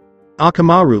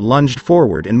 Akamaru lunged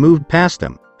forward and moved past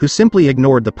them, who simply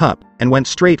ignored the pup, and went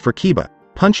straight for Kiba,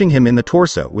 punching him in the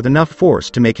torso with enough force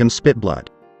to make him spit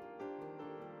blood.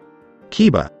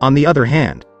 Kiba, on the other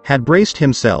hand, had braced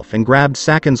himself and grabbed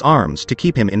Sakin's arms to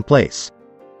keep him in place.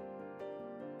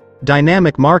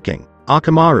 Dynamic marking,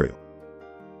 Akamaru.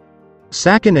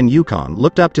 Sakin and Yukon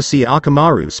looked up to see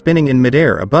Akamaru spinning in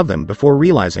midair above them before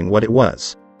realizing what it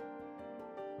was.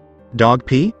 Dog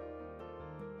pee?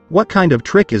 What kind of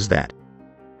trick is that?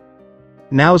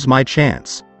 Now's my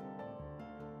chance.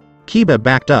 Kiba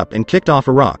backed up and kicked off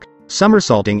a rock,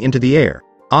 somersaulting into the air,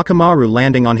 Akamaru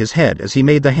landing on his head as he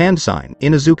made the hand sign,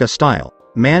 Inuzuka style,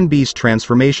 man-beast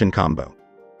transformation combo.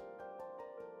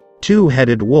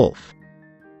 Two-headed wolf.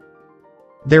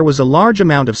 There was a large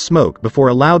amount of smoke before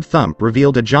a loud thump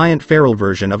revealed a giant feral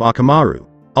version of Akamaru,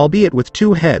 albeit with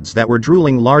two heads that were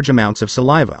drooling large amounts of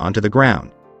saliva onto the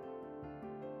ground.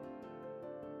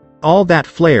 All that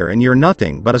flair and you're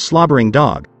nothing but a slobbering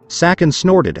dog, Sakin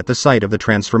snorted at the sight of the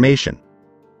transformation.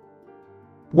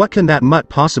 What can that mutt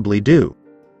possibly do?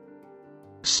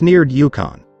 Sneered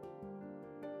Yukon.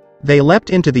 They leapt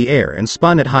into the air and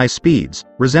spun at high speeds,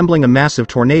 resembling a massive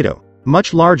tornado,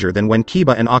 much larger than when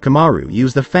Kiba and Akamaru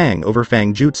used the Fang over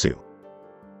Fang jutsu.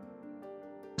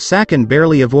 Sakin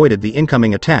barely avoided the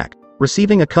incoming attack,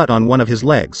 receiving a cut on one of his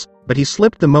legs, but he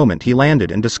slipped the moment he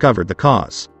landed and discovered the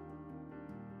cause.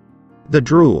 The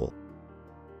drool.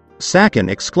 Sakin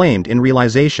exclaimed in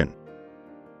realization.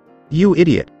 You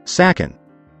idiot, Sakin.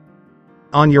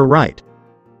 On your right.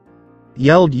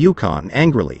 Yelled Yukon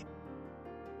angrily.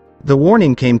 The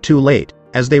warning came too late,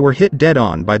 as they were hit dead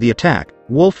on by the attack,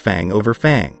 Wolf Fang over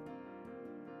Fang.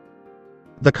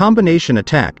 The combination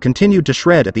attack continued to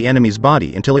shred at the enemy's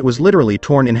body until it was literally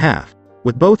torn in half,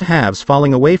 with both halves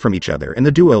falling away from each other and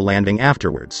the duo landing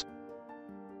afterwards.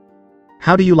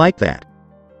 How do you like that?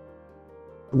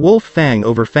 Wolf Fang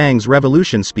over Fang's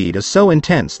revolution speed is so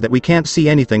intense that we can't see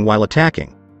anything while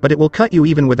attacking, but it will cut you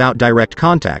even without direct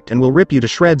contact and will rip you to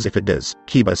shreds if it does,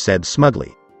 Kiba said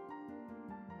smugly.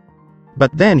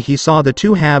 But then he saw the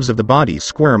two halves of the body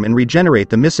squirm and regenerate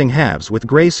the missing halves with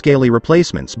gray scaly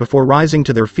replacements before rising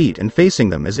to their feet and facing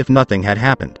them as if nothing had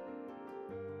happened.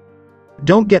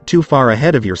 Don't get too far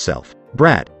ahead of yourself,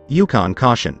 brat, Yukon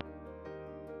cautioned.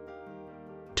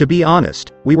 To be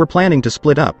honest, we were planning to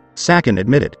split up, Sakin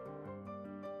admitted.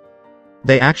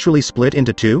 They actually split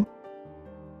into two?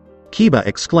 Kiba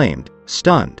exclaimed,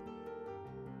 stunned.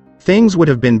 Things would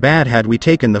have been bad had we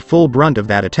taken the full brunt of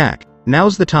that attack.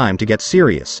 Now's the time to get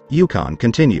serious, Yukon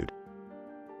continued.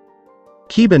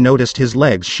 Kiba noticed his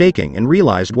legs shaking and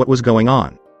realized what was going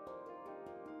on.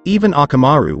 Even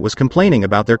Akamaru was complaining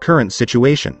about their current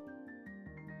situation.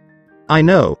 I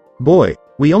know, boy,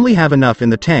 we only have enough in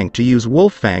the tank to use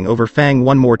Wolf Fang over Fang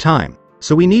one more time,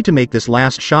 so we need to make this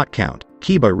last shot count,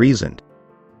 Kiba reasoned.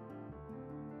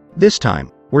 This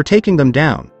time, we're taking them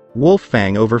down, Wolf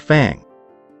Fang over Fang.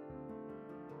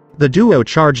 The duo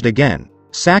charged again,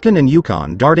 Sakin and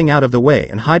Yukon darting out of the way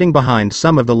and hiding behind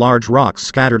some of the large rocks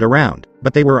scattered around,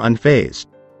 but they were unfazed.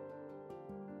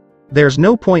 There's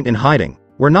no point in hiding,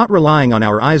 we're not relying on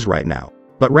our eyes right now,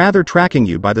 but rather tracking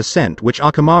you by the scent which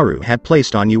Akamaru had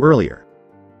placed on you earlier.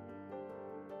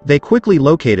 They quickly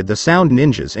located the sound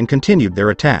ninjas and continued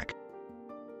their attack.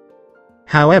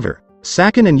 However,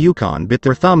 Sakin and Yukon bit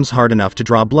their thumbs hard enough to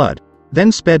draw blood,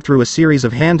 then sped through a series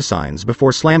of hand signs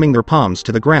before slamming their palms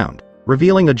to the ground,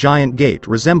 revealing a giant gate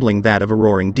resembling that of a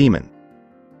roaring demon.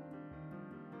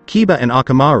 Kiba and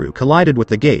Akamaru collided with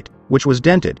the gate, which was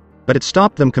dented, but it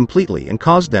stopped them completely and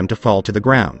caused them to fall to the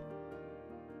ground.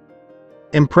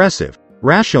 Impressive,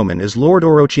 Rashomon is Lord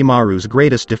Orochimaru's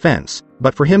greatest defense,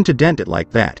 but for him to dent it like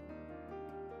that.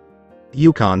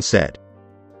 Yukon said.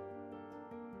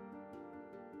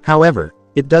 However,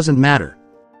 it doesn't matter.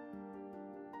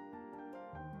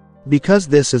 Because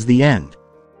this is the end.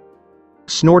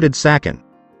 Snorted Sakin.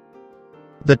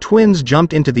 The twins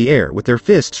jumped into the air with their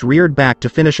fists reared back to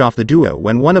finish off the duo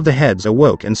when one of the heads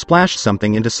awoke and splashed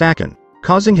something into Sakin,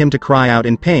 causing him to cry out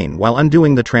in pain while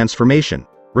undoing the transformation,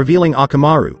 revealing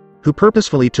Akamaru, who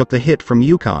purposefully took the hit from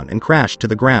Yukon and crashed to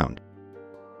the ground.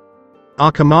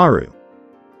 Akamaru!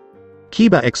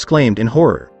 Kiba exclaimed in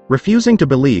horror, refusing to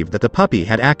believe that the puppy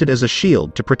had acted as a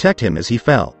shield to protect him as he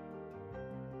fell.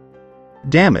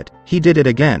 Damn it, he did it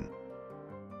again.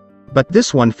 But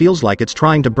this one feels like it's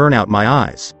trying to burn out my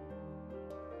eyes.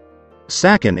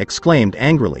 Sakin exclaimed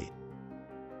angrily.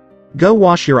 Go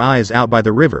wash your eyes out by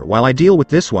the river while I deal with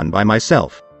this one by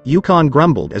myself, Yukon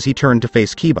grumbled as he turned to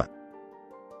face Kiba.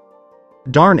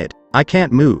 Darn it, I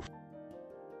can't move.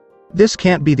 This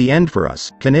can't be the end for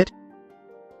us, can it?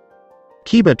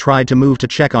 Kiba tried to move to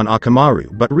check on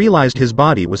Akamaru but realized his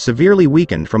body was severely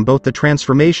weakened from both the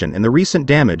transformation and the recent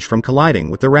damage from colliding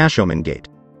with the Rashomon gate.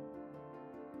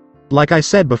 Like I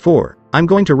said before, I'm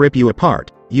going to rip you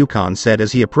apart, Yukon said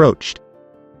as he approached.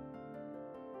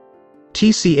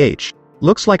 TCH,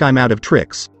 looks like I'm out of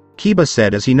tricks, Kiba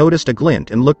said as he noticed a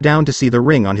glint and looked down to see the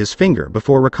ring on his finger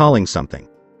before recalling something.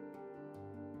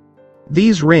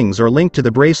 These rings are linked to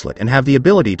the bracelet and have the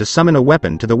ability to summon a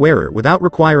weapon to the wearer without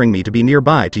requiring me to be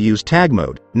nearby to use tag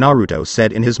mode, Naruto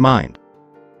said in his mind.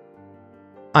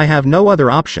 I have no other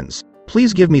options,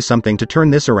 please give me something to turn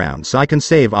this around so I can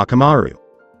save Akamaru.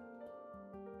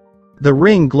 The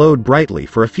ring glowed brightly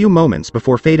for a few moments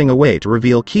before fading away to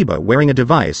reveal Kiba wearing a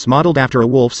device modeled after a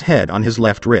wolf's head on his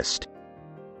left wrist.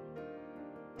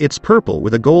 It's purple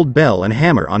with a gold bell and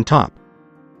hammer on top.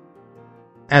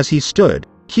 As he stood,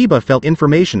 Kiba felt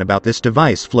information about this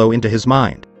device flow into his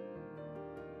mind.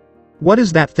 What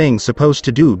is that thing supposed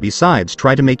to do besides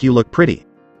try to make you look pretty?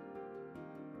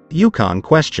 Yukon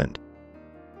questioned.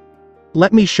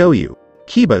 Let me show you.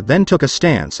 Kiba then took a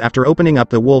stance after opening up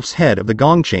the wolf's head of the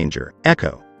gong changer,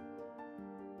 Echo.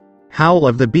 Howl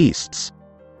of the beasts.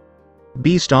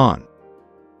 Beast on.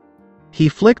 He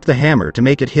flicked the hammer to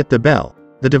make it hit the bell.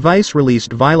 The device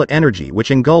released violet energy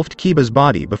which engulfed Kiba's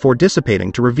body before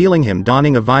dissipating to revealing him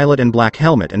donning a violet and black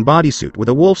helmet and bodysuit with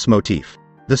a wolf's motif.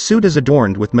 The suit is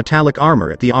adorned with metallic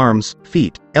armor at the arms,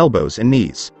 feet, elbows and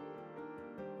knees.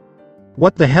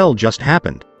 What the hell just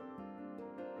happened?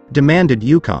 Demanded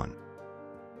Yukon.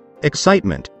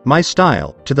 Excitement, my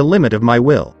style, to the limit of my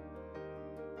will.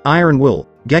 Iron Wool,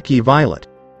 Geki Violet.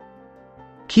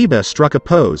 Kiba struck a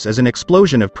pose as an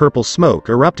explosion of purple smoke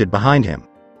erupted behind him.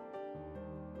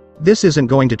 This isn't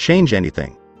going to change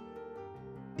anything.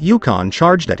 Yukon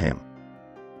charged at him.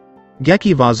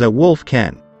 Gekivaza Wolf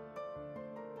Ken.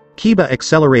 Kiba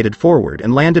accelerated forward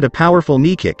and landed a powerful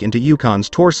knee kick into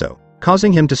Yukon's torso,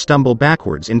 causing him to stumble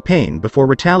backwards in pain before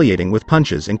retaliating with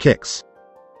punches and kicks.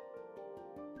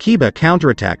 Kiba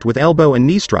counterattacked with elbow and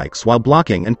knee strikes while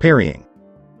blocking and parrying.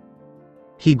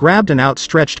 He grabbed an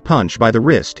outstretched punch by the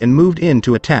wrist and moved in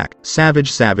to attack,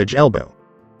 savage elbow.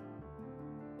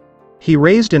 He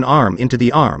raised an arm into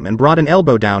the arm and brought an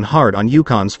elbow down hard on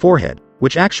Yukon's forehead,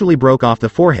 which actually broke off the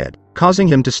forehead, causing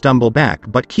him to stumble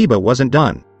back but Kiba wasn't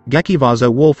done,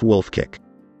 Gekivaza Wolf kick.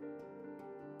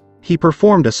 He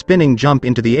performed a spinning jump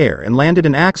into the air and landed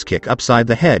an axe kick upside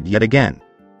the head yet again.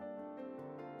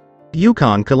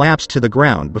 Yukon collapsed to the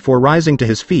ground before rising to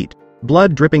his feet,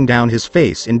 blood dripping down his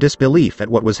face in disbelief at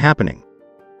what was happening.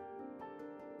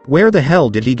 Where the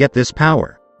hell did he get this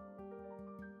power?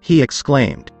 He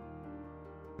exclaimed.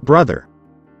 Brother!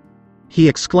 He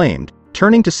exclaimed,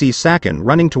 turning to see Sakin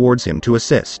running towards him to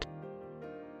assist.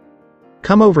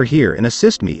 Come over here and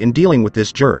assist me in dealing with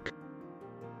this jerk.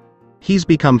 He's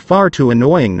become far too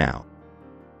annoying now.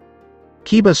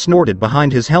 Kiba snorted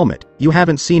behind his helmet, you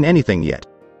haven't seen anything yet.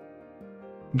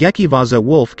 Gekivaza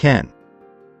Wolf Ken.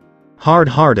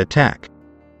 Hard attack.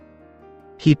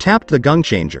 He tapped the gung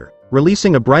changer,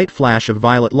 releasing a bright flash of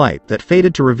violet light that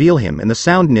faded to reveal him and the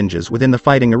sound ninjas within the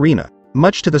fighting arena,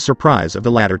 much to the surprise of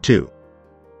the latter two.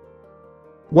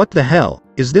 What the hell,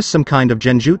 is this some kind of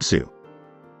genjutsu?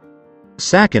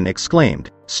 Sakin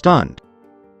exclaimed, stunned.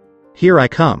 Here I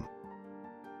come.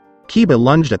 Kiba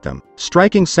lunged at them,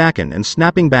 striking Sakin and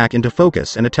snapping back into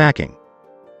focus and attacking.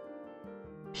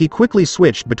 He quickly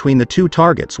switched between the two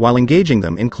targets while engaging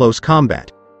them in close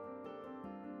combat.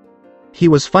 He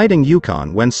was fighting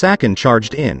Yukon when Sakin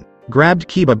charged in, grabbed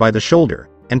Kiba by the shoulder,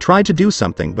 and tried to do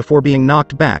something before being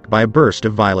knocked back by a burst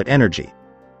of violet energy.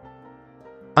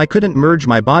 I couldn't merge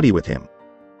my body with him.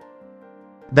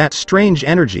 That strange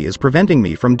energy is preventing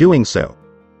me from doing so.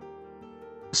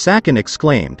 Sakin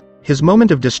exclaimed, his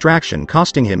moment of distraction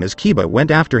costing him as Kiba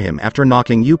went after him after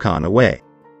knocking Yukon away.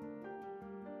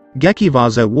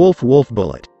 Gekivaza Wolf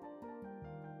Bullet.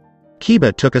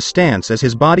 Kiba took a stance as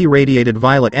his body radiated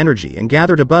violet energy and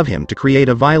gathered above him to create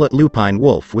a violet lupine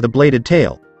wolf with a bladed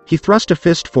tail. He thrust a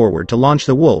fist forward to launch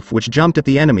the wolf, which jumped at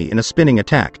the enemy in a spinning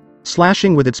attack,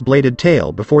 slashing with its bladed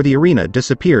tail before the arena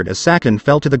disappeared as Saken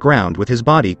fell to the ground with his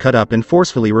body cut up and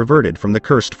forcefully reverted from the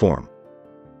cursed form.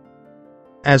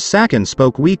 As Saken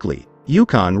spoke weakly,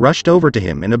 Yukon rushed over to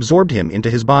him and absorbed him into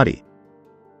his body.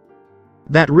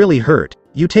 "That really hurt.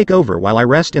 You take over while I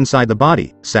rest inside the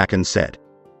body," Saken said.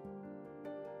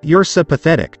 "You're so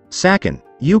pathetic, Saken,"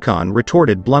 Yukon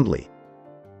retorted bluntly.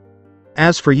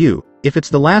 "As for you, if it's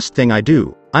the last thing I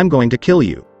do, I'm going to kill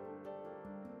you."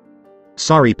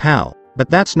 "Sorry pal,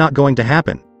 but that's not going to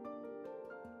happen."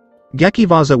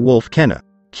 Gekivaza Wolf Kenna.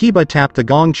 Kiba tapped the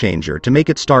gong changer to make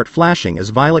it start flashing as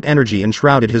violet energy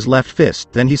enshrouded his left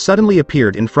fist, then he suddenly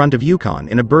appeared in front of Yukon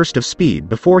in a burst of speed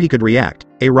before he could react,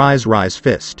 a rise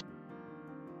fist.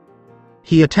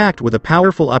 He attacked with a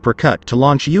powerful uppercut to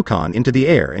launch Yukon into the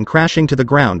air and crashing to the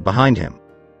ground behind him.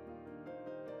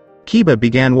 Kiba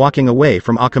began walking away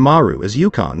from Akamaru as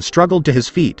Yukon struggled to his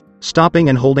feet, stopping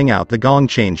and holding out the gong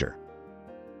changer.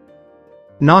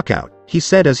 "Knockout," he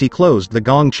said as he closed the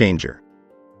gong changer.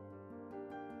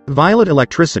 Violet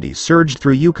electricity surged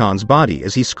through Yukon's body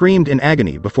as he screamed in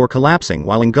agony before collapsing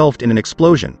while engulfed in an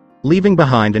explosion, leaving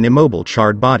behind an immobile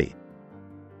charred body.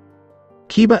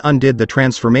 Kiba undid the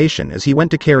transformation as he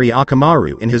went to carry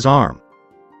Akamaru in his arm.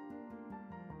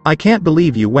 "I can't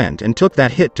believe you went and took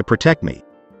that hit to protect me.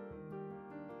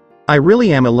 I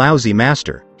really am a lousy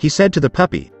master," he said to the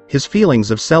puppy, his feelings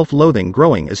of self-loathing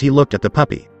growing as he looked at the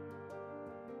puppy.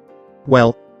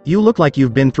 "Well, you look like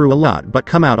you've been through a lot but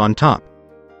come out on top.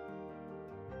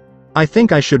 I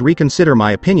think I should reconsider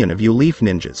my opinion of you leaf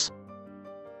ninjas."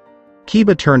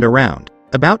 Kiba turned around,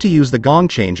 about to use the gong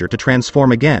changer to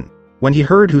transform again, when he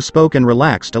heard who spoke and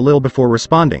relaxed a little before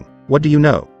responding, "What do you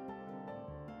know?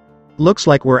 Looks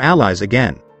like we're allies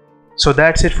again." So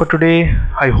that's it for today.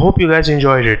 I hope you guys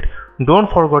enjoyed it.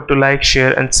 Don't forget to like,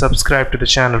 share and subscribe to the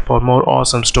channel for more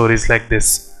awesome stories like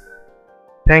this.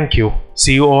 Thank you.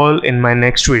 See you all in my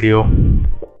next video.